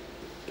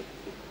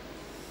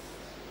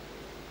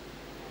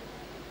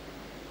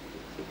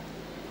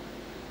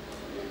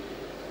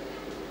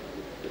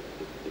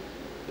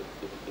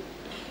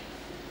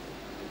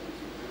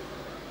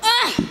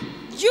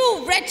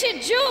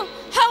 wretched Jew!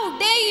 How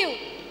dare you!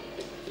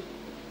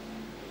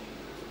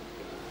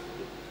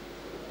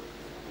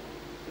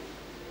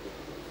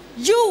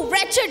 You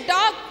wretched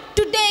dog!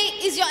 Today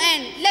is your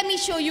end. Let me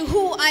show you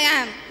who I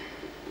am.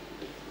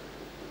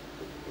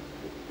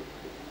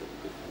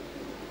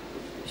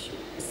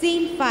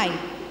 Scene 5.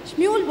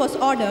 Shmuel was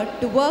ordered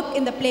to work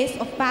in the place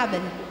of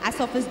Pavel as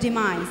of his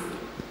demise.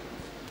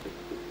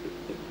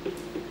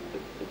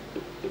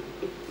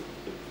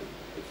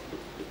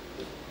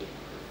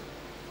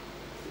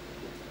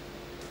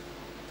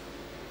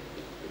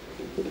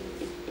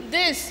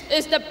 This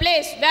is the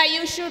place where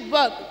you should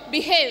work.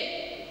 Behave.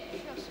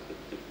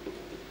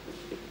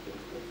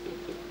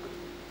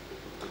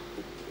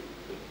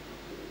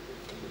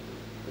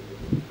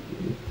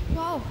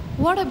 Wow,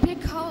 what a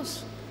big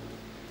house.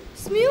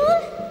 Shmuel?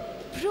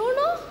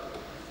 Bruno?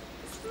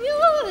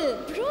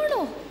 Shmuel?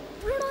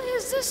 Bruno,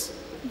 is this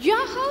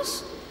your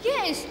house?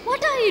 Yes.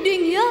 What are you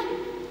doing here?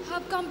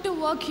 I've come to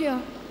work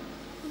here.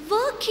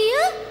 Work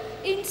here?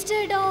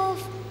 Instead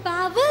of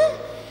Pavel?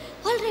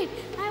 All right,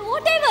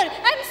 whatever.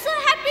 I'm so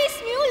happy,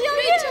 Shmuel,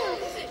 you're here.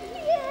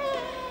 Yay.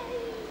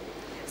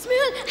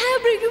 Shmuel,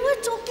 I'll bring you a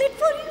chocolate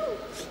for you.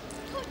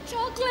 Oh,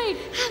 chocolate.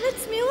 Have it,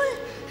 Shmuel.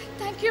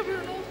 Thank you,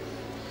 Bruno.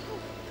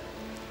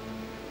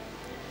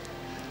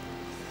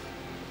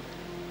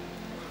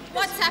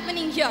 What's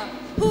happening here?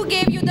 Who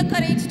gave you the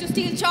courage to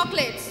steal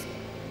chocolates?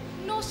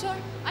 No, sir.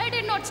 I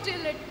did not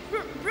steal it.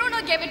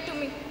 Bruno gave it to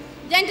me.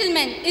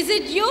 Gentlemen, is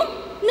it you?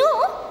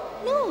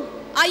 No.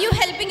 Are you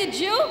helping a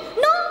Jew?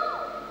 No.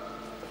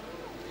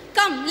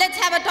 Come, let's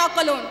have a talk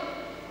alone.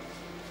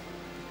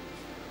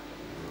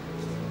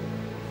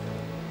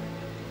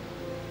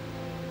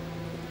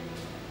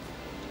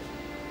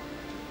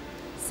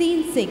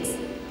 Scene 6.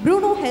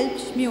 Bruno helped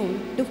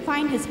Shmuel to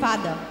find his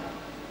father.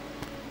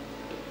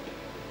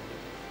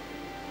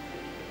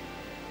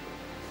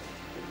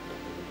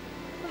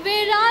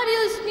 Where are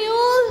you,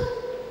 Shmuel?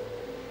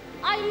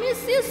 I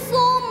miss you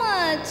so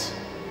much.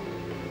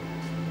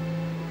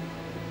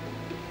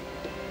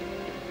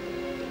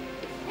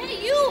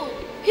 Hey, you!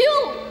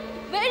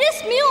 Where is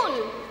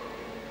Shmuel?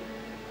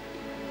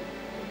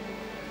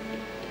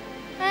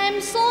 I'm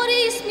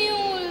sorry,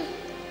 Shmuel.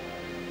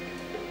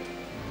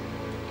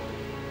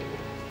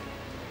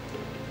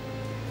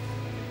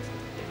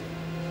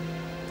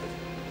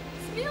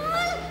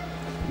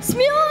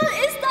 Shmuel,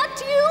 is that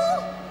you?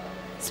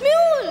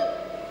 Shmuel!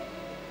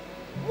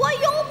 Why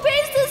your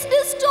face is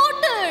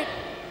distorted?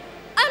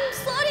 I'm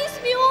sorry,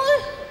 Shmuel.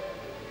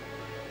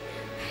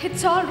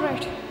 It's all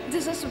right.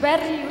 This is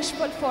very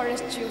usual for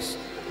us Jews.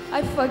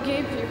 I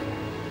forgive you.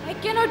 I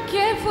cannot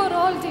care for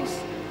all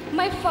this.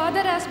 My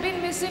father has been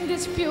missing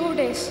these few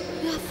days.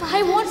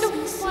 I want to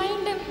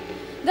find him.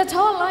 That's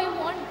all I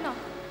want now.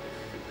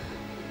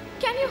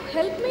 Can you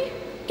help me?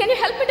 Can you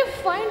help me to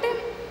find him?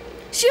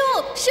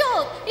 Sure.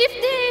 If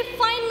they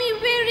find me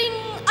wearing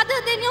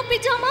other than your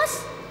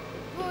pajamas.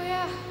 Oh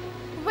yeah.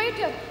 Wait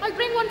here. I'll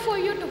bring one for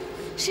you too.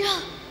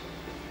 Sure.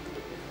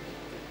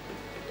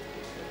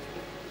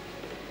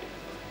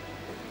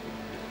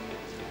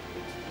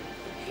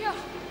 Here,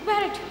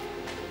 wear it.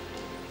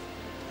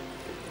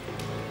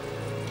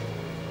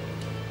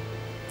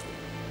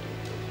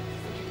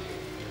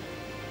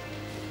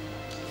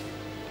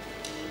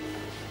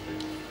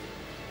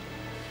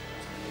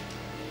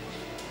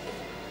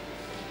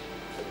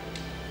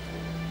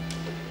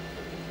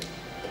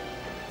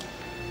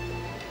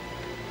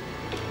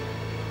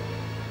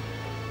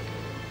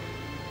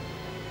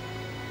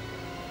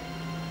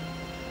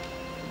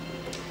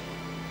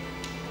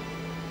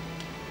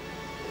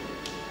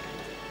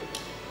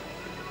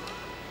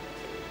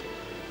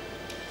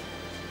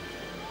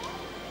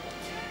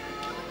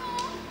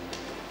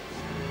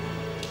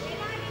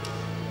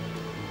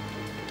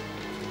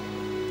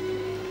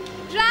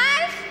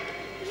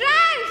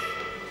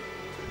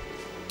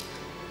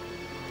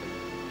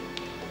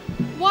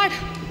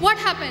 What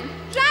happened?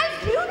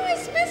 Ralph, Bruno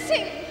is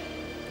missing.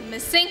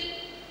 Missing?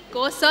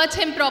 Go search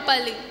him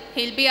properly.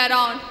 He'll be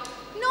around.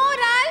 No,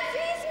 Ralph,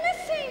 he is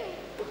missing.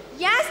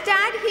 Yes,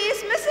 Dad, he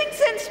is missing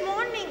since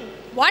morning.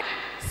 What?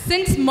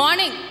 Since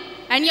morning?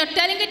 And you're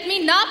telling it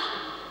me now?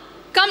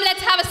 Come,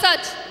 let's have a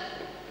search.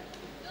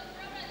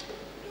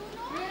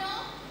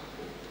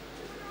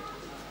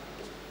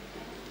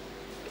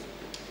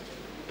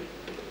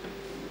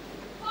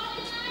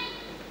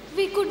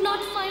 We could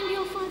not find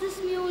your father's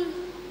mule.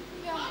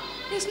 Yeah,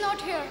 he's not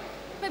here.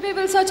 Maybe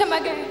we'll search him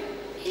again.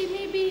 He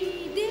may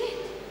be there.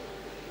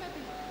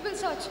 Maybe. We'll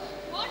search.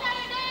 What are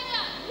you doing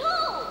here?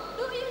 No!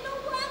 Do you know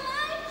who am I?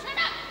 Shut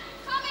up!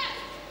 Come here!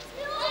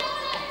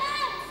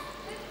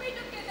 Let's be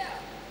together.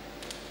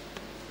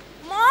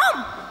 Mom!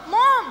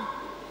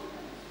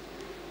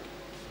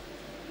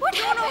 What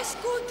happened?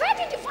 School. Where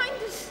did you find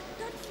this?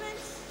 That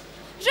fence.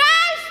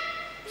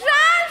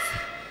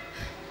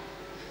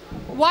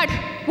 Ralph!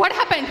 What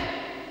happened?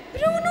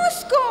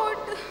 Bruno's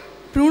coat.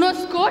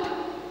 Bruno's coat?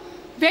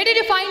 Where did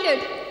you find it?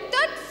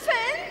 That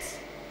fence.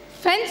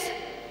 Fence?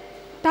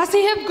 Does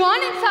he have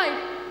gone inside?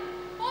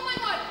 Oh my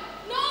God!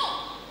 No!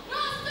 No,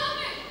 stop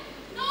it!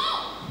 No!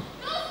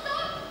 No,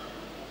 stop!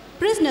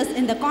 prisoners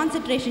in the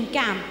concentration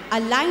camp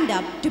are lined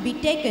up to be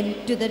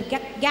taken to the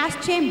gas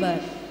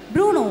chamber.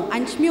 Bruno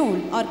and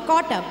Shmuel are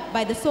caught up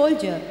by the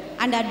soldier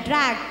and are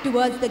dragged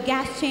towards the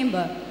gas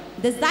chamber.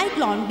 The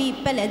Zyklon B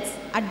pellets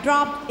are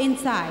dropped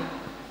inside.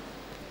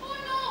 Oh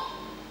no!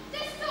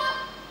 Just stop!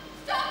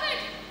 Stop it!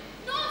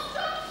 No,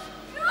 stop!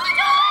 No!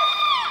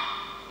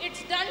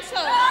 It's done, sir.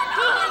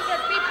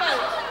 200 people.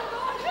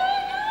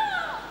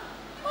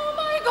 Oh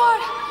my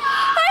God!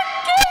 I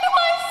killed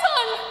my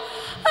son!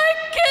 I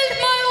killed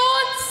my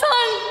own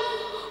son!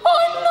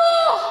 Oh no!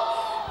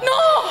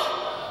 No!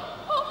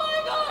 Oh my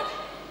God!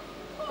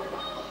 Oh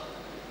no!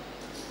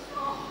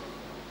 No!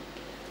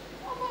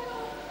 Oh my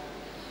God!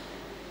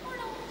 Oh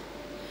no!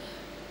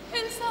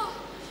 Elsa!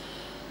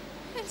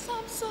 Elsa,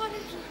 I'm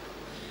sorry.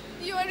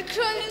 Your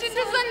cruelty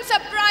doesn't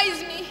surprise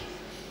me.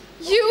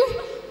 You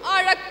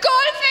are a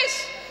cold fish,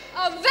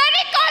 a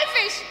very cold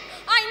fish.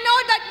 I know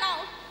that now.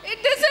 It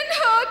doesn't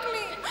hurt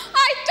me.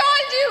 I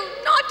told you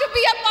not to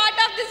be a part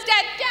of this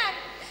death camp.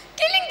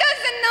 Killing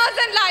those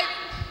innocent life.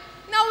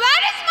 Now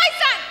where is my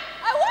son?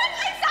 I want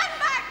my son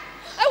back.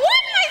 I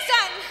want my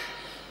son.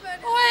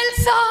 Oh,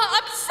 Elsa,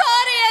 I'm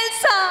sorry,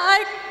 Elsa.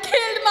 I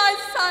killed my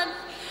son.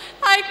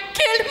 I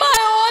killed my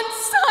own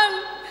son.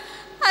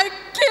 I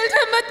killed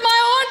him with my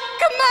own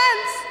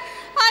commands.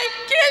 I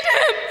killed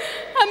him.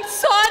 I'm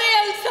sorry,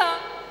 Elsa.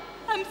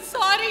 I'm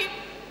sorry.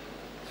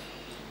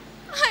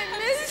 I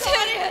miss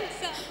him.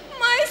 Elsa.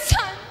 My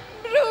son,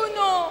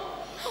 Bruno.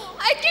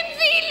 I can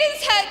feel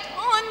his head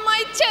on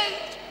my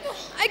chest.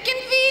 I can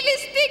feel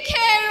his thick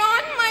hair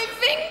on my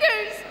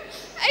fingers.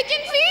 I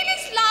can feel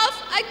his laugh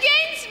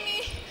against me.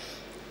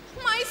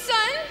 My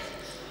son,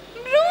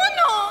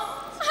 Bruno.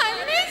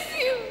 I miss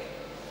you.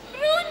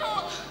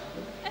 Bruno.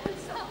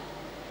 Elsa.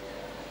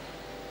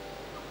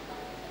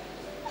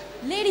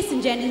 Ladies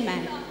and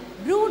gentlemen,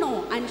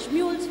 Bruno and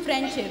Shmuel's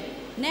friendship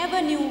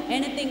never knew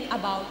anything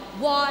about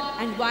war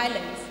and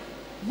violence.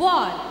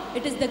 War,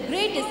 it is the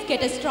greatest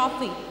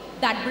catastrophe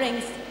that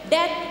brings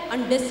death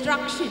and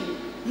destruction,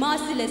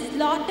 merciless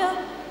slaughter,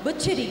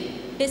 butchery,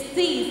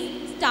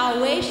 disease,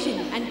 starvation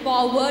and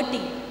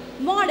poverty.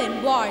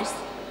 Modern wars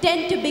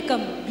tend to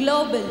become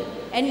global,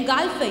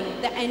 engulfing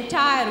the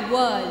entire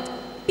world.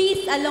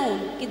 Peace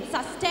alone can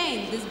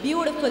sustain this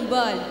beautiful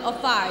world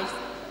of ours.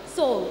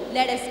 So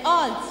let us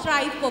all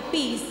strive for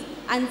peace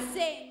and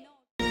say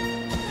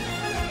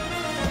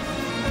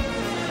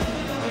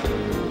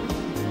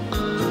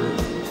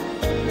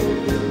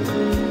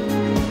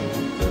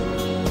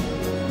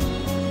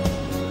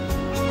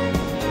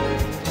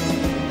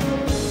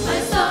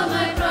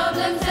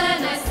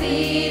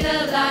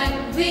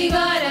we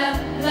got a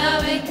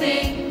loving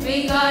thing,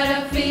 we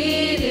gotta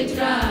feel it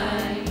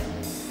right.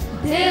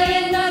 There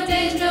ain't no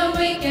danger,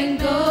 we can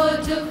go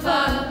too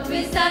far.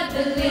 We start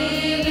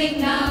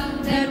believing now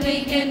that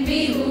we can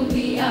be who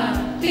we are.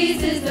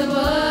 Peace is the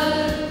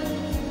word.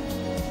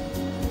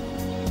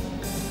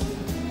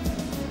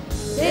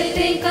 They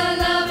think our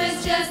love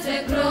is just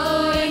a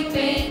growing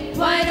pain.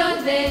 Why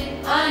don't they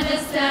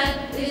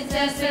understand it's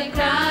just a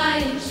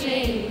crying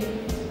shame?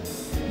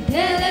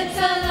 Their lips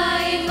are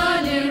lying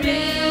on your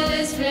real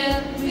is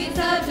real. We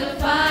start to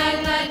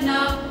fight right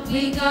now.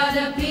 We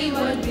gotta be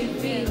what we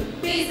feel.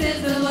 Peace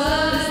is the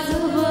word. It's the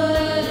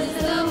word. It's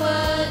the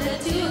word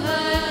that you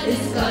heard.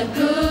 It's got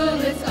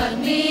groove. It's got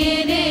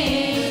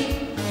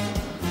meaning.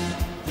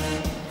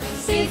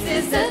 Peace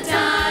is the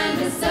time.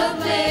 It's the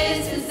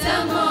place. It's the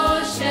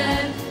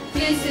motion.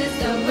 Peace is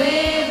the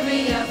way we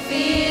are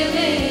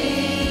feeling.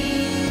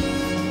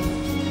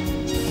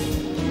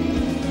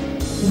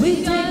 We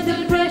take the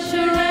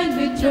pressure and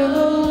we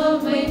throw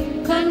away.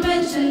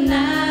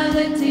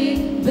 Conventionality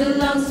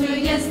belongs to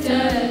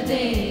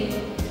yesterday.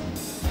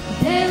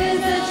 There is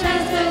a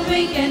chance that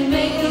we can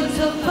make it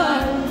so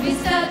far. We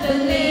start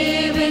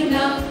believing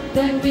now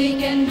that we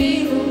can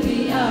be who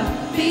we are.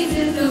 Peace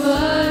is the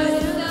word.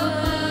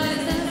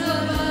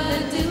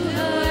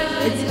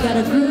 It's got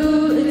a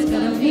groove, it's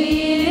got a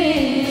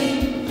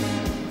meaning.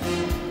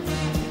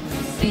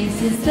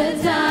 Peace is the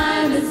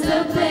time, it's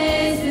the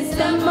place, it's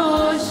the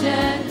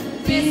motion.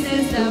 Peace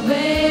is the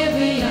way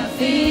we are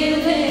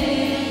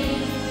feeling.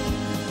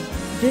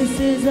 This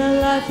is a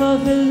life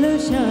of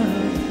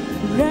illusion,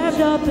 wrapped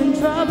up in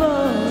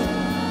trouble,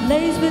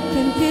 laced with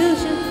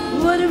confusion.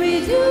 What are we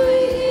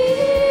doing here?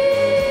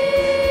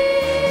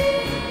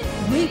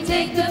 We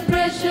take the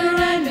pressure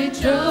and we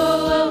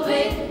throw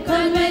away.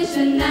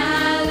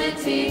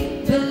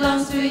 Conventionality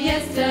belongs to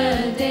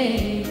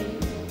yesterday.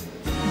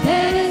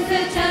 There is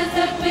a chance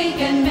that we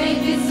can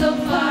make it so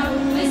far.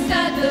 We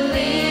start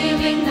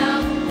believing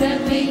now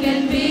that we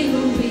can be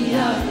who we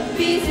are.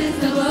 Peace is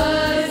the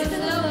word. It's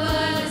the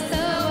word. It's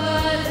the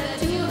word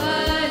that you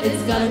heard.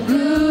 It's got a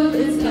groove.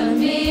 It's got a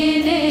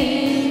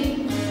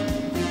meaning.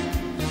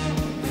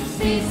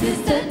 Peace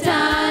is the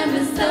time.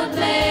 It's the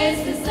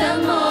place. It's the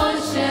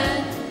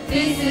motion.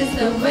 This is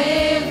the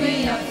way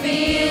we are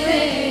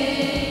feeling.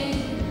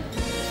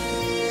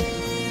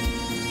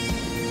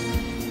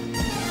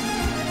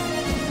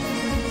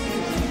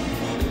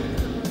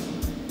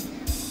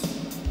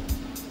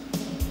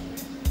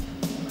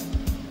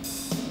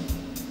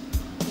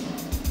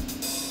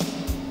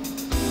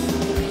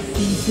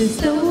 Peace is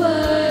the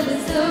word,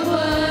 it's the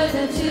word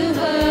that you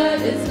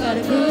heard. It's got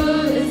a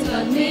root, it's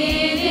got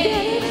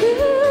meaning.